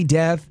 early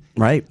death,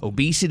 right?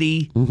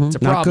 Obesity. Mm-hmm. It's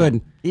a Not problem.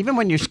 good. Even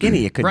when you're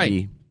skinny, it could Right.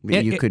 be.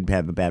 You could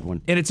have a bad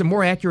one. And it's a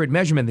more accurate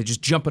measurement than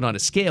just jumping on a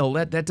scale.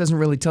 That doesn't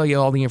really tell you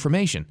all the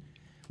information.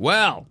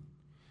 Well,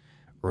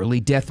 early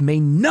death may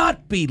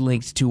not be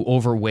linked to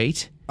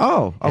overweight.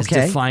 Oh, okay. As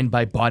defined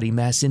by body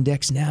mass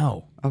index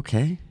now.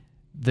 Okay.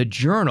 The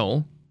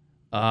journal,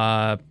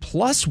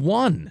 Plus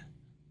One.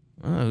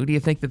 Who do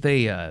you think that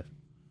they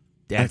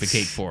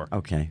advocate for?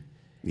 Okay.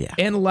 Yeah.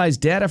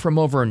 Analyzed data from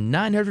over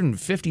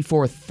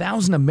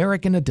 954,000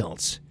 American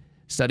adults.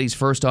 Study's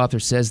first author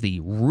says the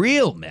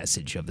real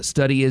message of the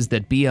study is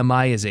that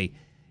BMI is a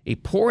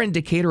poor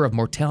indicator of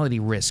mortality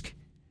risk.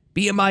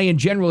 BMI in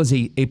general is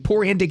a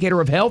poor indicator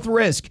of health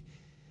risk.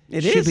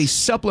 It should be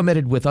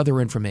supplemented with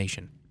other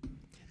information.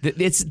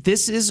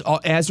 This is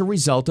as a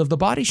result of the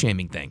body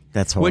shaming thing.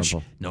 That's horrible.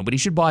 Which nobody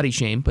should body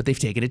shame, but they've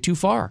taken it too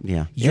far.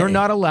 Yeah. You're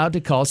not allowed to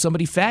call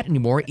somebody fat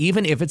anymore,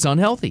 even if it's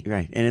unhealthy.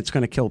 Right. And it's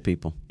going to kill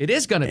people. It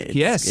is going to.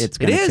 Yes, it's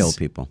going to kill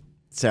people.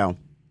 So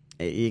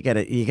you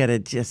gotta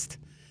just.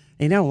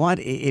 You know what?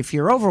 If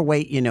you're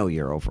overweight,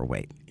 you're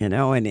overweight.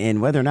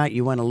 And whether or not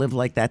you want to live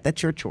like that,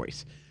 that's your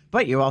choice.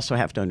 But you also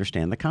have to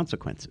understand the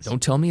consequences.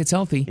 Don't tell me it's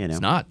healthy. It's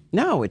not.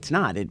 No, it's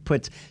not. It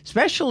puts,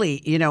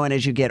 especially, and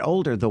as you get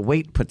older, the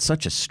weight puts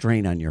such a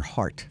strain on your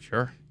heart.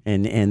 Sure.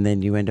 And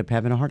then you end up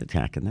having a heart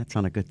attack, and that's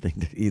not a good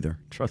thing either.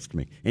 Trust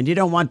me. And you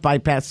don't want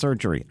bypass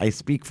surgery. I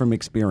speak from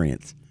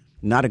experience.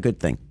 Not a good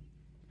thing.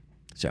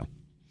 So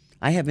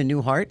I have a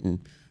new heart, and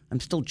I'm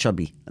still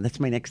chubby.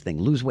 That's my next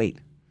thing. Lose weight.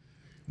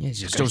 Yeah,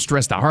 just don't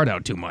stress the heart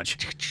out too much.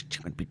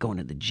 I'm going to be going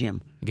to the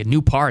gym. Get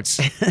new parts.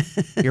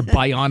 You're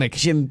bionic.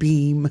 Jim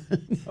Beam.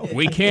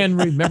 We can,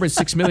 remember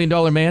 $6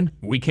 Million Man?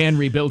 We can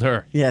rebuild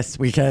her. Yes,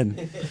 we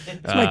can.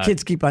 That's my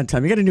kids keep on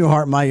telling me. You got a new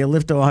heart, Ma. You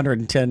live to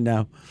 110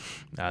 now.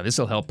 This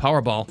will help.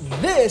 Powerball.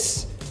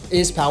 This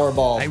is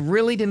Powerball. I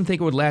really didn't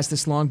think it would last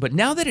this long, but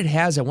now that it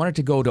has, I want it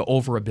to go to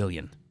over $1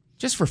 billion.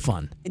 Just for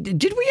fun.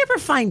 Did we ever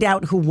find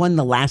out who won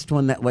the last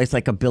one that was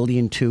like $1.2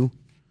 billion?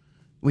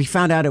 We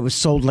found out it was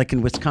sold like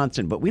in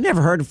Wisconsin, but we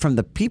never heard from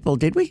the people,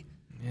 did we?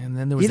 And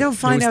then there was, you don't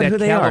find out that who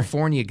they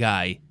California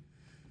guy.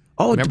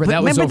 Oh, remember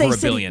that was over $1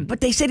 billion. billion.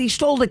 But they said he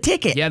stole the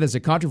ticket. Yeah, there's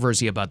a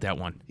controversy about that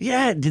one.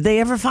 Yeah, did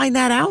they ever find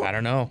that out? I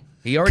don't know.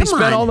 He already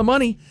spent all the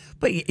money.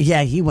 But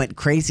yeah, he went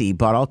crazy. He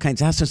bought all kinds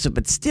of houses.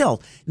 But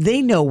still,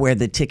 they know where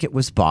the ticket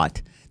was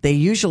bought. They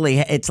usually,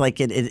 it's like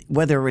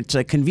whether it's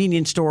a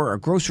convenience store or a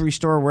grocery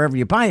store, wherever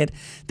you buy it,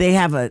 they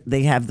have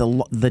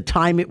the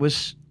time it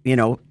was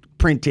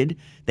printed.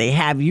 They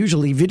have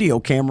usually video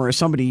camera or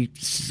somebody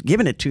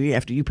giving it to you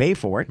after you pay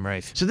for it.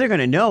 Right. So they're going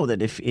to know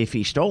that if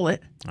he stole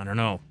it. I don't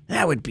know.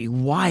 That would be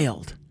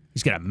wild.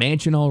 He's got a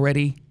mansion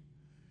already.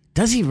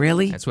 Does he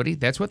really? That's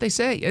what they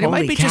say. And Holy it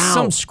might be cow. just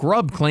some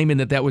scrub claiming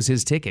that was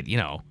his ticket,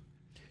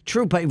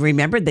 True, but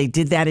remember they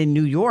did that in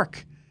New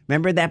York.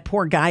 Remember that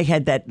poor guy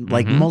had that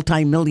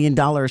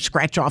multi-million-dollar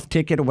scratch-off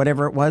ticket or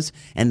whatever it was,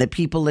 and the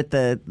people at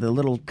the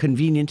little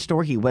convenience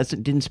store,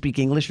 didn't speak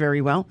English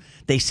very well.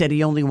 They said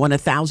he only won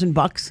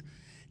 $1,000.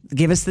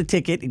 Give us the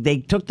ticket. They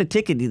took the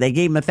ticket. They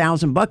gave him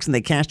 $1,000 and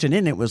they cashed it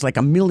in. It was like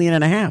 $1.5 million.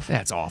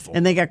 That's awful.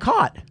 And they got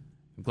caught.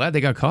 I'm glad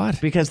they got caught.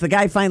 Because the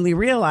guy finally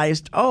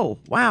realized, oh,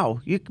 wow,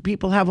 you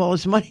people have all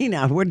this money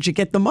now. Where did you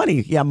get the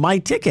money? Yeah, my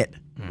ticket.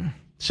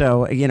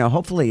 So,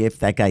 hopefully if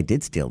that guy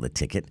did steal the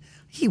ticket,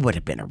 he would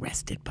have been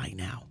arrested by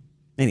now.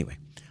 Anyway,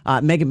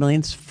 Mega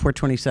Millions,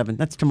 427.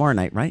 That's tomorrow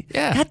night, right?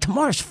 Yeah. God,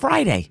 tomorrow's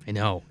Friday. I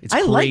know. It's I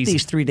crazy. like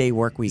these 3-day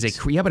work weeks.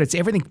 But it's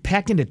everything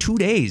packed into 2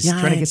 days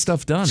trying to get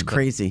stuff done. It's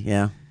crazy,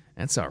 yeah.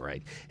 That's all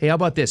right. Hey, how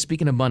about this?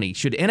 Speaking of money,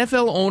 should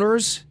NFL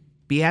owners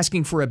be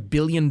asking for $1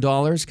 billion?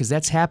 Because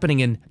that's happening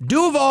in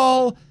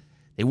Duval.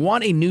 They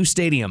want a new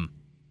stadium,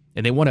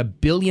 and they want $1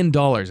 billion.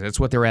 That's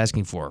what they're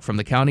asking for from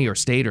the county or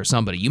state or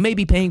somebody. You may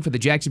be paying for the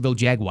Jacksonville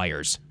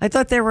Jaguars. I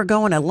thought they were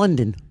going to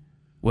London.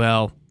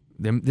 Well,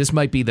 this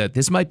might be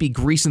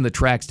greasing the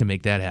tracks to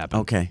make that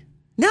happen. Okay.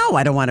 No,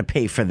 I don't want to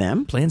pay for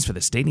them. Plans for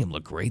the stadium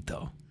look great,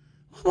 though.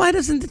 Why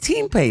doesn't the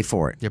team pay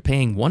for it? They're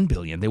paying $1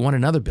 billion. They want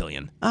another $1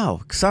 billion.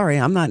 Oh, sorry,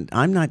 I'm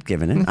not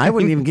giving it. I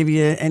wouldn't even give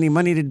you any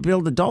money to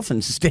build the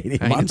Dolphins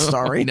stadium. I'm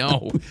sorry.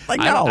 No,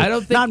 I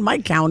don't think, not in my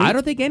county. I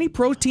don't think any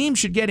pro team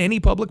should get any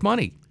public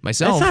money.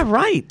 Myself, that's not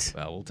right.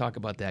 Well, we'll talk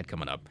about that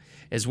coming up,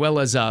 as well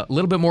as a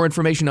little bit more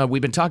information on.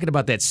 We've been talking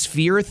about that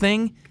Sphere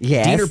thing.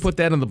 Yes. Dieter put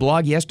that on the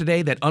blog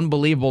yesterday. That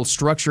unbelievable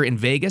structure in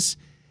Vegas.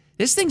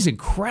 This thing's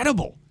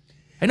incredible.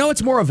 I know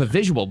it's more of a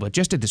visual, but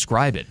just to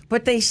describe it.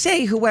 But they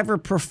say whoever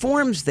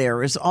performs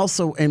there is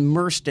also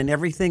immersed in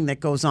everything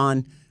that goes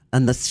on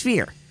the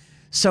Sphere.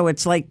 So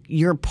it's like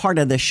you're part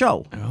of the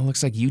show. Well,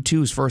 looks like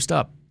U2's first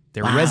up.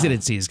 Their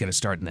residency is going to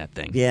start in that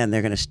thing. Yeah, and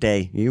they're going to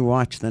stay. You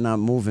watch. They're not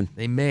moving.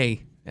 They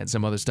may. And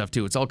some other stuff,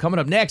 too. It's all coming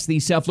up next. The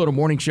South Florida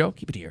Morning Show.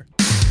 Keep it here.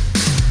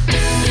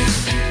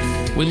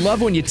 We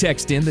love when you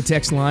text in the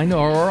text line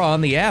or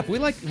on the app.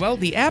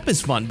 The app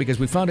is fun because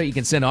we found out you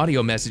can send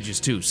audio messages,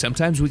 too.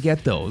 Sometimes we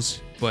get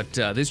those. But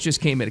this just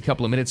came in a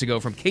couple of minutes ago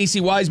from Casey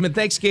Wiseman.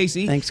 Thanks,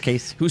 Casey. Thanks,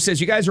 Casey. Who says,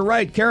 you guys are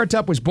right. Carrot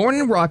Top was born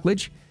in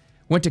Rockledge,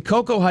 went to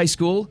Cocoa High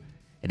School,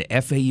 and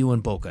FAU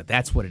in Boca.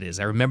 That's what it is.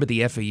 I remember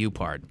the FAU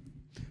part.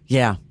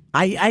 Yeah.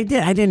 I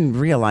did. I didn't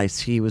realize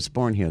he was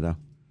born here, though.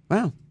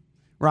 Wow.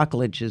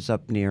 Rockledge is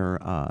up near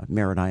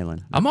Merritt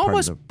Island. I'm part of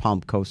almost the Palm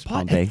Coast,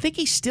 Palm Bay. I think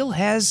he still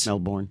has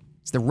Melbourne.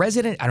 It's the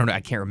resident. I don't know. I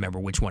can't remember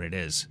which one it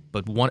is,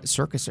 but one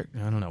Circus. I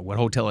don't know what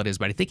hotel it is,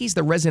 but I think he's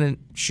the resident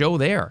show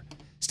there.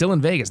 Still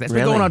in Vegas. That's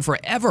been going on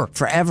forever.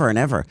 Forever and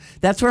ever.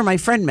 That's where my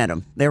friend met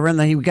him. They were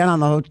he got on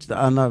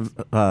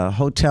the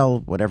hotel,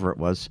 whatever it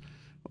was,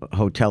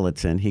 hotel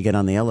it's in. He got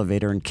on the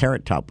elevator and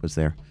Carrot Top was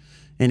there.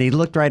 And he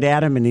looked right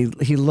at him and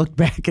he looked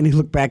back and he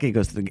looked back. He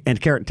goes, and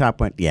Carrot Top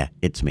went, yeah,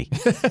 it's me.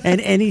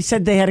 and he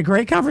said they had a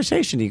great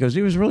conversation. He goes,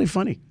 he was really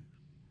funny.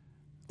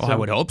 Well, I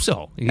would hope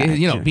so.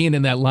 Being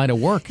in that line of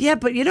work. Yeah,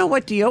 but you know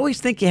what? Do you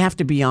always think you have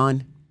to be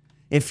on?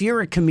 If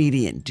you're a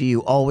comedian, do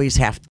you always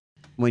have to,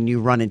 when you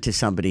run into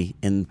somebody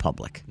in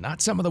public? Not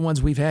some of the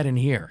ones we've had in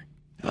here.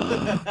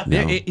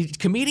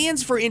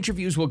 Comedians for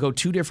interviews will go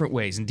two different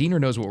ways, and Diener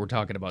knows what we're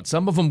talking about.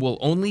 Some of them will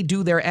only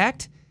do their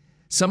act.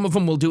 Some of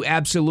them will do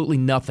absolutely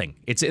nothing.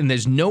 And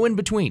there's no in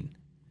between.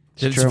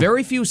 There's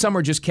very few. Some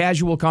are just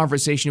casual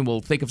conversation.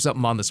 We'll think of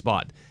something on the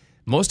spot.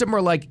 Most of them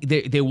are like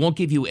they won't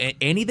give you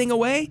anything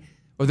away,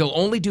 or they'll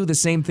only do the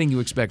same thing you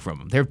expect from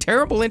them. They're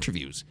terrible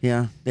interviews.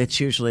 Yeah, it's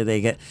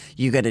usually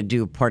you got to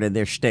do part of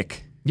their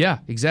shtick. Yeah,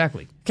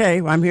 exactly. Okay,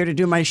 well, I'm here to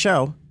do my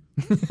show.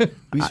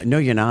 No,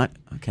 you're not.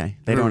 Okay,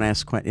 they don't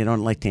ask. They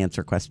don't like to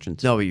answer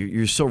questions. No,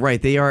 you're so right.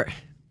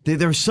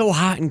 They're so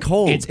hot and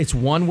cold. It's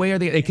one way or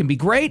the other. It can be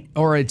great,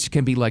 or it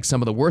can be like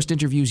some of the worst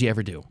interviews you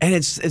ever do. And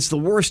it's the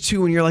worst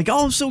too when you're like,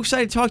 oh, I'm so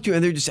excited to talk to you,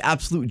 and they're just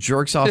absolute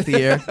jerks off the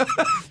air.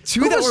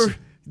 Two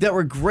that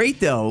were great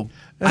though.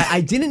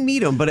 I didn't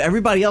meet him, but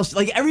everybody else,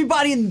 like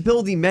everybody in the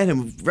building met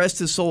him. Rest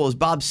his soul is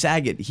Bob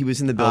Saget. He was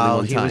in the building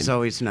one time. He was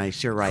always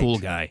nice. You're right. Cool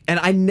guy. And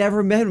I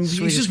never met him. Sweet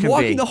he was just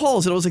walking the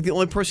halls, and I was like the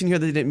only person here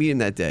that didn't meet him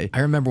that day.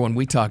 I remember when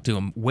we talked to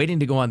him, waiting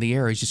to go on the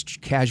air. He's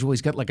just casual.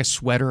 He's got like a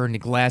sweater and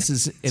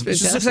glasses. It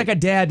just looks like a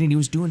dad, and he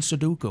was doing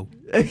Sudoku.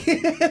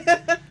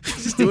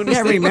 Just doing his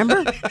thing.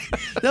 Remember?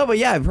 No, but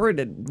yeah,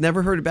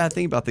 never heard a bad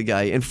thing about the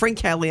guy. And Frank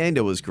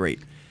Caliendo was great.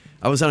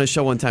 I was on a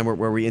show one time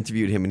where we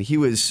interviewed him, and he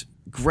was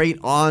great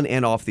on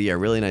and off the air.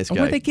 Really nice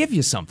guy. Well, they give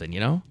you something,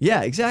 you know?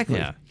 Yeah, exactly.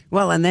 Yeah.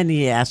 Well, and then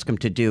he asked him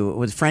to do,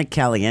 with Frank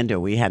Caliendo,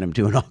 we had him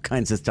doing all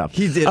kinds of stuff.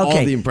 He did all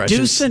the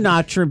impressions. Do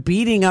Sinatra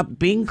beating up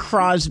Bing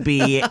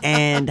Crosby,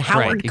 and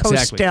Howard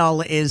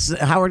Cosell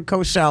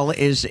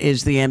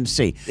is the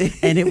MC.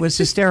 And it was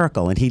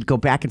hysterical. And he'd go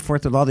back and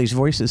forth with all these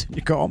voices, and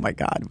you go, oh my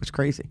God, it was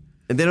crazy.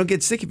 And they don't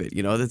get sick of it,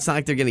 you know. It's not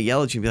like they're going to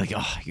yell at you and be like,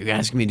 "Oh, you're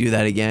asking me to do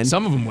that again."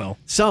 Some of them will.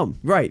 Some,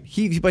 right?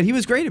 But he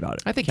was great about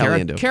it. I think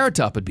Carrot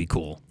Top would be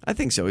cool. I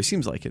think so. He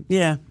seems like it.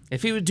 Yeah.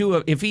 If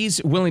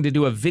he's willing to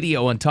do a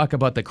video and talk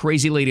about the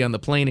crazy lady on the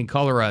plane and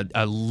call her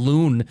a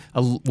loon,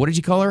 what did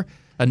you call her?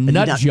 A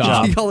nut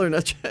job. You call her a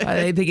nut job.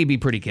 I think he'd be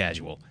pretty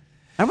casual.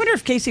 I wonder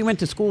if Casey went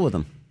to school with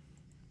him.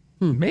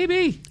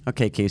 Maybe.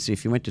 Okay, Casey,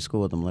 if you went to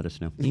school with him, let us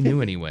know. He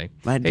knew anyway.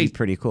 That'd be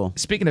pretty cool.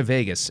 Speaking of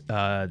Vegas,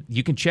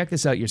 you can check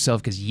this out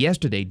yourself because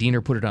yesterday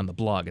Diener put it on the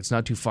blog. It's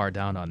not too far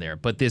down on there.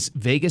 But this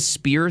Vegas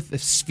sphere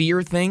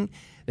thing,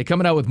 they're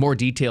coming out with more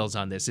details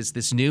on this. It's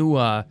this new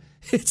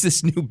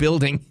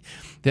building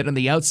that on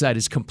the outside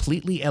is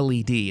completely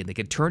LED, and they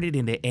can turn it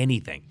into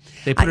anything.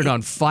 They put it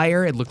on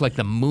fire. It looked like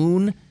the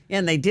moon.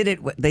 And they did it.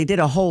 They did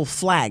a whole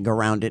flag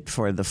around it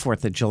for the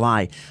 4th of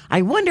July.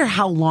 I wonder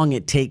how long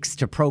it takes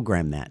to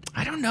program that.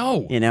 I don't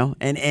know. You know,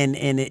 and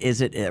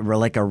is it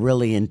like a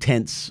really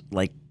intense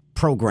like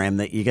program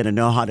that you got to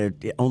know how to?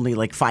 Only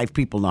like 5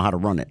 people know how to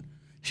run it.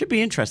 Should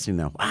be interesting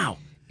though. Wow.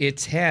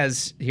 It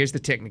has. Here's the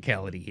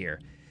technicality here.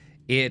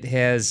 It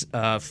has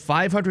a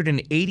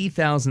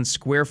 580,000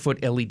 square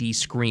foot LED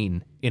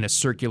screen in a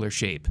circular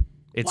shape.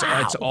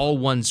 It's all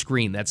one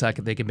screen. That's how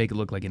they can make it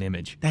look like an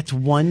image. That's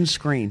one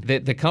screen.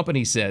 The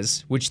company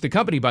says, which the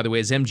company, by the way,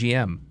 is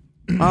MGM.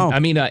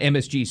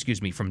 MSG,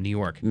 excuse me, from New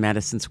York.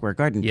 Madison Square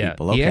Garden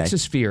people. Okay. The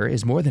Exosphere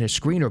is more than a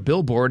screen or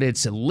billboard.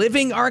 It's a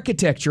living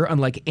architecture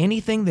unlike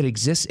anything that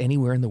exists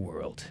anywhere in the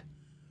world.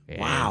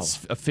 Wow. It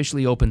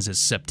officially opens this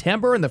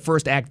September, and the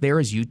first act there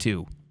is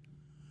U2.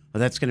 Well,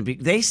 that's going to be.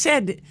 They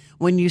said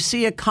when you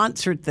see a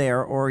concert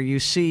there, or you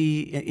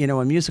see,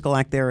 a musical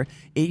act there,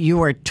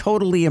 you are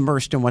totally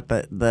immersed in what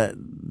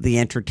the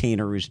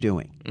entertainer is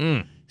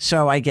doing.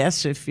 So I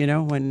guess if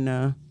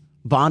when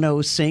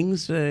Bono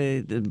sings,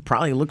 it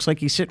probably looks like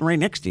he's sitting right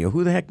next to you.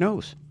 Who the heck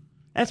knows?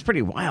 That's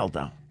pretty wild,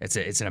 though.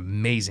 It's an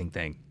amazing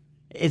thing.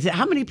 Is it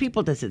how many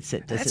people does it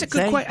sit? That's a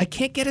good question. I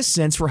can't get a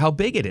sense for how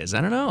big it is.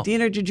 I don't know.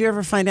 Dina, did you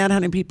ever find out how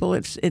many people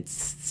it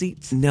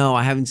seats? No,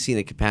 I haven't seen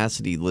a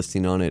capacity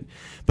listing on it.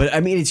 But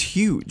I mean, it's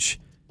huge.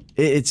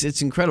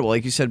 It's incredible.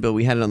 Like you said, Bill,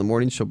 we had it on the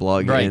morning show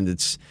blog, Right. and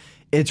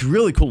it's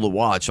really cool to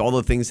watch all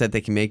the things that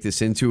they can make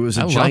this into. It was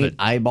a giant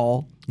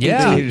eyeball.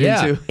 Yeah, they made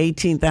it into.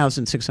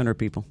 18,600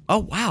 people. Oh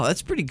wow,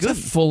 that's pretty good. It's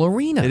a full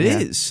arena. It Yeah.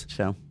 is.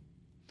 So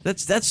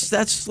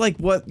that's like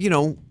what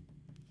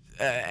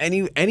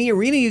any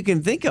arena you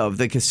can think of.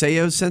 The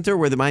Caseo Center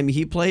where the Miami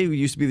Heat play, who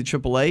used to be the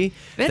AAA,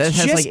 that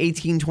has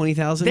like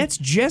 20,000. That's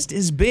just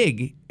as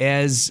big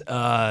as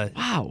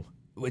wow.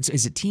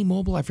 Is it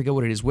T-Mobile? I forget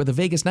what it is. Where the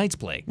Vegas Knights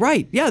play.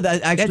 Right. Yeah.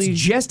 That's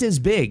just as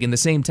big in the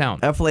same town.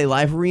 FLA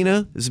Live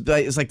Arena is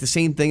like the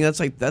same thing. That's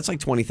like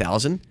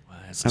 20,000.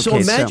 So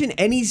Okay, imagine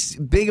any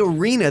big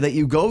arena that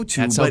you go to,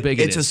 That's how but big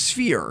it it's a is.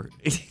 sphere.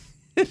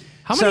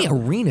 How many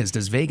arenas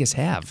does Vegas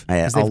have?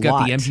 'Cause A they've got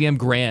lot. the MGM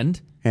Grand.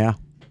 Yeah.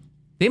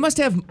 They must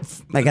have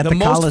They got the the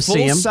most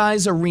Coliseum.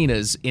 full-size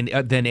arenas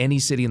than any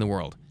city in the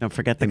world. Don't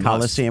forget the They must.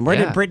 Coliseum. Where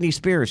Yeah. did Britney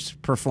Spears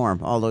perform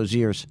all those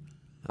years?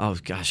 Oh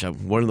gosh,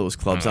 one of those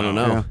clubs. I don't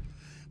know. Yeah.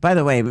 By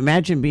the way,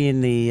 imagine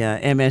being the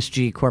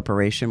MSG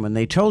Corporation when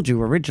they told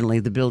you originally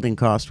the building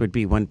cost would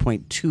be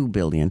 $1.2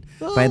 billion.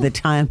 By the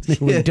time they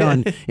were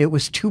done, it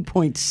was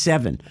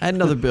 $2.7. Add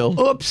another bill.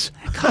 Oops.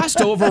 Cost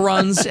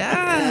overruns.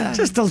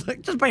 Just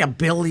by $1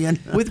 billion.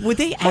 Would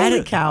they Holy add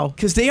it? cow.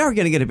 Because they are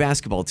going to get a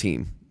basketball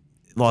team,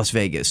 Las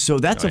Vegas. So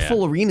that's Oh, a yeah.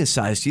 full arena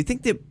size. Do you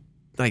think that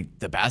like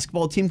the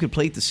basketball team could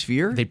play at the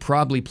Sphere? They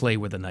probably play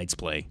where the Knights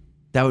play.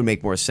 That would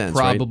make more sense.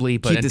 Probably,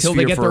 right? but Keep the until they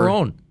Sphere get for- their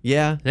own.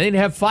 Yeah. They need to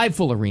have 5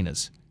 full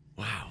arenas.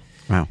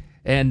 Wow.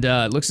 And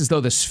it looks as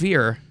though the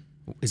Sphere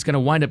is going to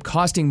wind up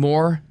costing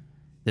more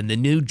than the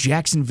new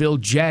Jacksonville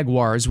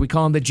Jaguars. We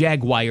call them the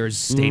Jaguars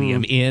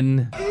Stadium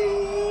in.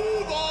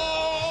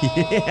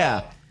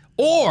 Yeah.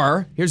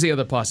 Or, here's the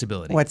other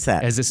possibility. What's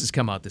that? As this has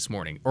come out this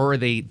morning. Or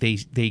they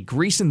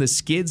greasing the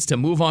skids to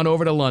move on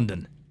over to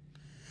London.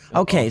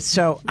 Okay,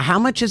 so how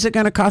much is it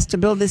going to cost to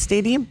build this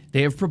stadium?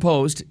 They have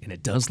proposed, and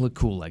it does look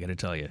cool, I got to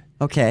tell you.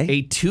 Okay.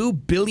 A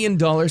 $2 billion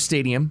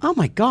stadium. Oh,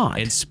 my God.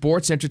 And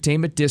sports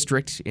entertainment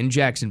district in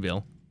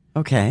Jacksonville.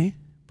 Okay.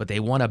 But they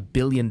want $1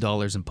 billion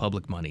in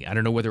public money. I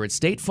don't know whether it's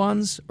state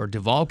funds or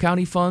Duval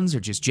County funds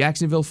or just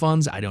Jacksonville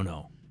funds. I don't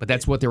know. But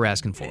that's what they're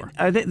asking for.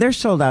 They're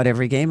sold out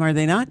every game, are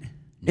they not?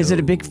 Is it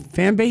a big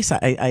fan base?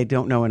 I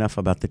don't know enough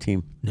about the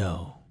team.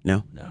 No.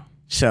 No? No.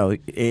 So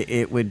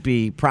it would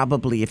be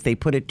probably, if they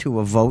put it to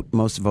a vote,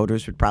 most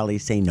voters would probably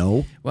say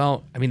no.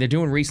 Well, I mean, they're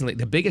doing recently,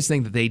 the biggest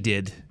thing that they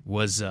did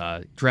was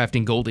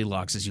drafting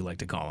Goldilocks, as you like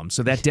to call them.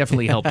 So that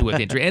definitely helped with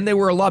interest. And they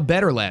were a lot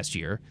better last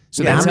year.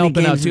 So Yeah, that's how many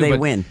helping out games too. did they but-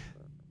 win?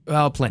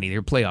 Well, plenty. They're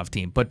a playoff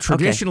team. But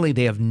traditionally,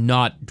 they have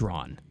not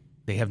drawn.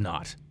 They have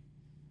not.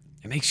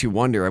 It makes you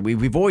wonder.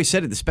 We've always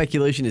said it. The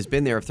speculation has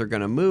been there. If they're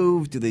going to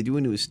move, do they do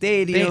a new They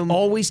stadium?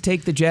 always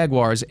take the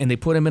Jaguars and they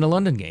put them in a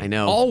London game. I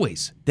know.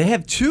 Always. They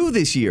have 2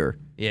 this year.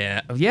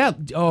 Yeah. Yeah.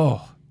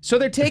 Oh. So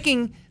they're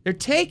taking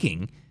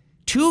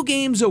 2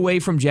 games away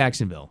from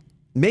Jacksonville.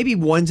 Maybe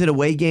one's an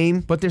away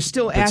game. But they're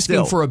still But asking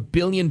still. for $1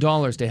 billion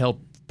to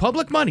help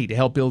public money to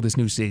help build this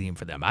new stadium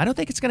for them. I don't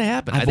think it's going to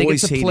happen. I've I think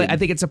always it's a play. hated- I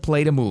think it's a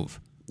play to move.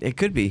 It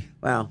could be.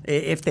 Well,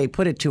 if they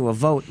put it to a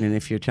vote, and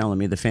if you're telling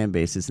me the fan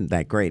base isn't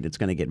that great, it's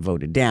going to get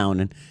voted down,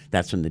 and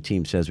that's when the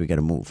team says we got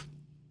to move.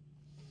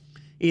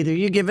 Either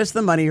you give us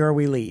the money or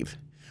we leave.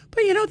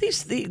 But you know,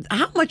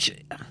 how much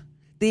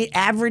the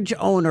average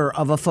owner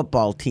of a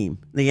football team,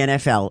 the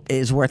NFL,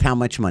 is worth how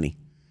much money?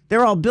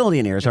 They're all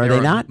billionaires, are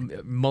they not?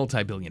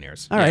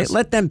 Multi-billionaires. All right, yes.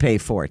 let them pay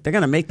for it. They're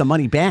going to make the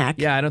money back.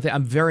 Yeah, I don't think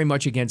I'm very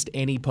much against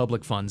any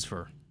public funds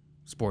for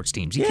sports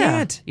teams. You Yeah.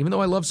 can't. Even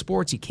though I love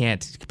sports, you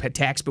can't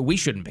tax, but we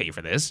shouldn't pay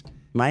for this.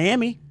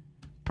 Miami,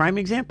 prime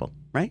example,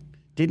 right?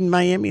 Didn't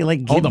Miami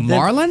give the them-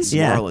 Marlins?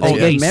 Yeah. Marlins, Oh, They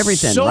they gave them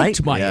everything, soaked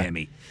right?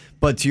 Miami.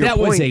 But to your That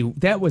point,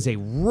 was a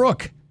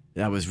rook.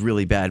 that was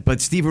really bad.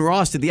 But Stephen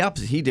Ross did the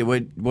opposite. He did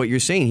what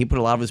you're saying. He put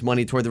a lot of his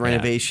money toward the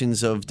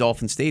renovations of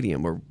Dolphin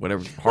Stadium or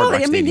whatever. Hard Well, Rock I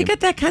mean, Stadium. you get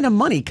that kind of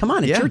money. Come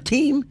on, it's Yeah. your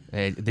team.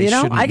 They You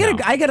know, shouldn't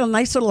know. I got a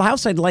nice little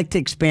house I'd like to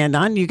expand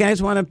on. You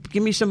guys want to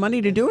give me some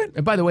money to do it?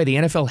 And by the way, the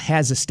NFL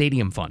has a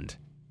stadium fund.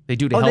 They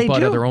do to Oh, help they out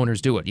do? other owners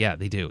do it. Yeah,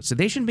 they do. So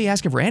they shouldn't be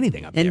asking for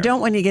anything up And there.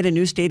 don't when you get a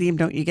new stadium,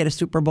 don't you get a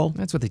Super Bowl?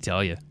 That's what they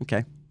tell you.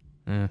 Okay.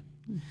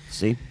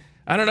 See?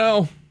 I don't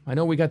know. I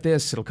know we got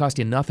this. It'll cost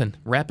you nothing.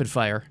 Rapid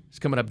fire is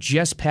coming up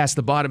just past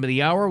the bottom of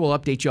the hour. We'll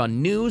update you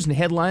on news and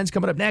headlines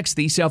coming up next.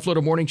 The South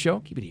Florida Morning Show.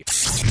 Keep it here.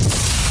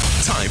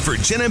 Time for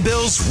Jen and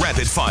Bill's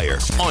Rapid Fire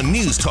on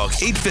News Talk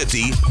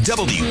 850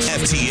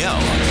 WFTL.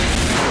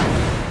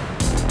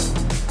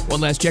 One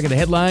last check of the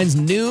headlines,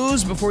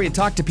 news before you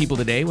talk to people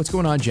today. What's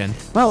going on, Jen?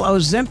 Well,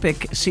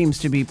 Ozempic seems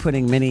to be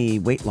putting many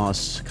weight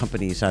loss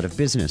companies out of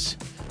business.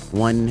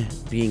 One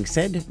being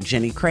said,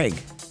 Jenny Craig.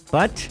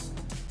 But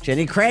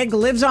Jenny Craig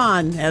lives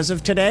on as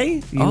of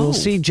today. You will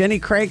see Jenny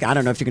Craig. I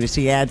don't know if you're going to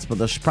see ads, but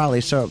they'll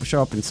probably show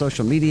up in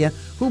social media.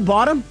 Who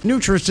bought them?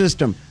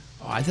 Nutrisystem.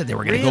 Oh, I thought they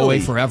were going to go away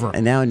forever.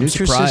 And now I'm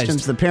surprised.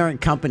 Nutrisystems, the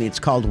parent company, it's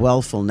called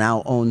Wellful,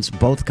 now owns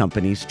both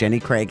companies, Jenny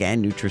Craig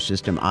and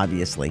Nutrisystem,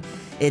 obviously.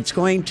 It's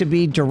going to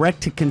be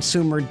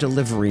direct-to-consumer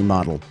delivery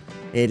model.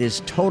 It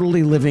is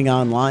totally living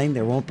online.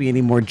 There won't be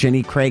any more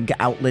Jenny Craig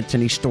outlets,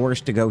 any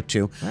stores to go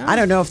to. I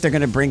don't know if they're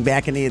going to bring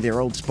back any of their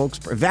old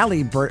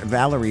spokespersons.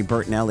 Valerie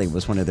Bertinelli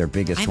was one of their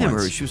biggest ones. I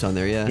remember she was on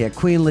there, yeah. Yeah,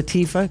 Queen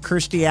Latifah,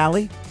 Kirstie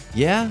Alley.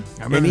 Yeah.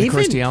 I remember the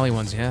Kirstie Alley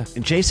ones, yeah.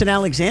 Jason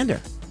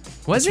Alexander.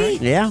 Was he?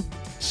 Right. Yeah.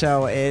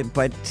 So,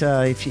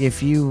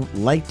 if you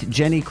liked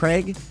Jenny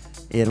Craig,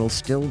 it'll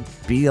still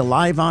be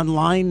alive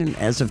online. And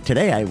as of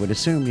today, I would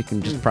assume you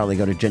can just probably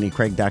go to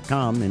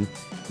jennycraig.com and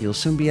you'll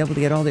soon be able to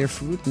get all their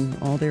food and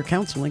all their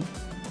counseling.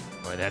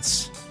 Boy,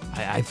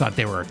 I thought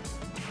they were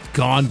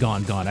gone.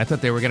 I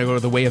thought they were going to go to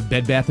the way of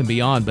Bed Bath &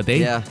 Beyond, but they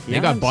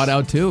got bought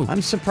out too.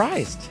 I'm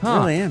surprised. Huh. I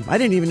really am. I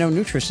didn't even know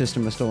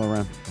Nutrisystem was still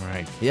around.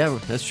 Right. Yeah,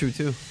 that's true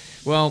too.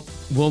 Well,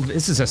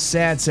 this is a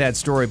sad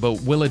story,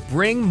 but will it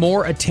bring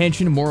more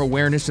attention, more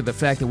awareness to the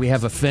fact that we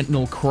have a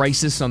fentanyl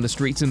crisis on the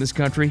streets in this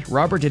country?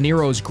 Robert De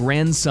Niro's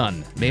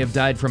grandson may have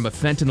died from a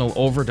fentanyl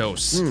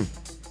overdose.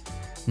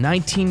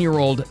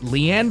 19-year-old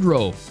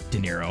Leandro De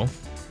Niro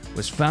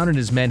was found in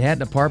his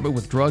Manhattan apartment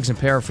with drugs and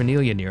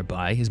paraphernalia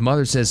nearby. His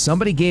mother says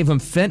somebody gave him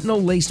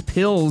fentanyl-laced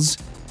pills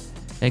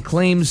and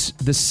claims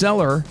the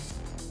seller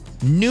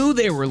knew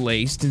they were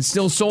laced and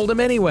still sold them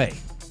anyway.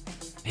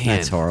 Man,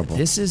 that's horrible.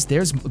 They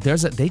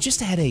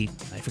just had I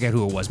forget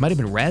who it was, might have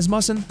been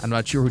Rasmussen, I'm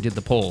not sure who did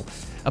the poll,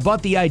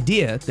 about the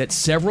idea that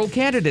several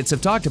candidates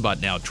have talked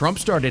about now. Trump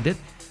started it,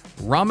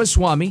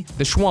 Ramaswamy,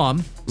 the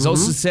Schwam, has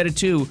also said it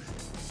too,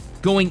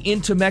 going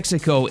into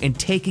Mexico and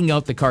taking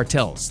out the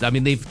cartels. I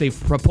mean, they've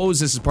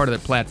proposed this as part of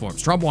their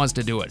platforms. Trump wants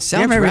to do it.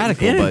 Sounds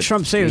radical, didn't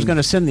Trump say he was going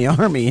to send the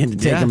army in to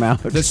take them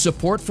out? The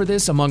support for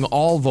this among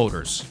all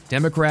voters,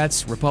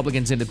 Democrats,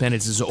 Republicans,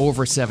 Independents, is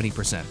over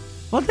 70%.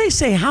 Well, they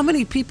say how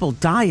many people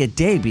die a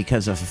day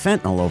because of a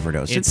fentanyl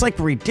overdose? It's like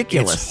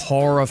ridiculous. It's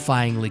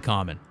horrifyingly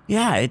common.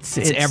 Yeah, it's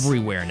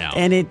everywhere now.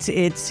 And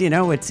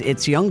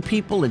it's young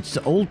people, it's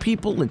old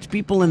people, it's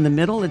people in the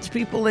middle, it's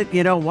people that,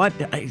 you know what,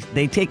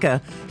 they take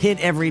a hit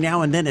every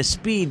now and then, a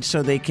speed,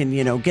 so they can,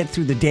 get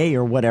through the day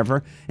or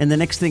whatever. And the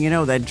next thing you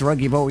know, that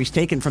drug you've always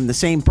taken from the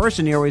same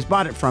person you always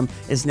bought it from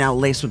is now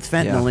laced with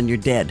fentanyl and you're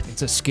dead.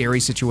 It's a scary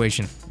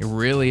situation. It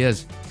really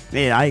is.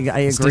 Yeah, I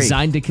agree. It's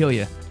designed to kill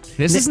you.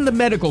 This isn't the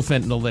medical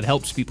fentanyl that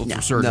helps people through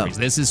surgeries. No.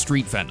 This is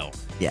street fentanyl.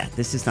 Yeah,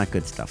 this is not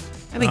good stuff.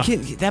 I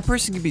mean, that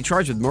person can be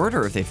charged with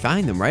murder if they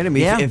find them, right? I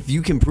mean, if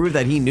you can prove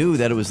that he knew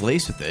that it was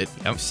laced with it,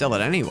 sell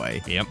it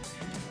anyway. Yep.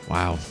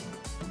 Wow.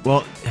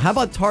 Well, how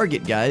about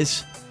Target,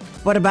 guys?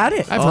 What about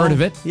it? I've heard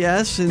of it.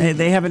 Yes. And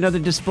they have another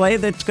display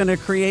that's going to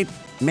create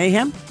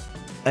mayhem?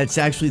 It's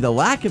actually the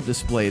lack of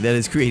display that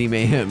is creating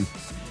mayhem.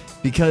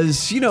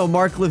 Because,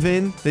 Mark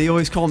Levin, they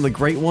always call him the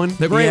Great One.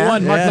 The Great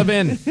One, Mark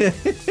Levin.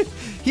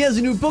 He has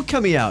a new book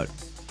coming out.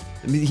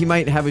 I mean, he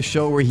might have a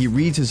show where he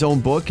reads his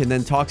own book and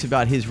then talks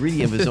about his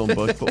reading of his own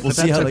book, but we'll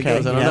see how that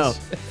goes. I don't know.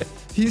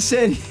 He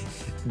said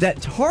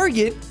that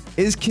Target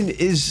is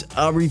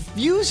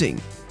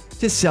refusing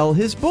to sell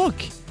his book.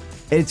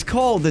 It's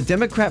called The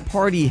Democrat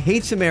Party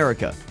Hates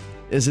America.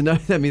 That's the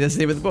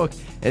name of the book.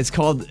 It's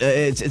called,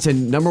 it's a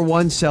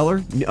 #1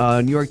 seller,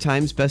 New York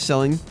Times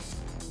best-selling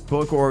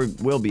book, or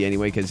will be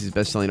anyway, because he's a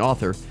best-selling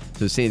author,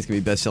 so it's saying it's going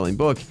to be a best-selling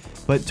book.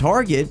 But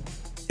Target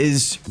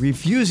is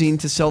refusing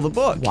to sell the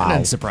book. Wow. That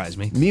doesn't surprise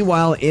me.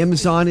 Meanwhile,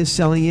 Amazon is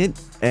selling it,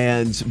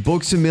 and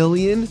Books A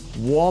Million,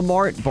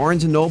 Walmart,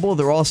 Barnes & Noble,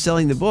 they're all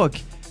selling the book.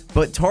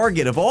 But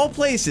Target, of all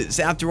places,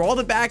 after all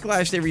the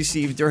backlash they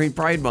received during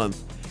Pride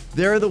Month,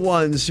 they're the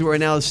ones who are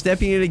now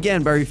stepping in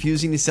again by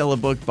refusing to sell a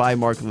book by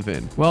Mark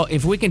Levin. Well,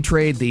 if we can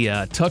trade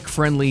the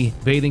tuck-friendly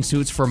bathing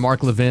suits for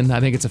Mark Levin, I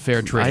think it's a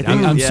fair trade.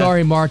 I'm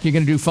sorry, Mark, you're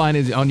going to do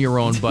fine on your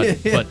own, but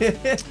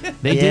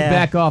they did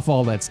back off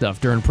all that stuff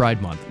during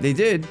Pride Month. They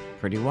did.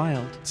 Pretty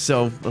wild.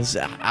 So,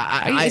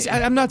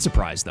 I'm not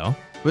surprised, though.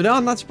 But no,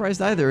 I'm not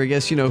surprised either. I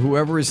guess,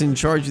 whoever is in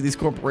charge of these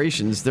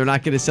corporations, they're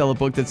not going to sell a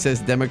book that says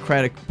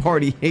Democratic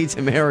Party Hates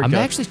America. I'm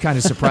actually kind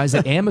of surprised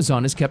that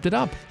Amazon has kept it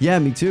up. Yeah,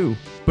 me too.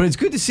 But it's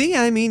good to see.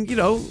 I mean,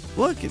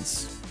 look,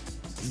 it's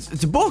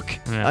a book.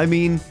 Yeah. I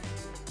mean,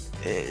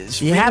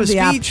 you have the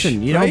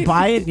option. You don't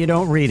buy it, you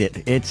don't read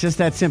it. It's just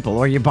that simple.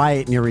 Or you buy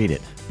it and you read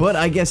it. But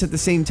I guess at the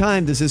same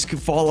time, does this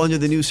fall under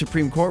the new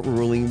Supreme Court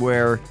ruling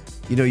where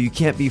you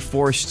can't be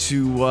forced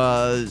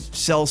to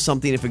sell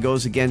something if it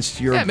goes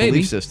against your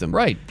belief system.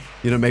 Right.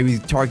 Maybe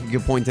Target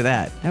could point to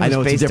that. I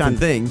know it's a different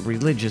thing.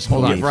 Religious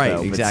belief, right,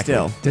 though, exactly.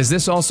 But still. Does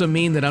this also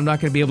mean that I'm not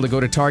going to be able to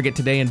go to Target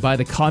today and buy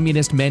the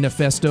Communist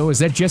Manifesto? Is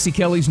that Jesse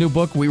Kelly's new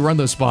book? We run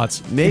those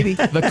spots. Maybe.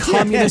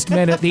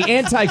 The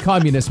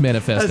Anti-Communist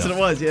Manifesto. That's what it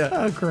was, yeah.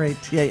 Oh, great.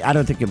 Yeah, I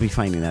don't think you'll be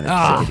finding that at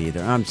Target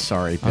either. I'm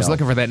sorry, Bill. I was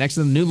looking for that next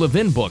to the new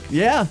Levin book.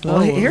 Yeah.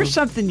 Well, here's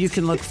something you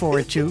can look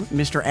forward to,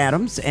 Mr.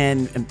 Adams,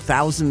 and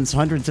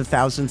hundreds of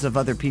thousands of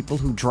other people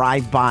who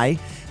drive by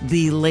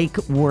the Lake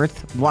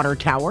Worth Water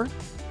Tower.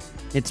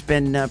 It's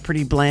been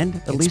pretty bland,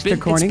 at least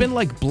according. It's been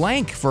like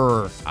blank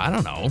for, I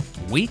don't know,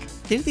 a week.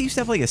 Didn't they used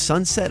to have like a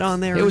sunset on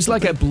there? It or was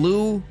like something? a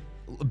blue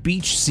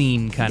beach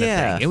scene kind of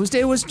thing. It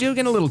was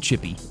getting a little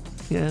chippy.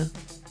 Yeah.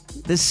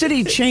 The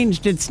city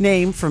changed its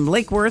name from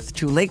Lake Worth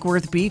to Lake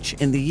Worth Beach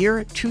in the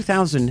year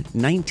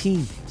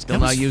 2019. Still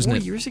not using 4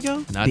 it. years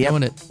ago? Not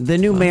doing it. The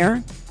new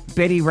mayor,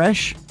 Betty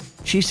Resch,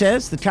 she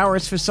says the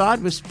tower's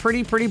facade was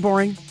pretty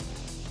boring.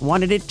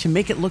 Wanted it to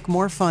make it look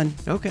more fun.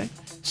 Okay.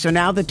 So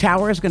now the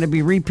tower is going to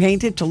be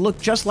repainted to look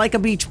just like a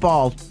beach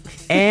ball.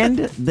 And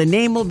the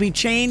name will be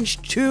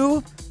changed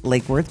to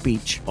Lake Worth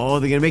Beach. Oh,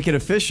 they're going to make it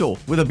official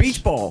with a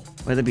beach ball.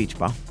 With a beach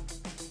ball.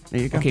 There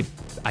you go. Okay,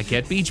 I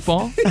get beach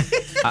ball.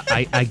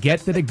 I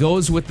get that it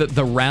goes with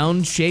the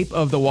round shape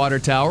of the water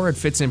tower. It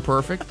fits in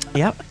perfect.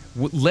 Yep.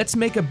 Let's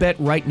make a bet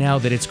right now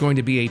that it's going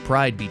to be a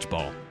Pride beach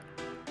ball.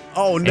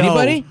 Oh, no.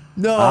 Anybody?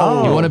 No.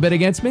 Oh. You want to bet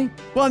against me?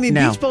 Well, I mean,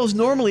 No. beach balls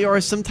normally are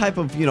some type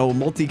of,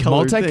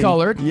 multicolored thing.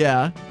 Multicolored.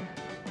 Yeah.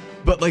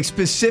 But, like,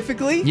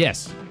 specifically?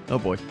 Yes. Oh,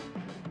 boy.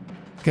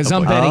 Because Oh,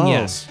 I'm boy. betting Oh.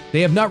 yes. They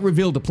have not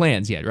revealed the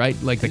plans yet, right?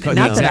 Like the Not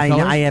that exact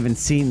colors? I haven't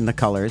seen the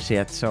colors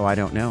yet, so I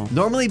don't know.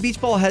 Normally,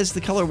 beach ball has the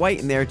color white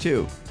in there,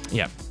 too.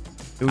 Yeah.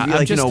 It would be I'm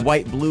like, just-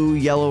 white, blue,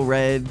 yellow,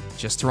 red.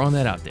 Just throwing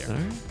that out there. All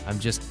right. I'm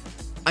just...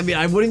 I mean,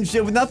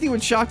 nothing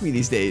would shock me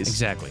these days.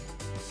 Exactly.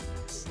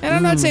 And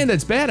I'm not saying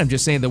that's bad. I'm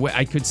just saying the way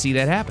I could see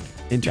that happening.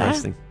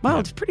 Interesting. Yeah. Well,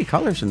 it's pretty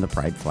colors in the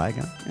Pride flag.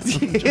 Huh?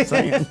 Just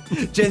saying.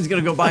 Jen's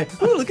going to go by,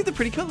 ooh, look at the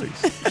pretty colors.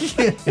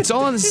 It's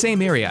all in the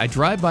same area. I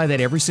drive by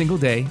that every single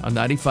day on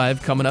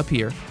 95 coming up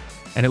here,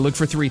 and I look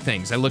for three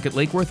things. I look at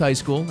Lake Worth High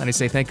School, and I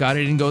say, thank God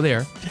I didn't go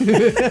there.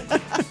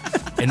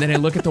 And then I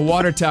look at the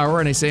water tower,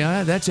 and I say,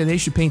 they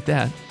should paint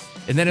that.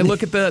 And then I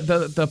look at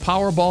the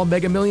Powerball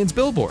Mega Millions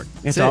billboard.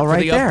 It's for all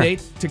right the there.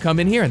 update to come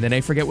in here, and then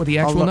I forget what the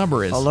actual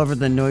number is. All over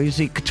the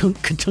noisy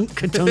ka-tunk, ka-tunk,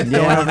 ka-tunk,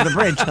 going over the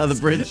bridge. On the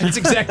bridge. That's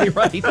exactly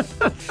right.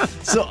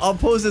 So I'll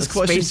pose this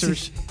question.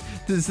 Spacers.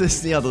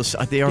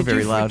 They are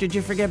very loud. Did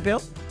you forget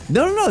Bill?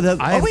 No.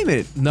 Wait a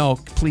minute. No,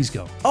 please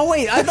go. Oh,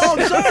 wait. I'm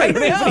sorry. I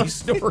don't have any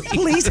stories.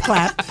 Please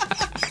clap.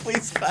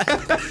 Please clap. I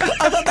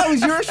thought that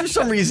was yours for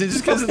some reason,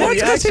 just because of the That's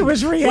because reaction. he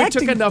was We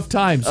reacting. took enough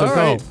time, so All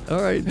go. right.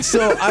 All right.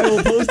 So I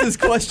will pose this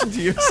question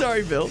to you.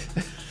 Sorry, Bill.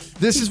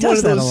 This is one does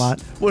of that a those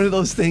lot. one of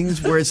those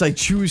things where it's like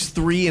choose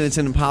three and it's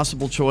an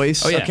impossible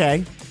choice. Oh, yeah.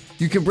 Okay.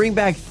 You can bring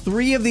back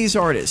three of these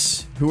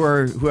artists who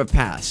have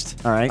passed.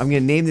 All right. I'm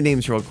going to name the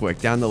names real quick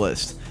down the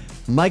list.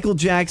 Michael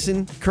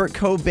Jackson, Kurt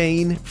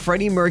Cobain,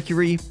 Freddie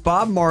Mercury,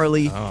 Bob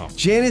Marley,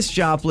 Janis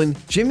Joplin,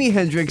 Jimi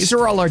Hendrix. These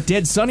are all our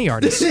dead Sunny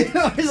artists.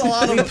 There's a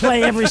lot of We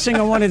play every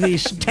single one of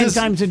these 10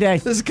 times a day.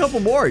 There's a couple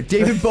more.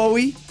 David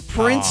Bowie,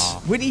 Prince,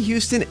 Whitney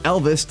Houston,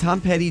 Elvis, Tom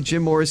Petty,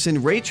 Jim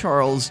Morrison, Ray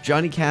Charles,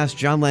 Johnny Cash,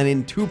 John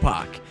Lennon,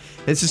 Tupac.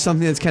 This is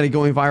something that's kind of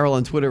going viral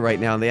on Twitter right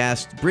now. They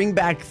asked, bring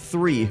back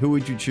three. Who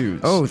would you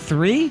choose? Oh,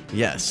 three?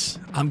 Yes.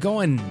 I'm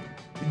going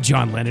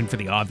John Lennon for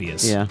the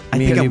obvious. Yeah. I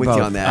think I'm with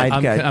you on that.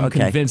 I'm okay.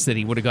 convinced that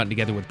he would have gotten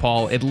together with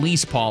Paul, at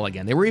least Paul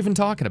again. They were even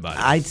talking about it.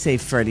 I'd say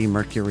Freddie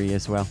Mercury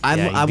as well. Yeah,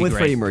 he'd I'm be with great.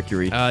 Freddie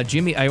Mercury.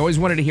 Jimmy, I always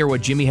wanted to hear what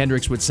Jimi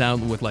Hendrix would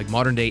sound with, like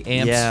modern day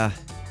amps. Yeah.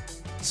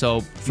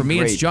 So for me,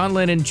 Great. it's John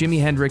Lennon,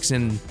 Jimi Hendrix,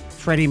 and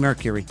Freddie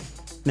Mercury.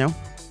 No?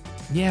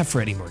 yeah,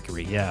 Freddie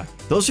Mercury. Yeah.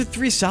 Those are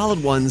three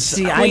solid ones.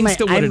 See, Queen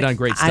still would have done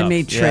great I stuff. may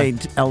Yeah. trade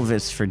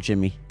Elvis for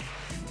Jimmy.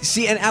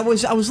 See, and I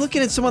was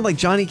looking at someone like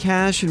Johnny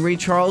Cash and Ray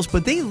Charles,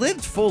 but they lived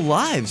full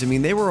lives. I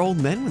mean, they were old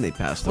men when they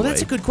passed Well, away.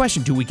 that's a good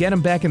question. Do we get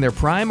them back in their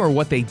prime or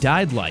what they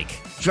died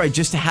like? Right,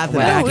 just to have them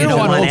Well, back. we you don't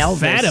don't want want old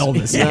Elvis. fat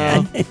Elvis.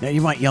 Yeah. No.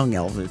 You want young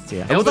Elvis,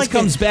 yeah. Elvis like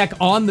comes back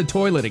on the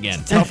toilet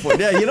again. Tough one.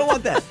 Yeah, you don't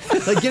want that.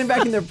 Like getting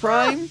back in their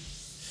prime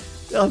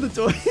on the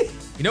toy.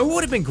 You know who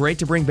would have been great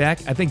to bring back?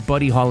 I think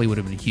Buddy Holly would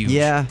have been huge.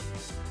 Yeah.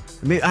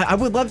 I mean, I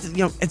would love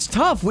to, it's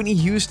tough. Whitney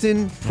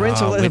Houston,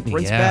 Prince, Oh, I would have Whitney,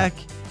 Prince yeah. back.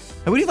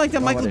 I would like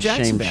that Oh, Michael what a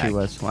Jackson shame back. she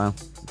was. Wow.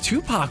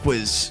 Tupac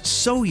was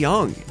so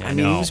young. I I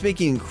mean, know. he was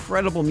making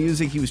incredible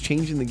music. He was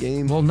changing the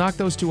game. Well, knock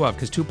those two off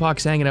because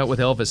Tupac's hanging out with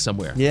Elvis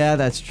somewhere. Yeah,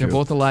 that's true. They're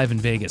both alive in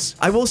Vegas.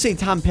 I will say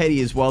Tom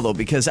Petty as well, though,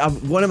 because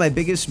one of my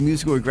biggest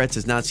musical regrets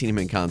is not seeing him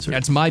in concert.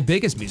 That's my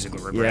biggest musical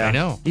regret. Yeah. I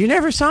know. You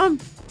never saw him?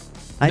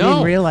 I No.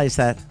 didn't realize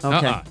that.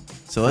 Okay. Uh-uh.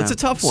 So that's a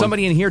tough one.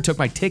 Somebody in here took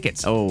my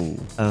tickets. Oh,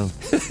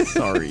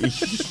 sorry.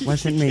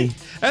 Wasn't me.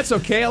 That's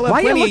okay. I'll have Why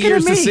are you plenty of looking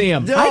years at me? to see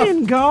him. I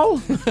didn't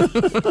go.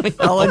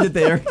 I'll end it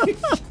there.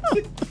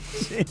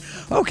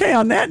 Okay,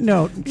 on that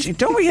note,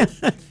 don't we?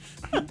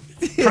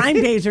 Prime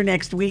days are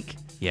next week.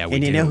 Yeah, we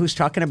And you do. know who's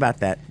talking about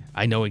that?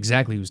 I know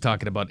exactly who's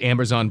talking about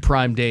Amazon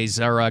Prime Days.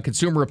 Our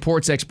Consumer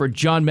Reports expert,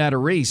 John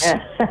Matarese.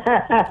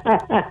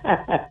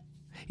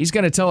 He's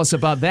going to tell us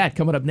about that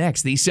coming up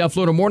next. The South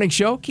Florida Morning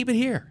Show. Keep it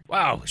here.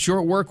 Wow,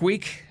 short work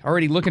week.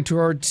 Already looking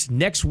towards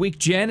next week,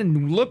 Jen.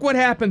 And look what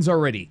happens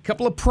already.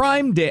 Couple of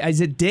Prime Days.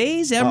 Is it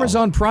days?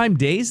 Amazon Prime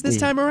Days this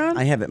time around?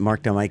 I have it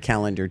marked on my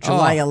calendar.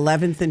 July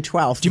 11th and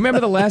 12th. Do you remember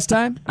the last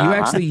time?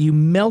 You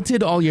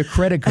melted all your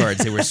credit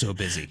cards. They were so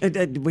busy.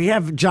 We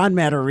have John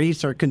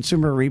Matarese, our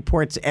Consumer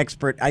Reports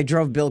expert. I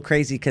drove Bill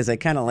crazy because I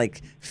kind of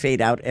like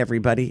fade out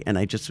everybody, and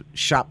I just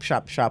shop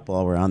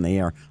while we're on the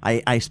air.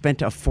 I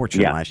spent a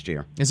fortune last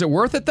year. Is it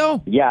worth it,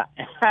 though? Yeah.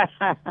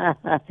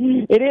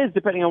 It is,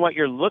 depending on what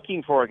you're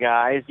looking for,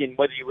 guys, and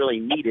whether you really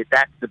need it.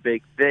 That's the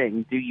big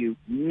thing. Do you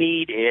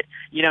need it?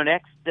 You know,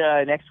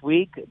 next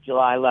week,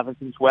 July 11th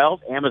and 12th,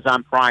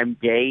 Amazon Prime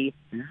days.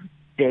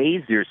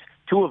 There's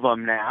 2 of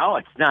them now.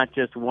 It's not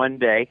just one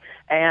day.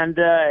 And,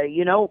 a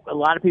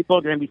lot of people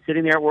are going to be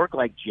sitting there at work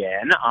like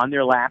Jen on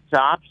their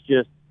laptops,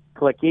 just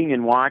clicking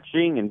and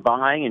watching and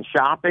buying and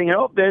shopping.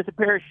 And, there's a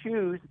pair of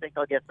shoes. I think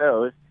I'll get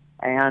those.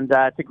 And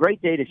it's a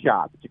great day to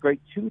shop. It's a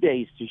great 2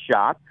 days to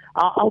shop.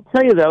 I'll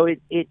tell you, though,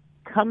 it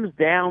comes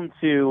down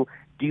to,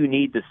 do you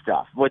need the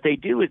stuff? What they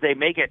do is they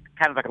make it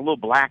kind of like a little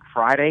Black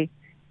Friday.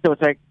 So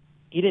it's like,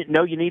 you didn't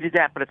know you needed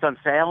that, but it's on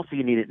sale, so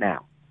you need it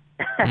now.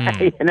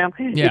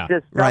 It's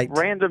just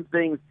random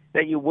things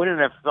that you wouldn't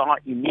have thought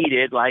you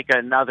needed, like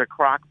another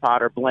crock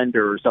pot or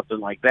blender or something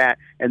like that.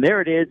 And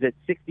there it is at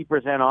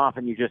 60% off,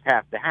 and you just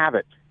have to have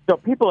it. So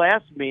people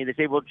ask me, they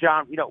say, well,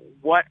 John,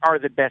 what are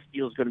the best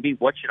deals going to be?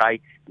 What should I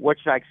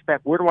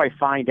expect? Where do I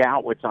find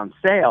out what's on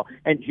sale?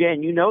 And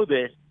Jen, you know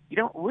this. You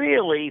don't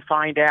really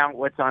find out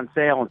what's on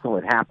sale until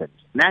it happens.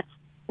 And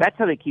that's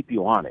how they keep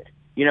you on it.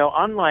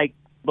 Unlike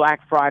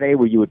Black Friday,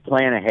 where you would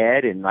plan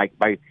ahead and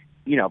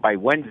by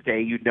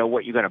Wednesday you'd know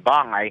what you're going to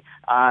buy.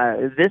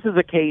 This is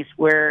a case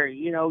where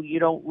you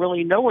don't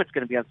really know what's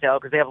going to be on sale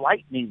because they have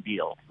lightning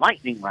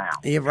rounds.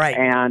 You're right,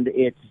 and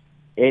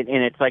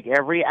it's like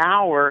every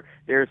hour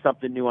there's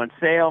something new on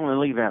sale, and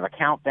they'll even have a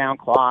countdown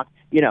clock.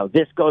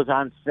 This goes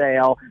on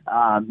sale,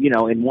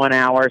 in 1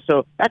 hour.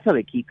 So that's how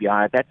they keep you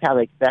on it. That's how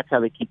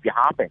they keep you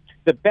hopping.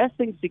 The best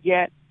things to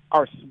get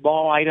are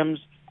small items,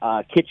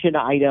 kitchen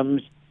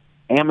items,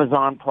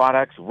 Amazon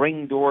products,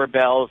 Ring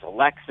doorbells,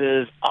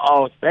 Alexas.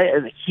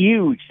 It's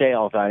huge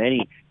sales on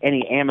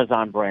any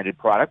Amazon branded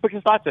product, but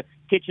just lots of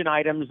kitchen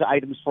items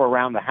for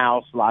around the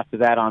house, lots of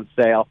that on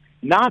sale.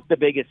 Not the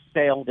biggest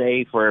sale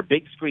day for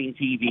big screen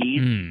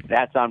TVs.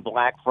 That's on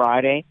Black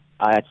Friday.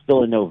 It's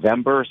still in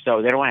November,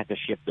 so they don't have to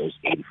ship those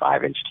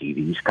 85-inch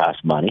TVs.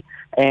 Cost money.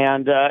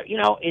 And,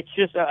 it's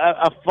just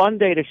a fun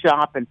day to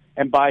shop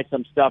and buy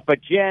some stuff.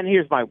 But, Jen,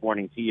 here's my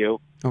warning to you.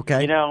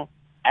 Okay.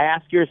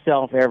 Ask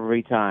yourself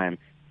every time,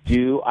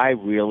 do I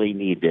really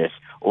need this?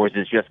 Or is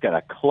this just going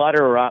to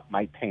clutter up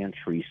my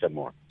pantry some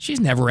more? She's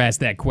never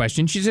asked that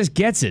question. She just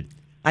gets it.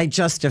 I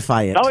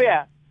justify it. Oh,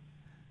 yeah.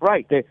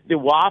 Right. The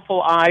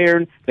waffle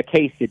iron, the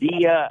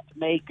quesadilla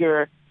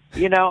maker,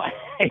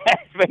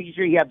 make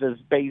sure you have the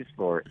space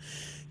for it.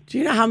 Do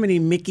you know how many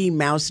Mickey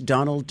Mouse,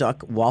 Donald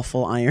Duck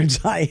waffle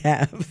irons I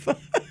have?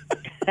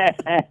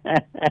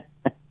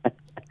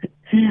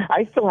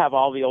 I still have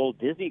all the old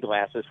Disney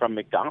glasses from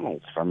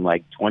McDonald's from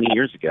like 20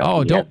 years ago.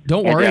 Oh,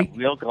 don't worry.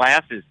 Real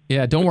glasses.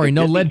 Yeah, don't worry.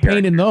 No lead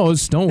paint in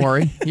those. Don't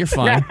worry. You're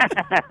fine.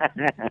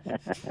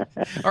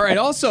 All right.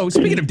 Also,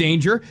 speaking of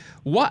danger,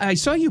 I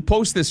saw you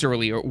post this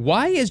earlier.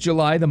 Why is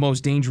July the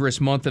most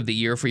dangerous month of the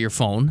year for your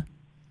phone?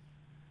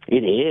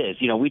 It is.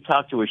 We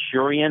talked to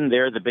Assurion.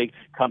 They're the big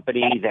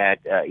company that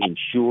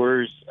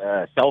insures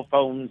cell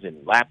phones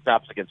and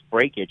laptops against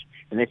breakage.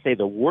 And they say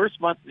the worst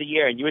month of the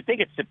year, and you would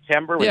think it's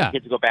September when the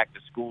kids go back to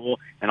school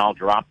and all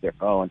drop their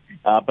phone.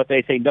 But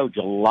they say, no,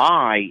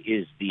 July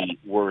is the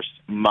worst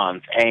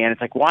month. And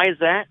it's like, why is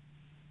that?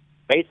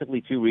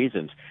 Basically 2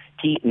 reasons.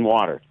 Heat and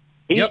water.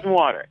 Heat and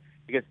water.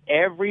 Because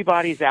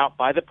everybody's out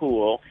by the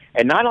pool.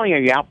 And not only are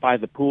you out by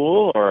the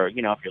pool, or, if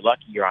you're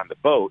lucky, you're on the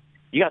boat,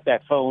 you got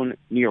that phone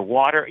near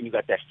water, and you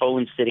got that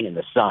phone sitting in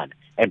the sun.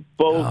 And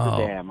both of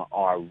them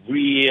are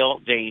real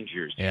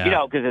dangers. Yeah.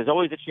 Because there's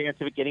always a chance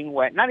of it getting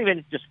wet. Not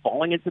even just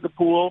falling into the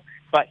pool,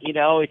 but,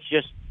 it's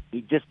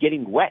just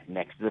getting wet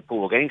next to the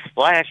pool, getting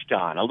splashed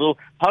on, a little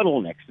puddle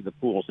next to the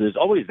pool. So there's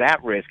always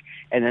that risk.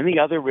 And then the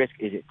other risk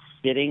is it's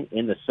sitting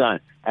in the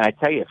sun. And I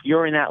tell you, if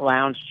you're in that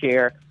lounge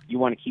chair, you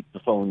want to keep the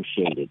phone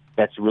shaded.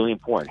 That's really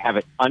important. Have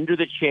it under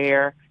the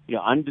chair,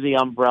 under the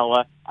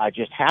umbrella.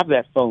 Just have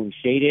that phone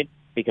shaded.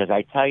 Because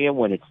I tell you,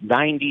 when it's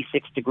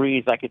 96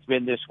 degrees like it's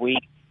been this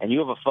week, and you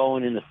have a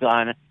phone in the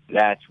sun,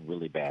 that's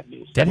really bad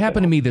news. That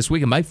happened to me this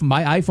week, and my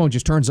iPhone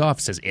just turns off.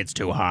 It says it's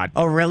too hot.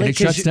 Oh, really? And it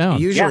shuts down.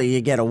 Usually, you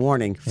get a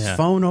warning. Yeah.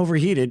 Phone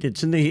overheated.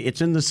 It's in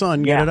the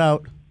sun. Get it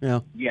out.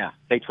 Yeah. Yeah.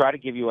 They try to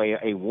give you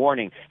a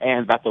warning,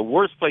 and about the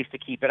worst place to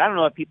keep it. I don't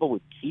know if people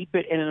would keep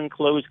it in an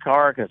enclosed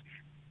car because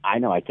I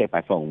know I take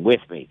my phone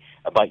with me,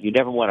 but you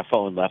never want a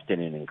phone left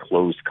in an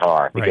enclosed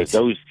car because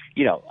those,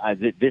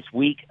 this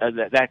week,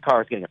 that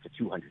car is getting up to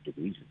 200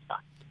 degrees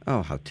inside.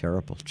 Oh, how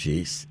terrible.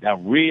 Jeez. Now,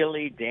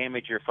 really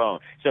damage your phone.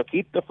 So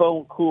keep the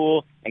phone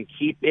cool and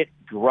keep it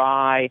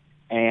dry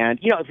And,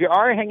 if you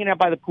are hanging out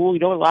by the pool, you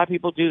know what a lot of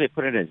people do? They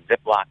put it in a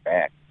Ziploc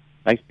bag.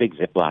 Nice big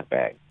Ziploc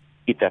bag.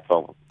 Keep that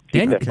phone.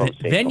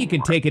 Then you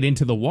can take it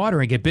into the water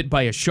and get bit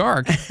by a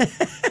shark.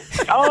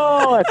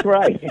 Oh, that's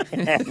right.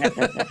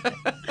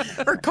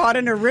 Or caught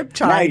in a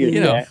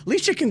riptide. At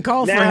least you can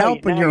call for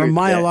help when you're a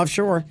mile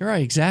offshore.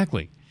 Right,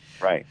 exactly.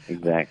 Right,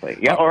 exactly.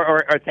 Yeah, or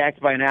attacked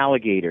by an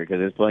alligator, because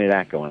there's plenty of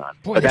that going on.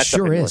 Boy, but there that's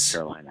sure up in is.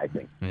 North Carolina, I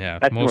think. Yeah,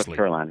 that's mostly. North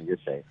Carolina. You're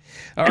safe.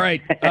 All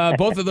right.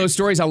 Both of those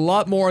stories, a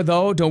lot more,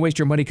 though. Don't Waste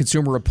Your Money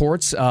Consumer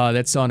Reports.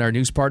 That's on our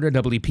news partner,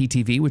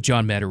 WPTV, with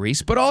John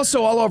Matarese. But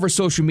also all over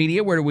social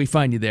media. Where do we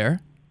find you there?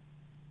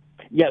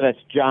 Yeah, that's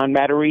John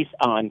Matarese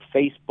on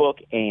Facebook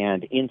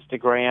and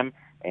Instagram,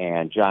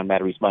 and John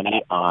Matarese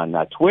Money on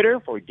Twitter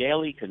for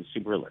daily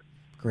consumer alert.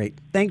 Great.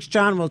 Thanks,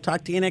 John. We'll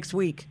talk to you next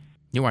week.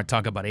 You want to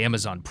talk about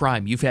Amazon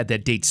Prime. You've had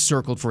that date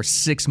circled for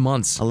 6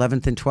 months.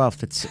 11th and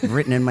 12th. It's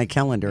written in my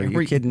calendar. Are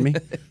you kidding me?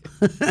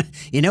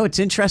 It's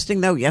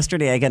interesting, though.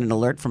 Yesterday, I got an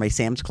alert from my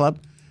Sam's Club.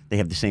 They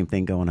have the same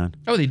thing going on.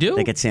 Oh, they do?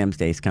 They got Sam's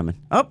Days coming.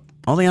 Oh,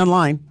 only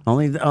online.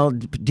 Only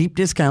deep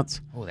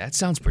discounts. Oh, that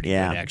sounds pretty good,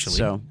 actually.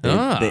 So,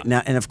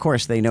 and of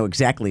course, they know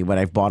exactly what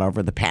I've bought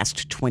over the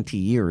past 20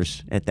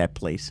 years at that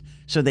place.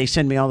 So they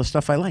send me all the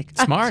stuff I like.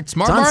 Smart it's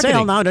marketing. on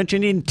sale now. Don't you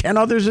need 10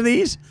 others of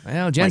these?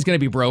 Well, Jen's going to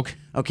be broke.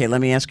 Okay,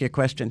 let me ask you a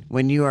question.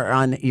 When you are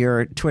on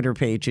your Twitter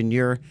page and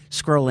you're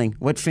scrolling,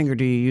 what finger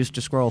do you use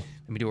to scroll?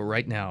 Let me do it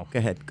right now. Go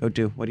ahead. Go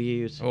do. What do you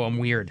use? Oh, I'm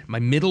weird. My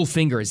middle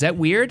finger. Is that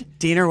weird?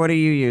 Diener, what do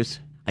you use?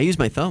 I use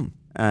my thumb.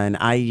 And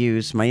I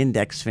use my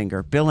index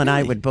finger. Bill and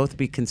I would both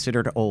be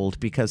considered old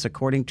because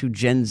according to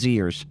Gen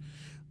Zers,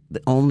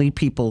 the only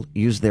people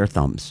use their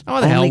thumbs.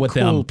 Oh, the hell with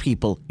them. Only cool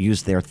people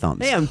use their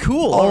thumbs. Hey, I'm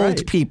cool.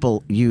 Old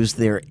people use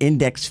their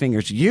index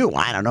fingers.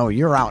 I don't know.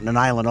 You're out on an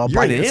island all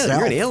by yourself.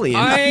 You're an alien.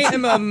 I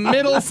am a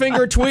middle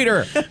finger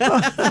tweeter.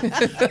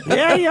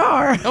 Yeah, you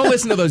are. Don't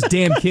listen to those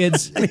damn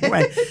kids.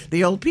 Anyway,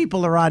 the old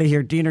people are out of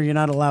here. Diener, you're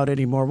not allowed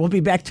anymore. We'll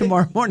be back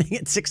tomorrow morning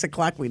at 6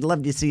 o'clock. We'd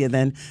love to see you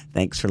then.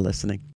 Thanks for listening.